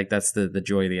like, that's the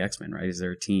joy of the X-Men, right? Is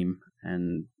they're a team,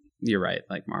 and you're right.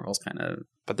 Like Marvel's kind of,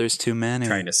 but there's too many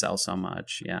trying to sell so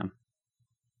much. Yeah.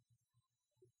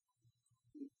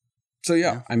 So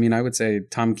yeah, I mean, I would say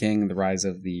Tom King, the rise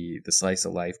of the slice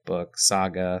of life book,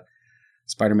 Saga,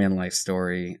 Spider-Man life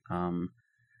story.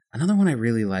 Another one I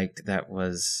really liked that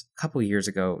was a couple years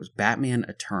ago, it was Batman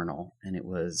Eternal, and it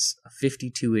was a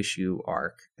 52 issue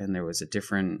arc, and there was a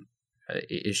different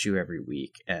issue every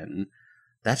week, and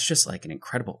that's just like an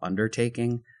incredible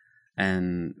undertaking.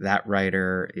 And that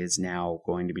writer is now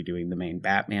going to be doing the main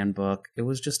Batman book. It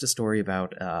was just a story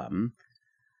about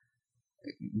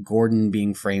Gordon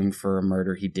being framed for a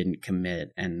murder he didn't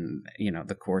commit, and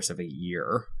the course of a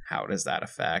year, how does that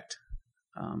affect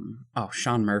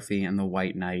Sean Murphy and the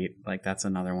White Knight? Like, that's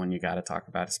another one you got to talk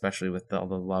about, especially with all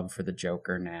the love for the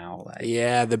Joker now. Like,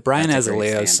 yeah, the Brian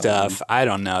Azzarello stuff, I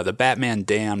don't know. The Batman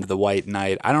Damned, the White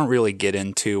Knight, I don't really get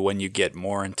into when you get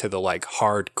more into the like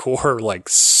hardcore, like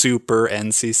super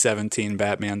NC-17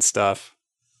 Batman stuff.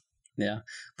 Yeah,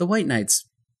 the White Knight's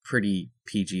pretty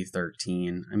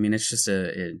PG-13. I mean, it's just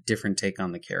a different take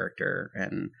on the character,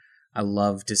 and I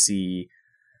love to see,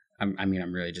 I'm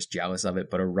really just jealous of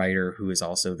it, but a writer who is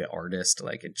also the artist,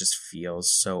 like, it just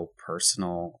feels so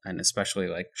personal, and especially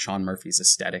like Sean Murphy's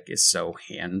aesthetic is so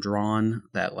hand-drawn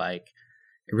that like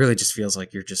it really just feels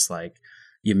like you're just like,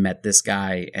 you met this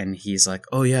guy and he's like,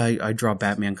 oh yeah, I draw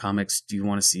Batman comics, do you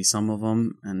want to see some of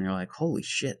them? And you're like, holy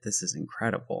shit, this is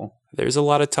incredible. There's a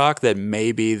lot of talk that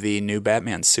maybe the new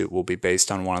Batman suit will be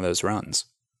based on one of those runs.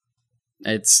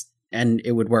 And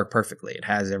it would work perfectly. It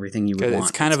has everything you would want.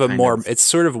 It's kind of it's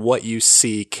sort of what you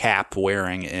see Cap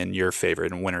wearing in your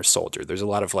favorite in Winter Soldier. There's a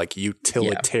lot of like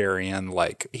utilitarian,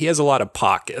 like he has a lot of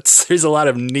pockets. There's a lot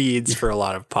of needs for a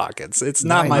lot of pockets. It's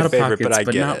not my favorite, but I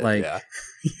get not it. Like,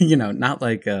 not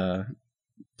like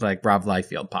Rob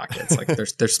Liefeld pockets. Like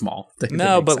they're small.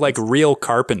 No, but sense. Like real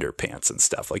carpenter pants and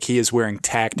stuff. Like he is wearing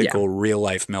tactical, real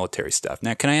life military stuff.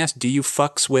 Now, can I ask, do you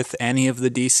fucks with any of the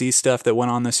DC stuff that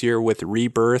went on this year with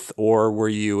Rebirth, or were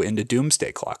you into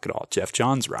Doomsday Clock at all? Jeff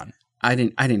Johns' run. I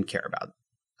didn't care at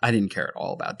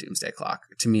all about Doomsday Clock.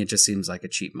 To me, it just seems like a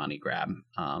cheap money grab.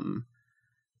 And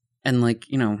like,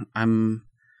 I'm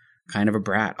kind of a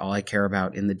brat. All I care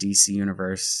about in the DC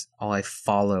universe, all I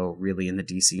follow really in the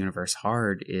DC universe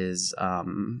hard is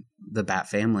the Bat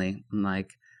family. And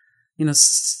like, you don't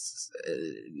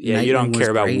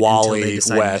care about Wally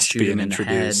West being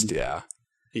introduced. Yeah.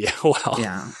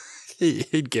 Well.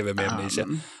 He'd give him amnesia.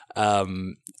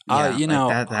 Yeah, you know,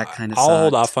 that kind of. I'll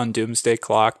hold off on Doomsday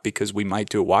Clock because we might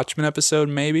do a Watchmen episode.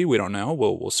 Maybe we don't know.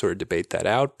 We'll sort of debate that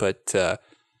out. But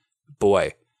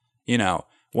boy, you know,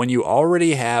 when you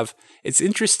already have, it's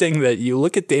interesting that you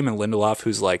look at Damon Lindelof,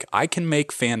 who's like, I can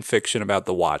make fan fiction about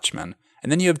the Watchmen.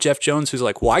 And then you have Jeff Jones, who's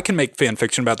like, well, I can make fan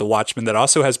fiction about the Watchmen that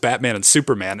also has Batman and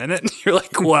Superman in it. And you're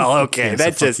like, well, okay,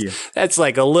 that's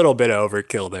like a little bit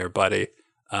overkill there, buddy.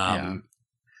 I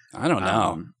don't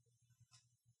know.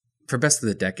 For best of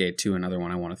the decade, too, another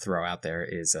one I want to throw out there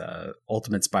is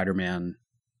Ultimate Spider-Man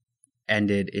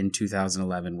ended in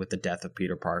 2011 with the death of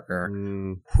Peter Parker.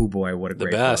 Whoo boy, what a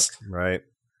great book. Right.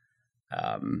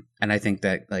 And I think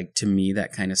that, like, to me,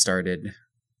 that kind of started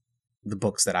the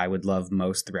books that I would love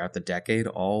most throughout the decade.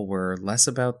 All were less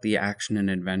about the action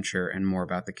and adventure and more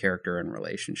about the character and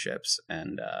relationships.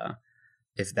 And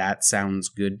if that sounds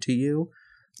good to you,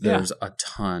 there's a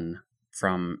ton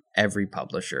from every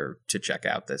publisher to check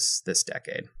out this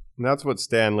decade. And that's what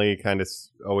Stan Lee kind of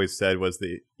always said was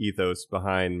the ethos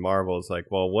behind Marvel. Is like,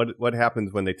 well, what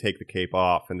happens when they take the cape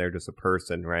off and they're just a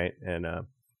person, right? And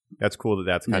that's cool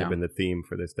that's kind of been the theme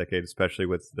for this decade, especially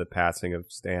with the passing of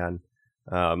Stan.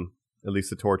 At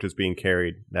least the torch is being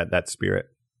carried, that spirit.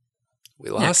 We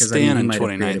lost Stan in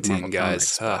 2019,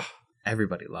 guys.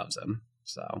 Everybody loves him.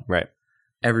 So right.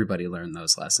 Everybody learned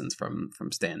those lessons from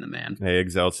Stan the Man. Hey,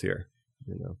 Excelsior.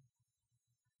 You know.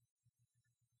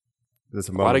 There's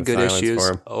a lot of good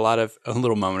issues. A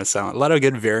little moment of silence. A lot of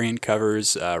good variant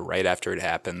covers right after it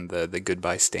happened. The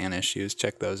Goodbye Stan issues.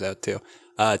 Check those out too.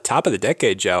 Top of the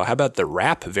decade, Joe. How about the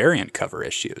Rap variant cover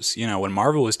issues? You know, when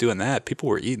Marvel was doing that, people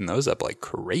were eating those up like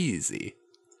crazy.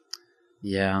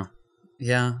 Yeah.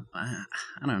 I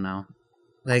don't know.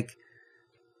 Like,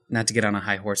 not to get on a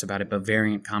high horse about it, but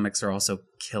variant comics are also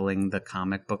killing the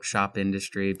comic book shop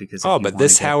industry because. But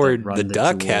this Howard the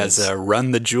Duck has a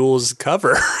Run the Jewels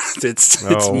cover. it's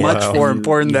much more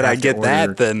important that I get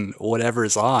that than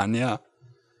whatever's on. Yeah.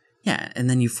 Yeah, and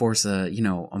then you force a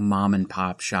mom and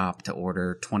pop shop to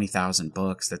order 20,000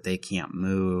 books that they can't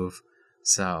move.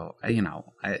 So I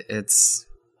don't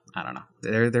know.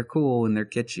 They're cool and they're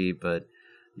kitschy, but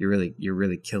you're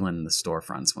really killing the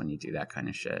storefronts when you do that kind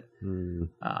of shit.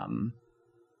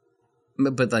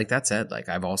 But like that said, like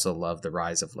I've also loved the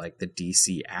rise of like the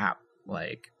DC app.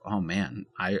 Like, oh man,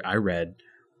 I read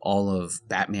all of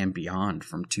Batman Beyond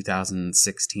from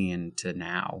 2016 to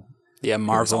now. Yeah,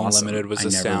 Marvel Unlimited was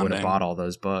astounding. I never would have bought all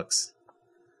those books.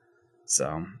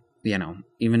 So,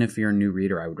 even if you're a new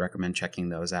reader, I would recommend checking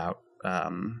those out.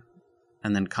 And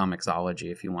then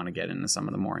Comixology, if you want to get into some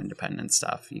of the more independent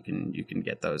stuff, you can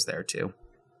get those there too.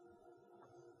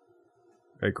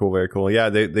 Very cool, very cool. Yeah,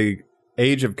 the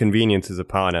age of convenience is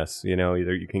upon us. You know,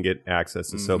 either you can get access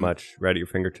to so much right at your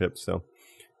fingertips. So,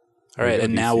 all right,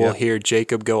 and now we'll hear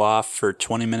Jacob go off for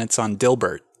 20 minutes on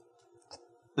Dilbert.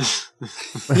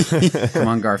 Come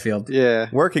on, Garfield. Yeah.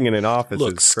 Working in an office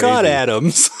Look, is Scott crazy.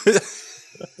 Adams.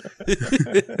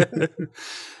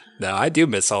 No, I do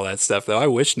miss all that stuff, though. I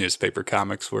wish newspaper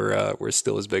comics were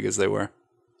still as big as they were.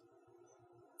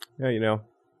 Yeah,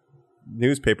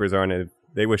 newspapers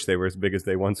they wish they were as big as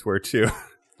they once were, too.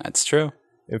 That's true.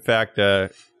 In fact,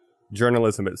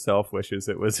 journalism itself wishes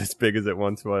it was as big as it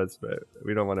once was, but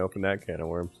we don't want to open that can of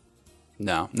worms.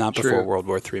 No, not before World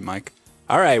War III, Mike.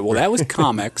 All right, well, that was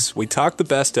comics. We talked the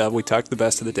best of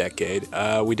the decade.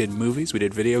 We did movies, we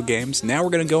did video games. Now we're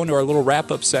going to go into our little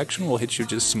wrap-up section. We'll hit you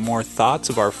just some more thoughts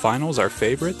of our finals, our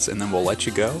favorites, and then we'll let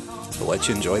you go. We'll let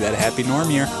you enjoy that Happy Norm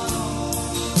year.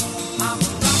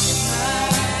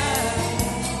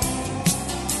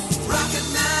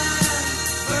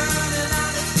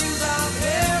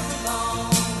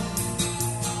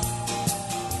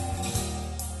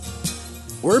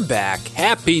 We're back.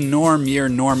 Happy Norm year,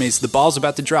 normies. The ball's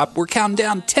about to drop. We're counting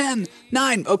down 10,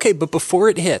 9. Okay, but before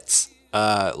it hits,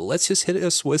 let's just hit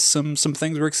us with some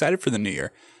things we're excited for the new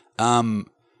year.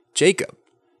 Jacob,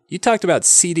 you talked about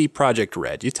CD Projekt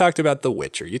Red. You talked about The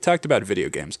Witcher. You talked about video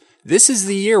games. This is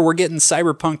the year we're getting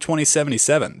Cyberpunk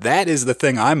 2077. That is the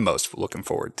thing I'm most looking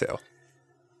forward to.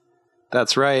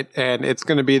 That's right, and it's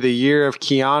going to be the year of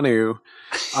Keanu.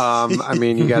 I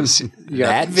mean, you got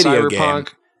that video Cyberpunk.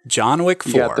 Game. John Wick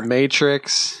 4. You got The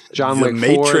Matrix. John The Wick 4,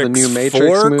 Matrix the new Matrix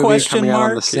 4, movie coming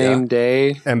out on the same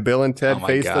day. And Bill and Ted Oh my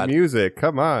Face God. the Music.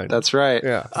 Come on. That's right.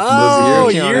 Yeah. Oh,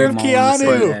 year of All on the same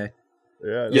Keanu. day.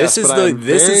 Yeah. Yes, This but is I'm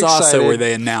this very is also excited. where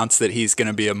they announce that he's going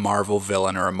to be a Marvel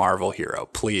villain or a Marvel hero.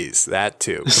 Please, that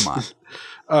too. Come on.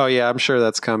 Oh, yeah, I'm sure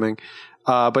that's coming.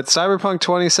 But Cyberpunk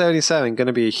 2077 going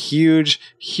to be a huge,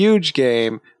 huge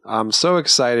game. I'm so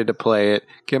excited to play it,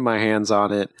 get my hands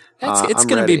on it. It's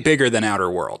going to be bigger than Outer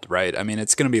World, right? I mean,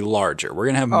 it's going to be larger. We're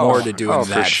going to have more to do in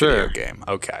that video game.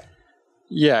 Okay.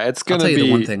 Yeah, it's going to be... I'll tell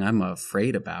you the one thing I'm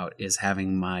afraid about is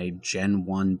having my Gen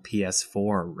 1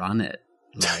 PS4 run it.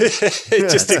 Like, it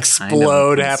just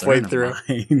explode halfway through.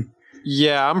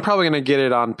 Yeah, I'm probably going to get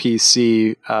it on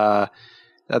PC.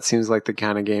 That seems like the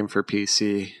kind of game for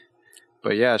PC.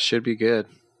 But yeah, it should be good.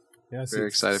 Yeah, very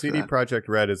excited CD for that. Projekt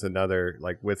Red is another,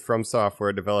 like, with From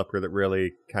Software, a developer that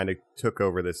really kind of took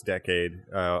over this decade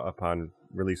upon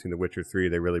releasing The Witcher 3.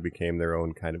 They really became their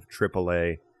own kind of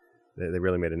AAA. They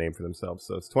really made a name for themselves.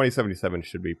 So 2077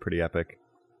 should be pretty epic.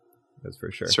 That's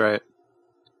for sure. That's right.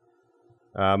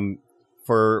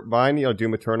 For mine,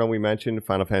 Doom Eternal, we mentioned.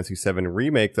 Final Fantasy VII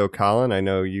Remake, though, Colin, I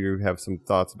know you have some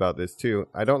thoughts about this, too.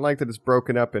 I don't like that it's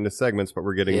broken up into segments, but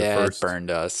we're getting the first. It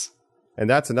burned us. And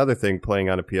that's another thing playing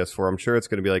on a PS4. I'm sure it's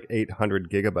going to be like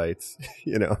 800 gigabytes,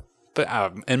 But,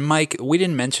 and Mike, we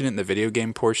didn't mention it in the video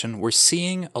game portion. We're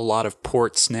seeing a lot of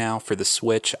ports now for the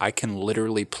Switch. I can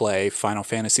literally play Final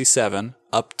Fantasy VII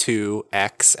up to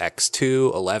X,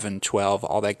 X2, 11, 12,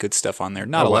 all that good stuff on there.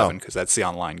 Not 11, because that's the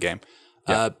online game.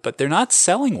 Yeah. But they're not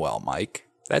selling well, Mike.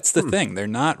 That's the thing. They're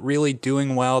not really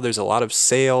doing well. There's a lot of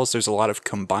sales. There's a lot of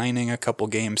combining a couple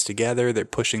games together. They're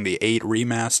pushing the 8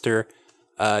 remaster.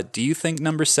 Do you think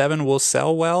number 7 will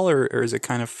sell well, or is it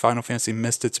kind of Final Fantasy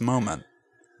missed its moment?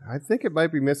 I think it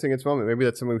might be missing its moment. Maybe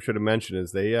that's something we should have mentioned.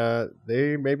 Is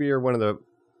they maybe are one of the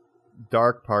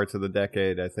dark parts of the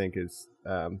decade. I think is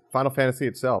Final Fantasy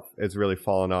itself has really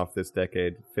fallen off this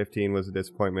decade. 15 was a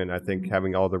disappointment. I think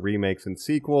having all the remakes and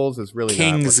sequels is really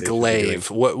Kingsglaive.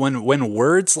 When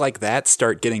words like that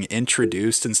start getting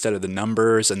introduced instead of the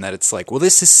numbers, and that it's like, well,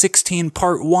 this is 16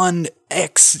 part 1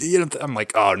 X. I'm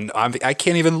like, oh, I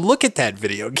can't even look at that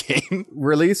video game.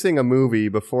 Releasing a movie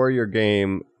before your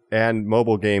game and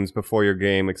mobile games before your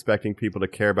game, expecting people to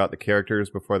care about the characters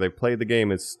before they play the game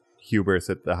is hubris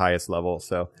at the highest level.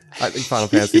 So I think Final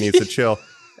Fantasy needs to chill.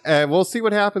 And we'll see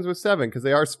what happens with 7, because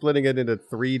they are splitting it into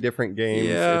 3 different games.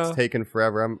 Yeah. It's taken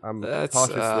forever. I'm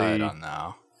cautiously... I don't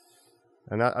know.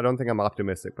 I don't think I'm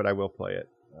optimistic, but I will play it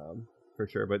for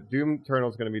sure. But Doom Eternal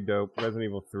is going to be dope. Resident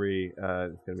Evil 3 is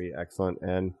going to be excellent.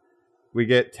 And we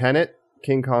get Tenet,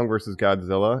 King Kong versus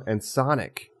Godzilla, and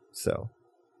Sonic. So...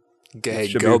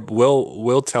 Hey,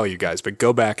 we'll tell you guys, but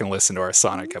go back and listen to our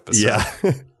Sonic episode.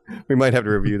 Yeah. We might have to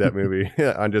review that movie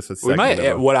on just a second. We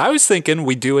might. What I was thinking,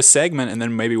 we do a segment and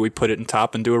then maybe we put it in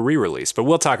top and do a re-release. But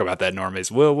we'll talk about that,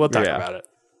 normies. We'll talk about it.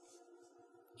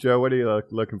 Joe, what are you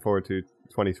looking forward to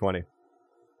 2020?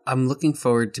 I'm looking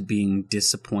forward to being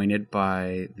disappointed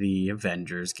by the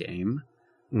Avengers game.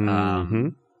 Mm-hmm.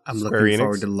 I'm looking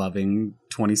forward to loving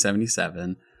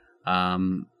 2077.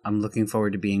 I'm looking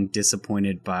forward to being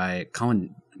disappointed by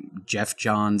Jeff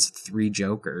Johns' 3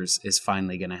 Jokers is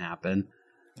finally going to happen.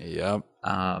 Yep.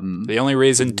 The only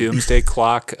reason Doomsday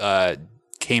Clock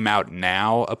came out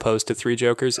now opposed to 3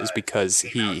 Jokers is because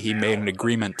he made an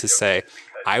agreement to say,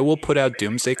 I will put out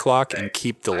Doomsday Clock and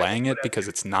keep delaying it because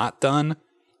it's not done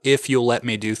if you'll let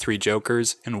me do 3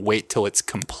 Jokers and wait till it's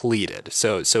completed.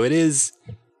 So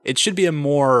it should be a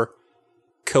more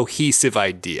cohesive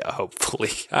idea,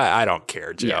 hopefully. I don't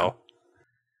care, Joe. Yeah.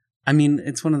 I mean,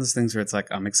 it's one of those things where it's like,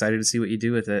 I'm excited to see what you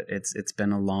do with it. It's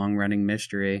been a long running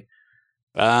mystery.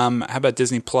 How about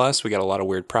Disney Plus? We got a lot of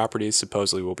weird properties.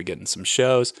 Supposedly we'll be getting some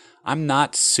shows. I'm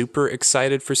not super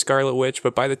excited for Scarlet Witch,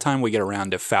 but by the time we get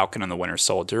around to Falcon and the Winter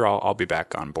Soldier, I'll be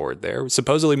back on board there.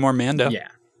 Supposedly more Mando. Yeah.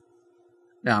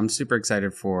 No, I'm super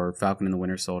excited for Falcon and the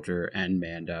Winter Soldier and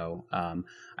Mando.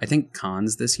 I think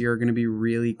cons this year are going to be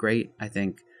really great. I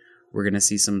think we're going to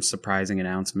see some surprising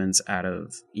announcements out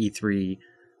of E3,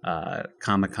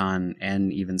 Comic-Con,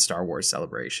 and even Star Wars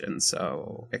Celebration.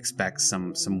 So expect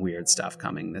some weird stuff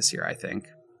coming this year, I think.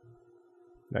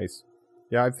 Nice.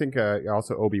 Yeah, I think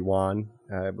also Obi-Wan.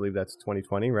 I believe that's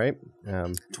 2020, right?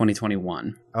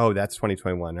 2021. Oh, that's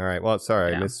 2021. All right. Well,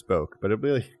 sorry, I misspoke, but it'll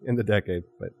be in the decade.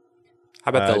 But how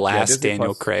about the last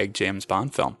Daniel Craig James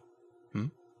Bond film?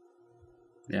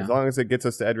 Yeah. As long as it gets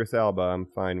us to Idris Elba, I'm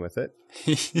fine with it.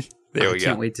 I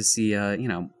can't wait to see,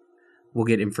 we'll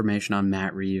get information on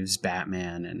Matt Reeves'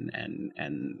 Batman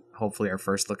and hopefully our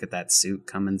first look at that suit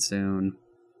coming soon.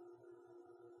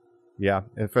 Yeah,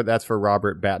 that's for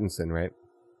Robert Pattinson, right?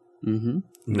 Mm-hmm.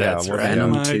 That's right.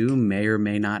 Venom 2 may or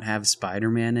may not have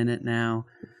Spider-Man in it now.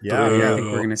 Yeah, I think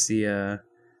we're going to see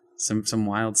some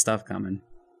wild stuff coming.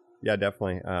 Yeah,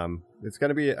 definitely. It's going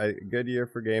to be a good year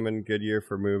for gaming, good year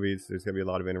for movies. There's going to be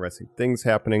a lot of interesting things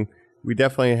happening. We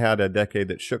definitely had a decade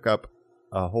that shook up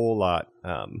a whole lot.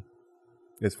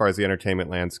 as far as the entertainment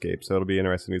landscape. So it'll be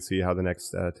interesting to see how the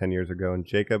next 10 years are going.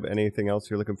 Jacob, anything else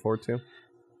you're looking forward to?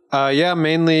 Yeah,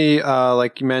 mainly,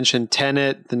 like you mentioned,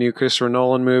 Tenet, the new Christopher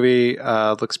Nolan movie,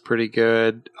 looks pretty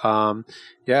good.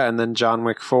 Yeah, and then John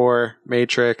Wick 4,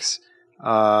 Matrix,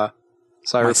 Cyberpunk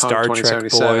My Star Trek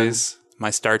 2077. boys. My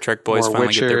Star Trek boys More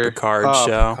finally get their Witcher. Picard Oh,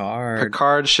 show.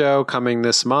 Picard show coming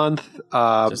this month. Just a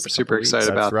couple Super weeks. excited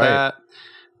That's about right.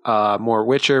 that. More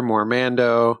Witcher, more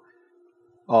Mando,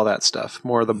 all that stuff.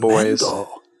 More of the boys.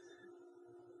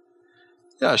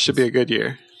 Yeah, it should be a good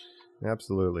year.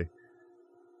 Absolutely.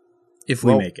 If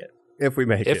we Well, make it. If we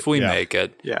make it. If we yeah. make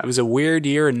it. Yeah. It was a weird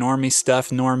year of normie stuff,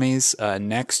 normies.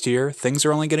 Next year, things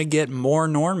are only going to get more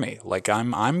normie. Like,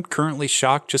 I'm currently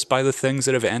shocked just by the things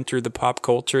that have entered the pop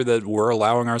culture that we're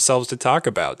allowing ourselves to talk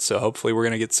about. So hopefully we're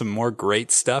going to get some more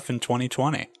great stuff in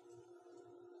 2020.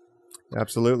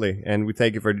 Absolutely. And we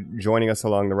thank you for joining us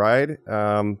along the ride.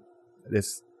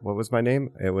 What was my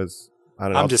name? It was, I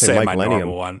don't know. I'm I'll just say saying Mike my Lennium.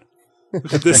 normal one.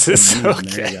 This is There you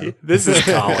okay. go. This is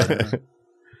Colin.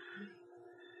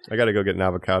 I got to go get an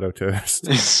avocado toast.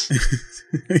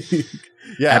 Happy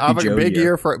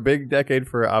Joe big decade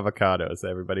for avocados,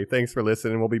 everybody. Thanks for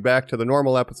listening. We'll be back to the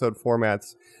normal episode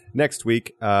formats next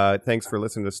week. Thanks for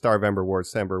listening to Starvember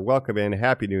Warcember. Welcome in.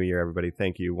 Happy New Year, everybody.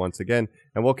 Thank you once again.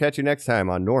 And we'll catch you next time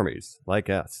on Normies Like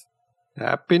Us.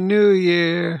 Happy New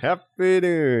Year. Happy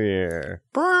New Year.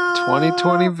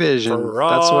 2020 vision. For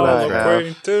That's what all I have.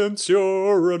 acquaintance,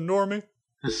 you're a normie.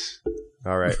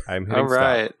 All right. I'm hitting All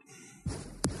right.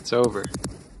 It's over.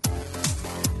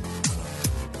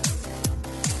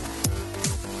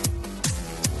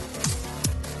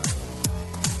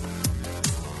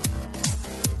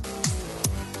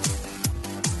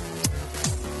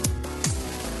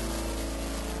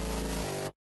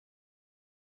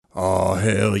 Oh,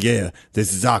 hell yeah.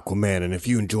 This is Aquaman, and if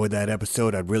you enjoyed that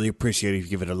episode, I'd really appreciate it if you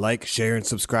give it a like, share, and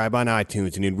subscribe on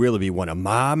iTunes, and you'd really be one of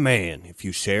my man if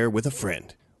you share with a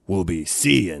friend. We'll be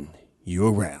seeing you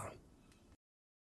around.